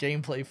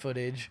gameplay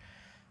footage.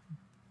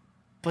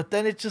 But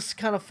then it just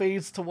kind of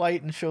fades to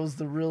white and shows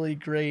the really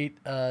great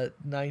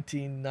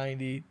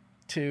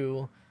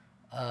 1992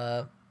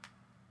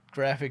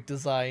 graphic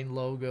design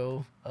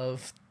logo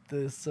of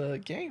this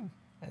game.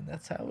 And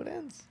that's how it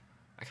ends.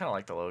 I kind of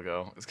like the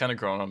logo. It's kind of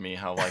grown on me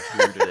how like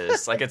weird it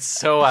is. Like, it's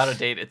so out of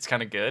date. It's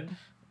kind of good.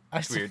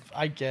 It's weird.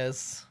 I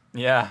guess.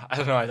 Yeah, I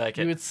don't know. I like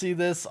it. You would see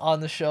this on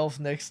the shelf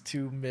next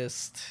to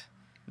Myst.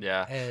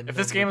 Yeah. If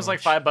this game was like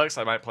 $5,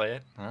 I might play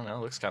it. I don't know.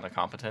 It looks kind of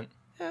competent.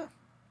 Yeah.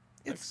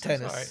 It's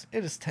tennis. Right.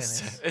 It is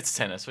tennis. It's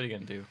tennis. What are you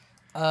going to do?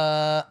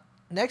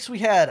 Next we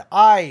had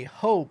I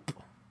Hope.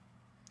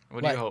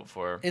 What do you hope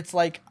for? It's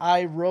like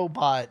I,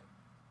 Robot,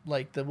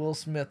 like the Will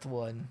Smith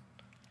one.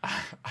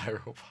 I,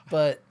 Robot.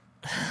 But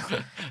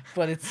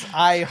it's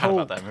I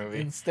Hope that movie.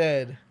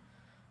 Instead.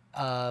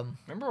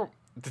 Remember,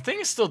 the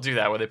things still do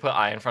that where they put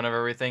I in front of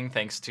everything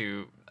thanks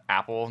to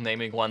Apple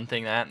naming one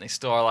thing that, and they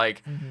still are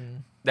like,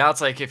 now it's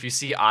like if you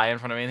see I in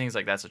front of anything, it's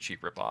like that's a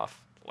cheap ripoff.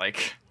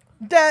 Like...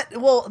 That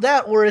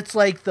where it's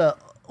like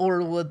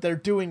or what they're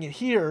doing it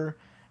here,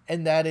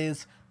 and that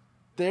is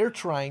they're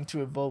trying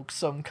to evoke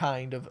some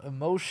kind of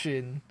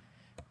emotion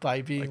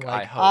by being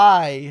like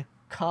I,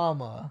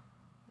 comma,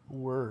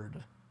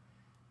 word.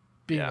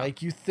 Being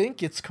like, you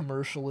think it's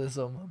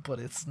commercialism, but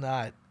it's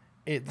not.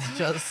 It's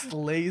just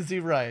lazy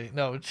writing.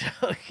 No,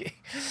 joking.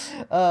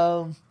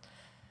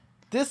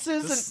 This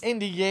is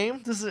an indie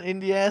game. This is an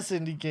indie-ass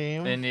indie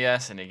game.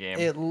 Indie-ass indie game.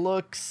 It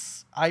looks...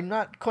 I'm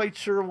not quite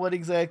sure what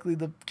exactly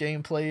the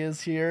gameplay is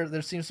here.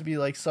 There seems to be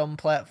like some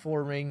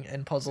platforming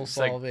and puzzle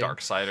solving. Like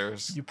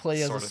Darksiders. You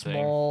play as a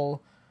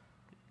small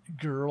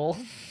girl.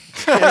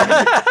 Yep,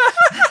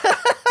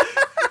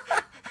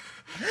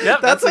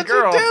 that's what a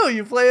girl. You do.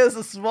 You play as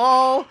a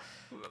small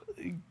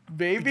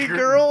baby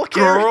girl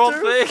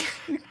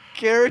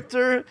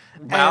character.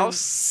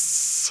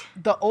 Mouse.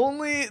 The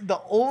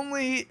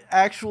only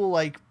actual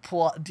like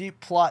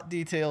deep plot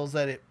details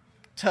that it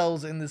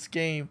tells in this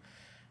game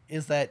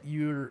is that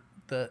the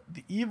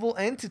evil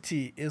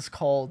entity is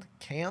called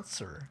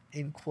Cancer,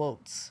 in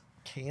quotes.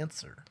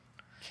 Cancer.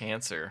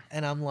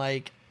 And I'm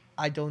like,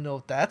 I don't know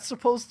if that's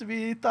supposed to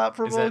be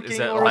thought-provoking is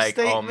that or like, a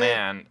statement. oh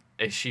man,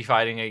 is she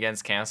fighting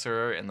against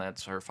cancer and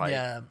that's her fight?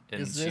 Yeah.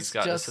 And she's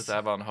got to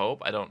have on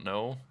hope? I don't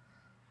know.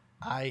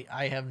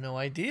 I have no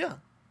idea.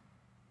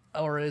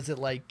 Or is it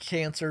like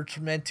Cancer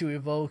meant to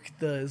evoke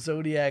the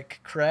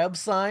zodiac crab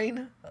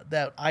sign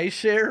that I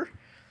share?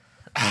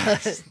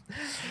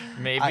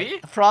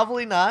 Maybe.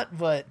 Probably not,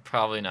 but...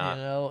 Probably not.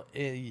 You know,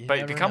 you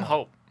but become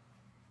hope.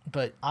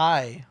 But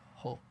I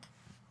hope.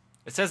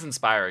 It says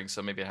inspiring,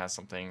 so maybe it has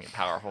something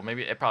powerful.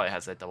 Maybe it probably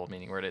has that double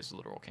meaning where it is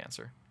literal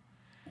cancer.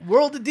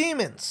 World of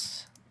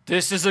Demons.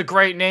 This is a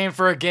great name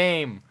for a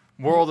game.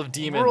 World of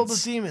Demons. World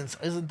of Demons.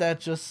 Isn't that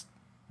just,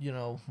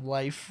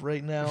 life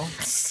right now?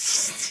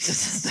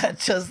 Isn't that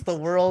just the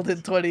world in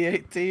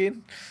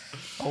 2018?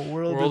 A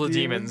World of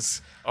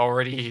Demons.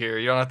 Already here.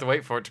 You don't have to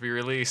wait for it to be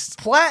released.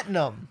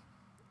 Platinum.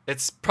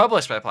 It's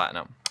published by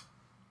Platinum.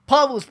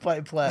 Published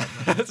by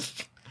Platinum.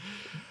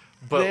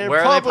 But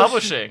where are they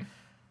publishing?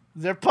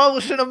 They're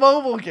publishing a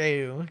mobile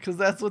game, because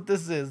that's what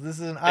this is. This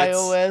is an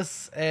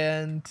iOS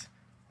and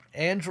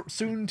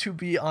soon to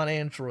be on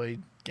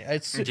Android.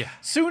 It's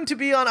soon to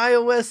be on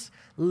iOS,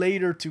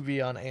 later to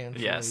be on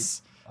Android.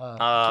 Yes.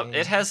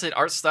 It has an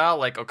art style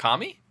like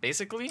Okami,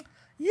 basically.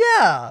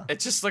 Yeah. It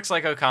just looks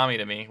like Okami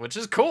to me, which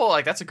is cool.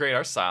 Like, that's a great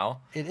art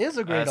style. It is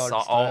a great art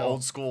style. All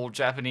old school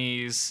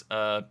Japanese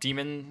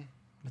demon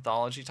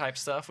mythology type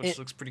stuff, which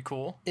looks pretty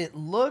cool. It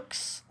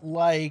looks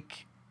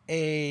like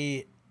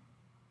it's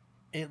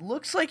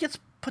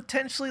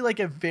potentially like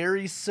a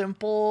very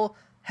simple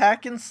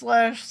hack and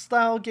slash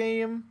style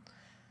game,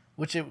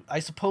 which I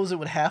suppose it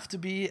would have to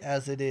be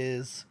as it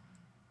is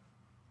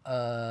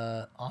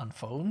on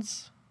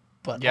phones.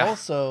 But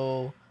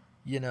also,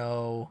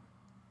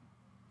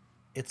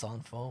 it's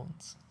on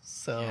phones.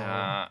 So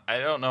yeah, I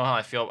don't know how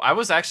I feel. I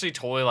was actually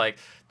totally like,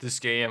 this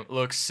game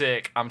looks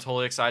sick. I'm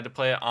totally excited to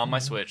play it on my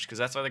Switch because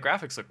that's why the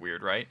graphics look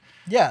weird, right?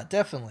 Yeah,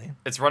 definitely.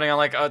 It's running on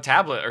like a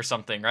tablet or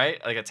something,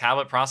 right? Like a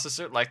tablet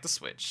processor like the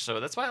Switch. So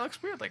that's why it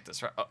looks weird like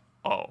this, right?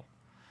 Oh.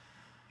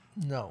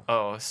 No.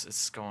 Oh,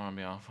 it's going on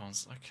beyond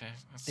phones. Okay.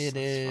 It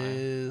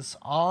is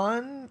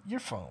on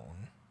your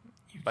phone.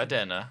 By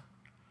Dena.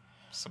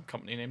 Some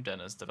company named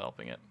Dena is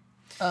developing it.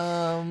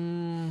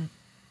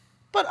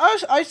 But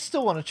I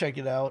still want to check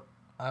it out.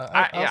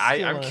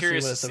 I'm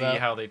curious to see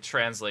how they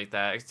translate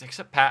that.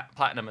 Except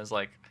Platinum is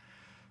like,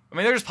 I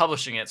mean, they're just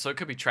publishing it, so it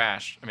could be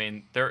trash. I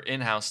mean, their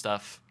in-house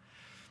stuff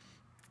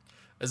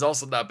has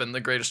also not been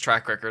the greatest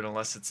track record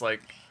unless it's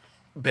like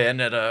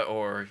Bayonetta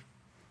or...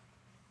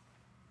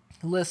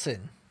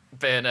 Listen.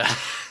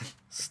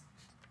 Bayonetta.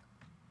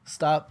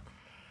 Stop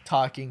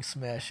talking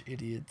Smash,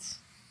 idiots.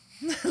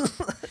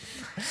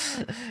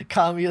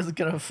 Kamiya's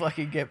gonna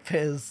fucking get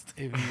pissed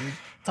if you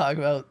talk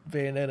about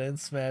Bayonetta and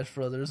Smash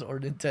Brothers or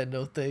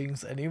Nintendo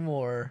things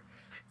anymore.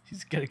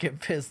 He's gonna get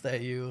pissed at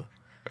you.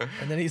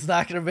 And then he's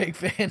not gonna make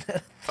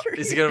Bayonetta 3.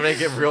 He's gonna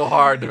make it real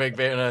hard to make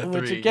Bayonetta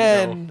 3. Which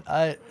again,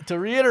 to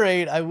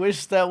reiterate, I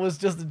wish that was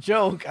just a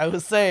joke I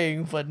was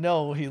saying, but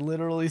no, he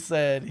literally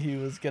said he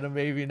was gonna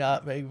maybe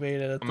not make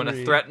Bayonetta 3. I'm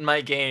gonna threaten my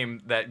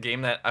game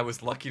that I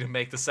was lucky to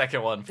make the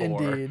second one for.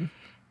 Indeed.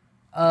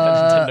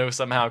 Nintendo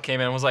somehow came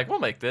in and was like, we'll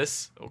make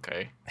this.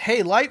 Okay.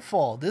 Hey,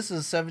 Lightfall, this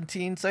is a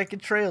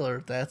 17-second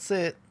trailer. That's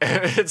it.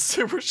 It's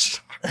super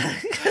short.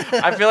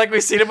 I feel like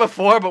we've seen it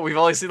before, but we've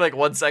only seen like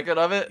 1 second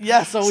of it.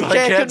 Yeah, so we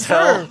can't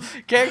confirm.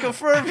 Can't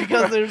confirm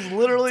because there's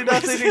literally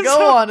nothing to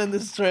go on in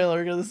this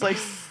trailer. Because it's like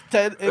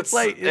 10. It's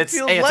out.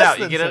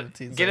 You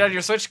get it on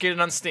your Switch. Get it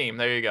on Steam.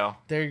 There you go.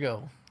 There you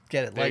go.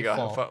 Get it.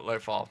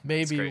 Lightfall.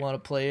 Maybe you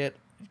want to play it.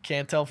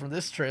 Can't tell from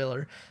this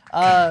trailer.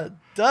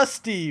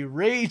 Dusty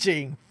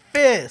Raging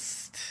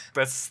Fist.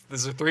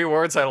 Those are 3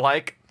 words I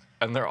like,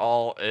 and they're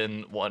all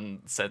in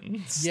one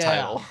sentence.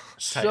 Title.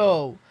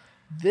 So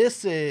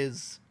this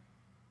is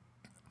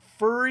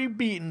furry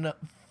beat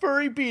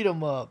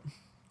 'em up.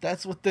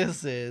 That's what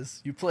this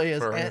is. You play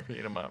as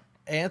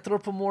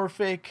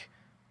anthropomorphic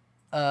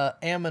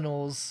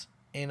aminals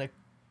in a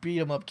beat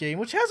 'em up game,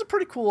 which has a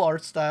pretty cool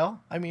art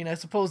style. I mean, I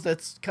suppose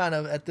that's kind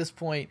of at this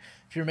point,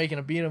 if you're making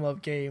a beat 'em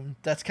up game,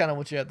 that's kind of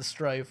what you have to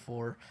strive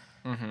for.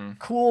 Mm-hmm.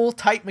 Cool,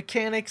 tight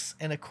mechanics,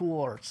 and a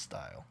cool art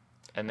style.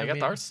 And they got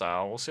the art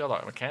style. We'll see how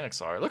the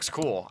mechanics are. It looks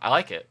cool. I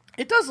like it.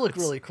 It does look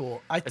really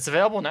cool. It's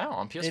available now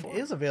on PS4. It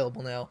is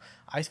available now.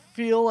 I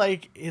feel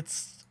like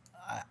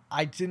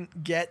I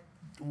didn't get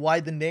why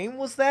the name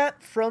was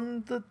that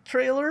from the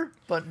trailer,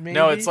 but maybe...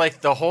 No, it's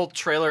like the whole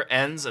trailer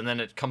ends, and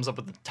then it comes up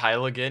with the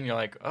title again. You're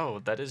like, oh,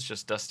 that is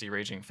just Dusty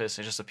Raging Fist.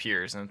 It just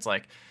appears, and it's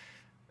like,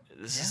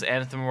 this is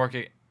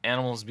anthropomorphic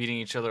animals beating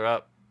each other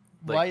up.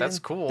 Like, why that's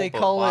cool. They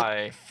call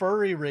it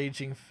furry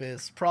raging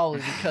fist,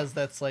 probably because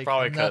that's like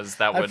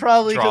that would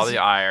draw the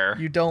ire.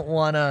 You don't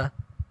wanna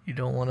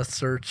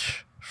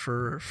search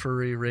for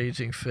furry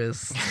raging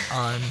fist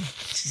on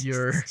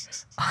your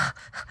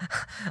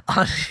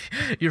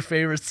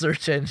favorite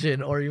search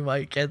engine, or you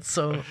might get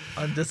some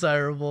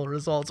undesirable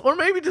results, or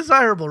maybe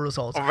desirable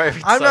results.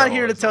 I'm not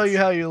here to tell you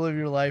how you live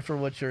your life or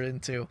what you're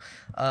into.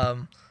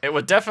 It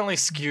would definitely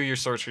skew your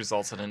search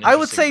results in an I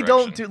would say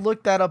direction. don't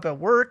look that up at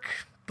work.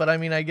 But I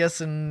mean, I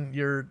guess in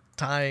your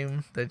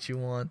time that you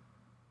want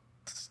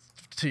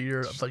to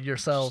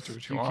yourself, you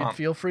can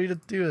feel free to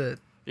do it.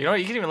 You know,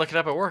 you can even look it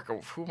up at work.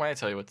 Who am I to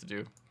tell you what to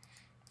do?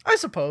 I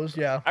suppose,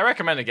 yeah. I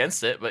recommend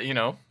against it, but you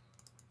know.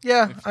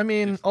 Yeah, I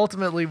mean,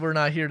 ultimately, we're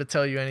not here to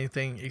tell you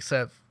anything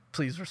except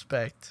please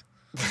respect.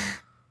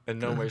 And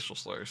no racial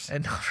slurs.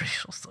 And no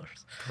racial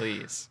slurs.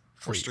 Please.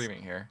 We're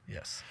streaming here.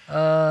 Yes.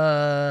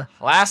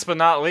 Last but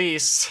not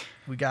least,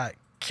 we got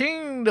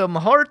Kingdom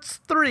Hearts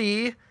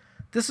 3.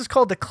 This is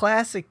called the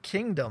Classic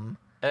Kingdom.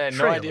 I had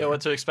no idea what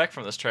to expect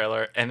from this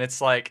trailer, and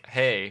it's like,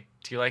 hey,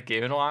 do you like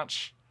Game &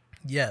 Watch?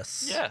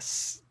 Yes.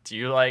 Yes. Do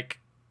you like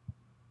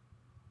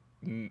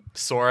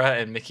Sora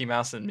and Mickey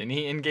Mouse and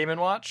Minnie in Game &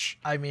 Watch?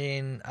 I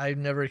mean, I've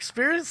never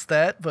experienced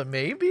that, but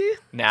maybe.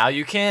 Now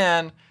you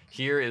can.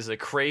 Here is a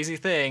crazy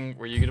thing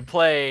where you're going to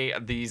play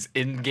these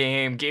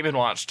in-game Game &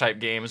 Watch type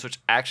games, which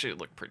actually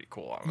look pretty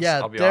cool, honestly. Yeah,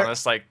 I'll be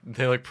honest, like,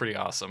 they look pretty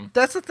awesome.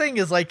 That's the thing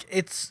is, like,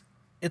 it's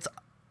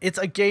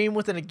a game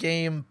within a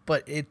game,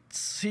 but it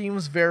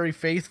seems very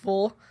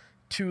faithful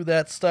to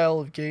that style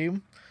of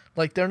game.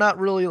 Like, they're not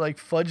really, like,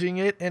 fudging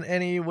it in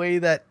any way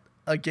that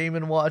a Game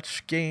 &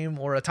 Watch game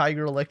or a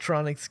Tiger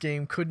Electronics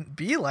game couldn't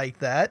be like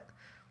that.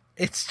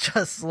 It's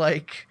just,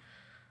 like,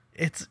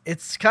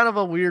 it's kind of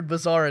a weird,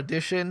 bizarre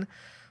addition,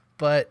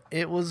 but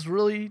it was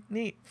really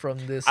neat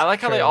from this I like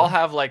how trailer. they all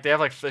have, like,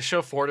 they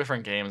show 4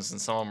 different games, and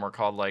some of them are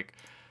called, like,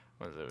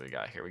 what is it we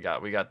got here?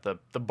 We got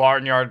the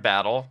Barnyard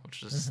Battle,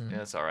 which is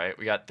that's all right.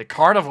 We got the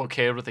Carnival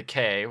Cade with a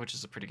K, which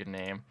is a pretty good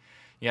name.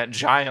 You got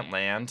Giant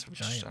Land,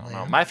 which I don't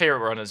know. My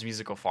favorite one is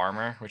Musical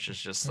Farmer, which is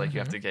just like you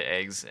have to get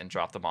eggs and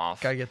drop them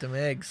off. Gotta get them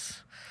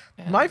eggs.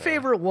 And, And, my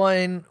favorite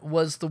one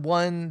was the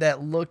one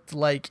that looked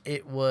like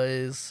it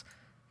was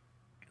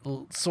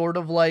sort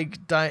of like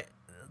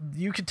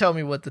you could tell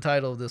me what the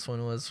title of this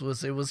one was.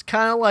 It was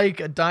kind of like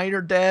a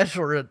Diner Dash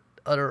or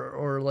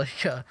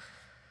like a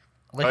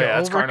an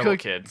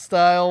Overcooked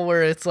style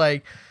where it's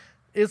like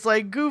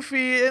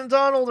Goofy and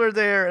Donald are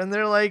there and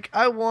they're like,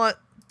 I want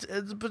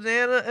the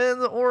banana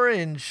and the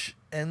orange,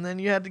 and then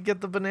you had to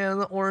get the banana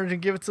and the orange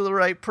and give it to the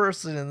right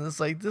person, and it's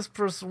like, this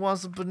person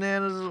wants the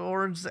banana, the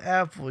orange, the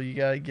apple, you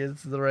gotta get it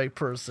to the right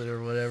person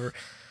or whatever.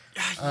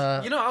 I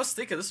was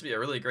thinking this would be a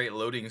really great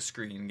loading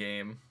screen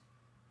game.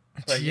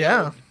 Like,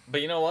 yeah.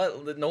 But you know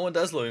what? No one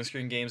does loading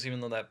screen games,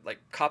 even though that like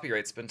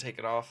copyright's been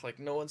taken off. Like,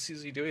 no one seems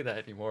to be doing that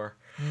anymore.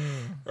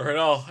 Or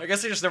no, I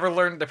guess they just never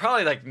learned. They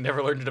probably like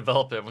never learned to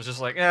develop it. It was just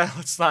like,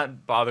 let's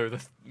not bother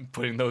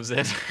putting those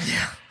in.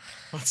 Yeah.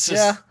 Let's just...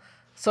 Yeah.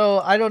 So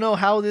I don't know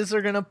how these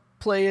are gonna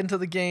play into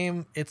the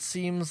game. It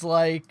seems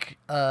like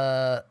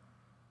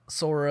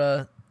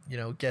Sora,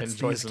 gets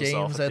these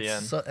games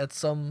at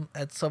some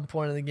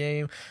point in the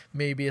game.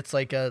 Maybe it's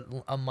like a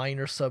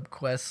minor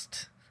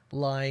sub-quest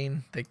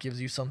line that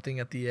gives you something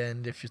at the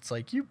end. If it's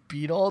like, you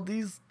beat all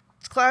these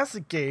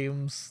classic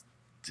games,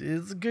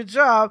 it's a good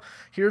job.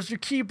 Here's your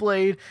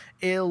Keyblade.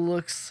 It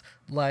looks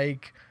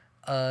like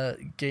a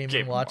Game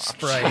 & Watch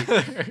sprite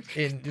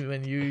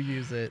when you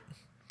use it.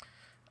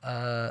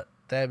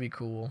 That'd be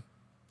cool.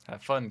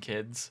 Have fun,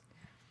 kids.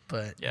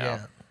 But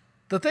yeah.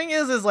 The thing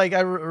is like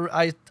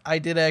I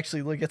did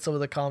actually look at some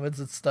of the comments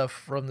and stuff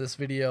from this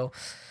video,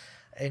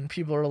 and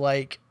people are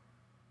like,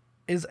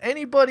 is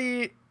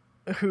anybody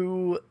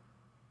who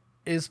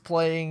is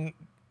playing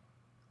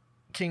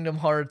Kingdom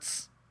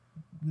Hearts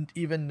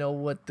even know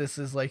what this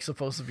is like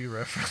supposed to be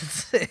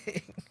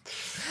referencing?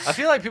 I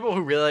feel like people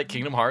who really like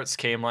Kingdom Hearts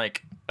came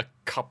like a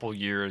couple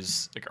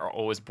years, like are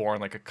always born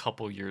like a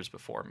couple years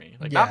before me.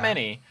 Like not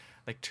many,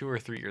 like 2 or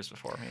 3 years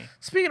before me.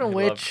 Speaking of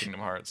which, love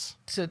Kingdom Hearts.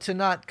 To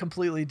not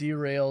completely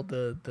derail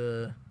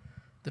the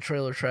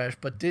trailer trash,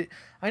 but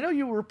I know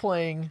you were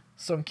playing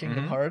some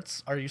Kingdom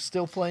Hearts. Are you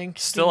still playing?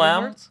 Still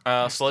am.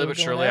 Slowly but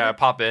surely, I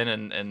pop in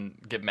and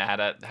get mad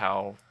at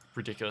how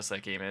ridiculous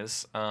that game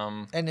is.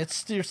 And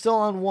you're still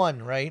on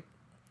 1, right?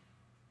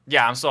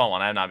 Yeah, I'm still on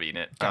 1. I have not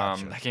beaten it.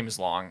 Gotcha. That game is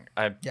long.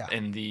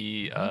 In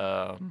the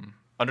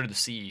Under the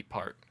Sea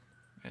part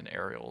in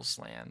Ariel's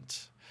land.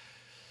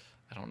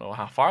 I don't know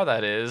how far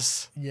that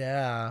is.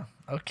 Yeah.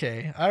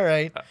 Okay. All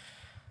right.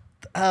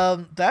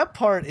 That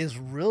part is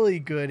really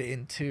good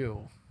in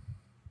 2.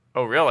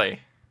 Oh, really?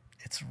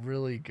 It's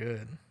really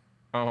good.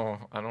 Oh,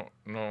 I don't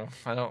know.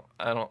 I don't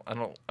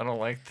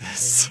like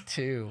this. In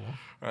 2.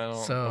 I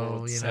don't so, know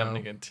what's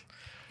happening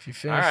if you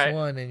finish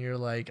 1 and you're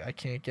like, I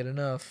can't get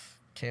enough,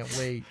 can't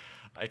wait.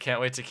 I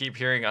can't wait to keep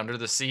hearing Under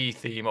the Sea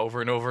theme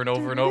over and over and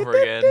over and over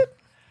again.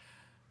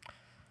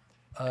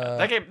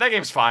 That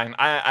game's fine.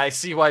 I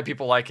see why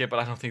people like it, but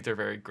I don't think they're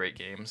very great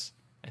games.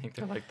 I think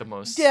they're like the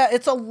most. Yeah, it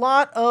gets a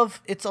lot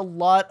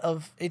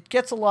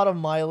of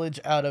mileage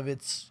out of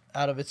its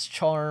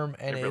charm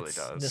and its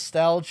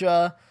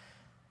nostalgia,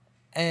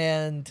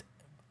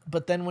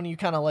 but then when you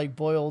kind of like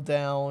boil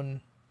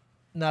down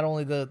not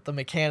only the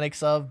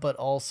mechanics of, but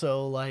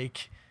also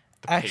like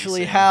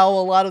actually how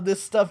a lot of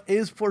this stuff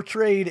is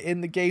portrayed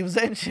in the game's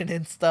engine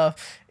and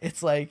stuff,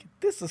 it's like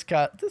this is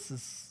kind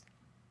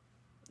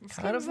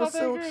of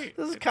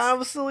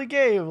a silly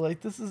game.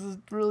 Like, this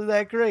isn't really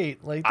that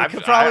great. Like, they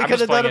could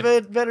have done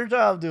a better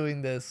job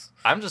doing this.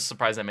 I'm just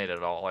surprised they made it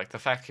at all. Like, the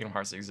fact Kingdom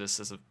Hearts exists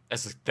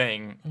as a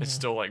thing, it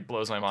still like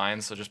blows my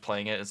mind. So just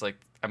playing it is like,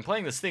 I'm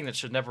playing this thing that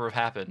should never have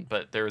happened,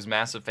 but there was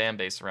massive fan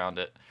base around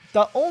it.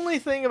 The only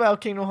thing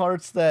about Kingdom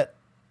Hearts that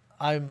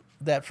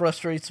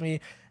frustrates me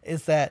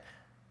is that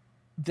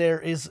there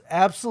is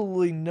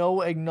absolutely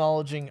no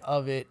acknowledging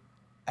of it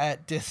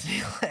at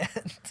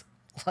Disneyland.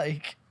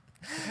 Like,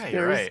 yeah,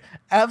 you're right.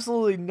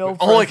 Absolutely no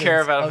only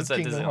care about of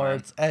Kingdom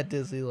Hearts at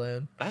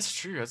Disneyland. That's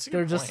true. That's a good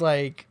They're point. just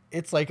like,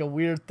 it's like a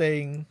weird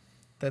thing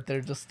that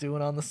they're just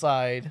doing on the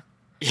side.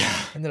 Yeah.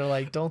 And they're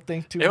like, don't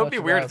think too much. It would be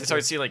weird if they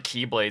started seeing like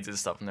Keyblades and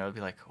stuff, and they would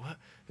be like, what?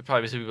 There'd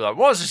probably be people like,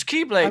 what is this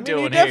Keyblade doing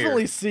here? You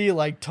definitely see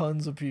like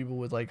tons of people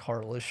with like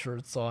Heartless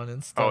shirts on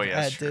and stuff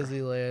at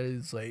Disneyland.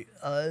 It's like,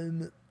 I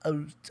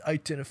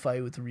identify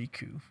with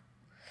Riku.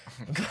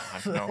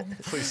 No,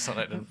 please don't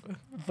identify.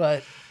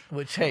 But,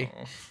 hey.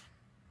 Oh.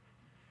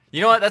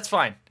 You know what? That's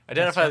fine.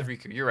 Identify with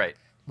Riku. You're right.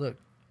 Look,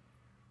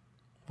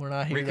 we're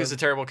not here. Riku's a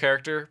terrible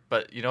character,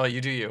 but you know what? You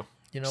do you.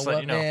 You know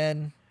what,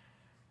 man?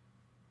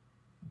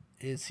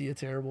 Is he a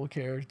terrible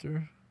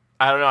character?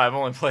 I don't know. I've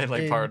only played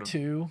like part of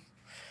 2.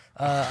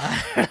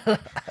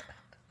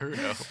 Who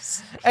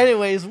knows?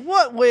 Anyways,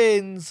 what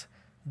wins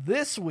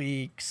this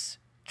week's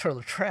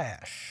trailer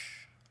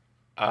trash?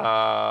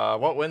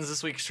 What wins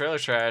this week's trailer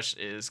trash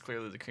is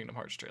clearly the Kingdom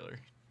Hearts trailer.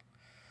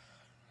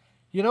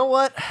 You know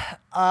what?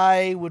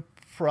 I would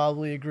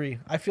probably agree.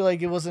 I feel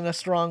like it wasn't a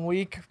strong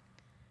week.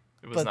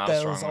 It was not a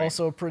strong was week.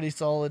 Also a pretty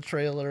solid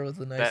trailer with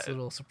a nice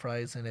little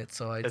surprise in it.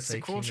 So I'd say it's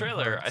a cool Kingdom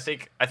trailer. Hearts.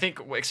 I think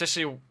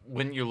especially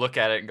when you look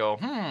at it and go,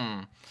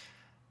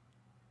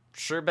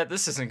 sure bet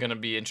this isn't going to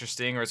be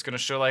interesting, or it's going to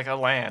show like a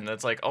land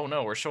that's like, oh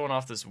no, we're showing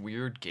off this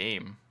weird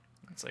game.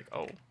 It's like,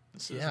 oh,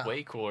 This is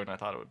way cooler than I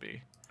thought it would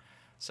be.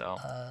 So.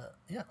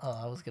 Yeah.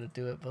 Oh, I was gonna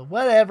do it, but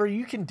whatever.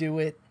 You can do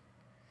it.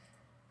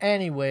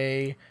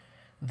 Anyway,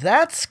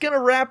 that's gonna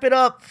wrap it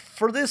up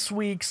for this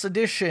week's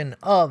edition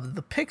of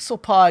the Pixel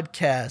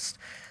Podcast.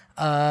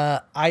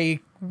 I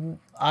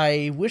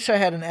wish I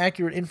had an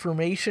accurate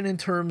information in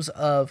terms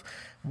of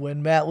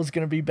when Matt was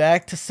going to be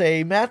back to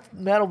say Matt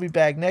will be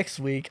back next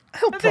week.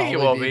 He'll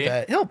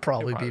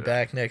probably be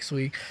back next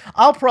week.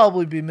 I'll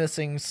probably be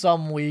missing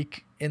some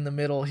week in the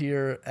middle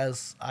here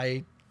as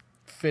I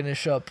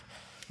finish up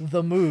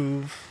the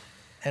move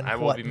and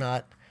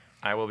whatnot.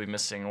 I will be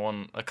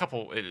missing a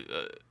couple.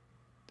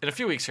 In a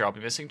few weeks here, I'll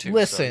be missing 2.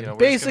 Listen, so,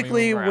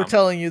 basically, we're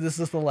telling you this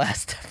is the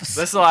last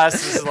episode. This is the last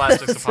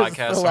Pixel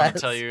Podcast. I'm going to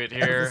tell you it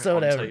here. I'm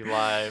going to tell you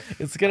live.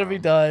 It's going to be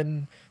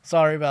done.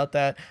 Sorry about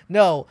that.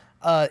 No,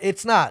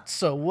 it's not.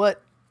 So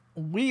what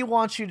we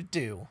want you to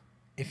do,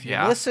 if you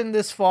listened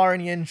this far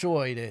and you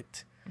enjoyed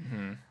it,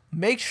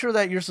 make sure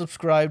that you're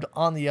subscribed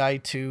on the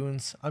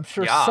iTunes. I'm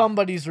sure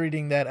somebody's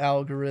reading that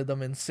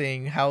algorithm and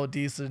seeing how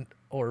decent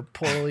or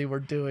poorly we're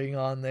doing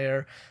on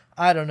there.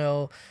 I don't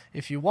know.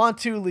 If you want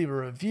to, leave a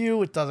review.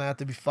 It doesn't have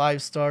to be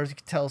 5 stars. You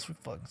can tell us we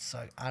fucking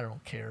suck. I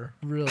don't care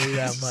really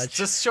that much.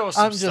 Just show us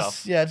some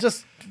stuff. Yeah,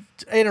 just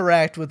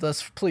interact with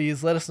us,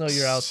 please. Let us know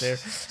you're out there.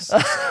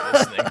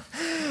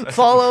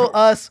 Follow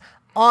us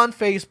on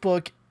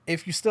Facebook.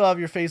 If you still have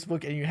your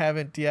Facebook and you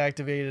haven't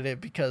deactivated it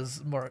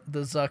because the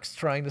Zuck's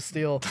trying to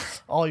steal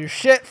all your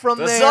shit from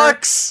there. The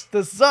Zucks!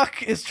 The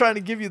Zuck is trying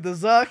to give you the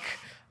Zuck.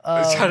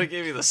 He's trying to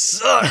give you the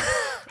Zuck.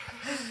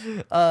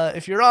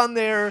 If you're on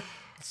there,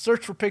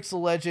 search for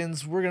Pixel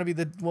Legends. We're going to be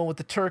the one with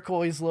the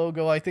turquoise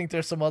logo. I think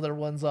there's some other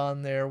ones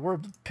on there. We're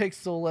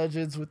Pixel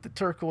Legends with the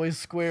turquoise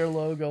square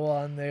logo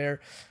on there.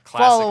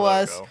 Classic Follow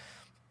logo.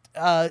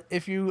 us.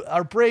 If you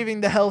are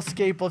braving the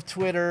hellscape of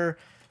Twitter,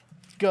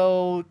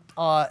 go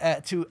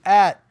to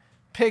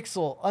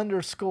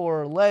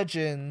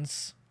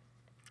 @Pixel_Legends.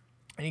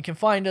 And you can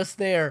find us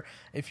there.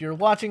 If you're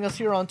watching us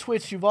here on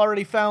Twitch, you've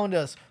already found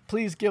us.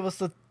 Please give us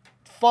a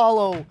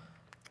follow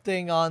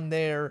thing on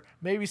there.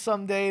 Maybe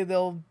someday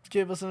they'll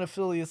give us an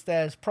affiliate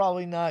status.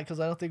 Probably not,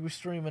 because I don't think we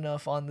stream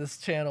enough on this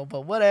channel.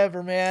 But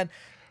whatever, man.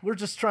 We're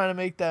just trying to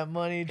make that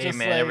money. Hey, just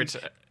man, like we're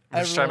just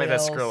trying to make that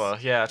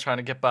Skrilla. Yeah, trying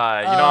to get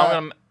by.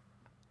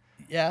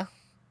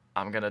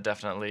 I'm gonna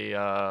definitely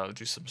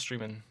do some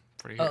streaming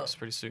pretty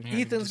soon.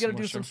 Here. Ethan's gonna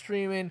do some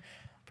streaming.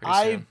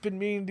 I've been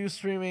meaning to do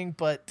streaming,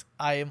 but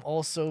I am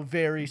also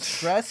very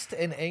stressed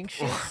and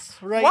anxious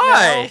right now.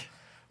 Why?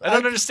 I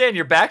don't understand.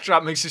 Your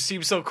backdrop makes you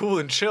seem so cool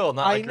and chill,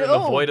 not like you're in the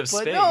void of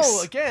space.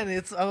 No,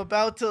 again, I'm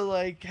about to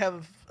like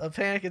have a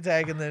panic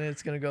attack, and then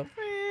it's gonna go.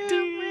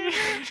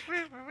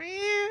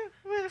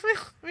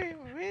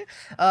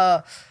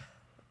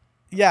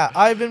 Yeah,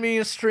 I've been meaning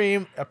to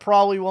stream. I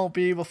probably won't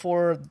be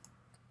before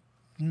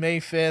May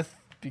 5th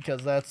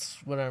because that's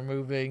when I'm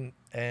moving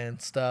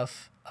and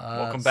stuff.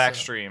 Welcome back,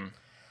 stream.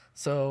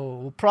 So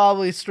we'll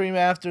probably stream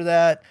after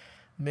that.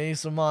 Maybe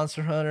some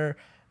Monster Hunter.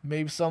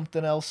 Maybe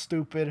something else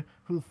stupid.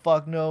 Who the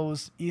fuck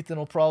knows? Ethan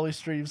will probably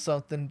stream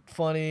something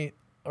funny.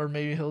 Or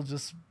maybe he'll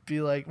just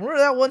be like, remember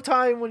that one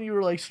time when you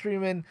were like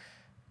streaming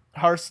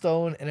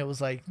Hearthstone and it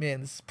was like,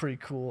 man, this is pretty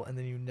cool. And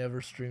then you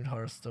never streamed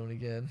Hearthstone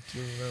again. Do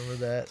you remember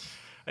that?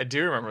 I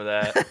do remember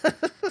that.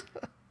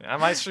 I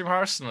might stream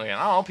Hearthstone again.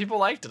 I don't know. People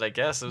liked it, I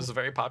guess. It was a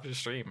very popular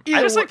stream.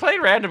 I just like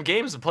playing random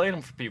games and playing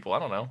them for people. I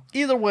don't know.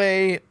 Either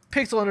way,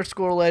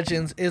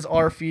 Pixel_Legends is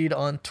our feed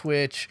on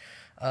Twitch.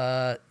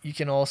 You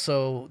can we'll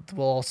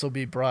also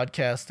be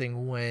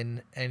broadcasting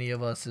when any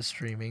of us is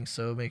streaming,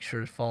 so make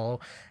sure to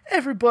follow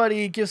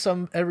everybody. Give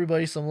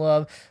everybody some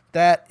love.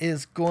 That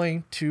is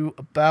going to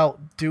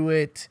about do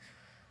it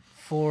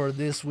for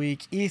this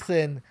week.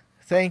 Ethan,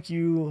 thank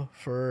you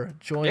for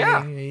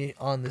joining me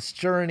on this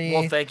journey.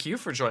 Well, thank you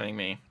for joining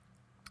me.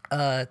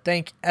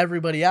 Thank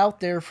everybody out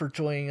there for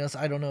joining us.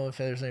 I don't know if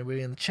there's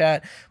anybody in the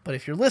chat, but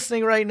if you're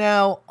listening right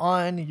now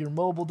on your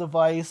mobile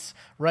device,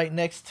 right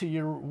next to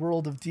your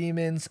World of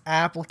Demons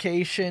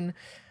application,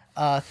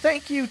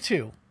 thank you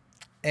too.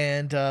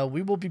 And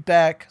we will be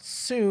back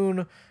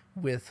soon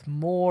with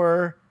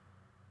more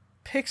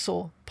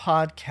Pixel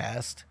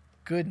Podcast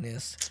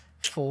goodness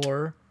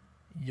for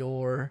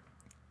your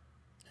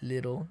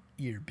little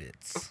ear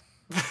bits.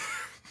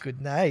 Good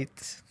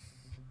night,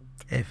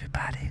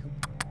 everybody.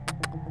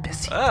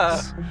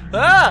 Besides.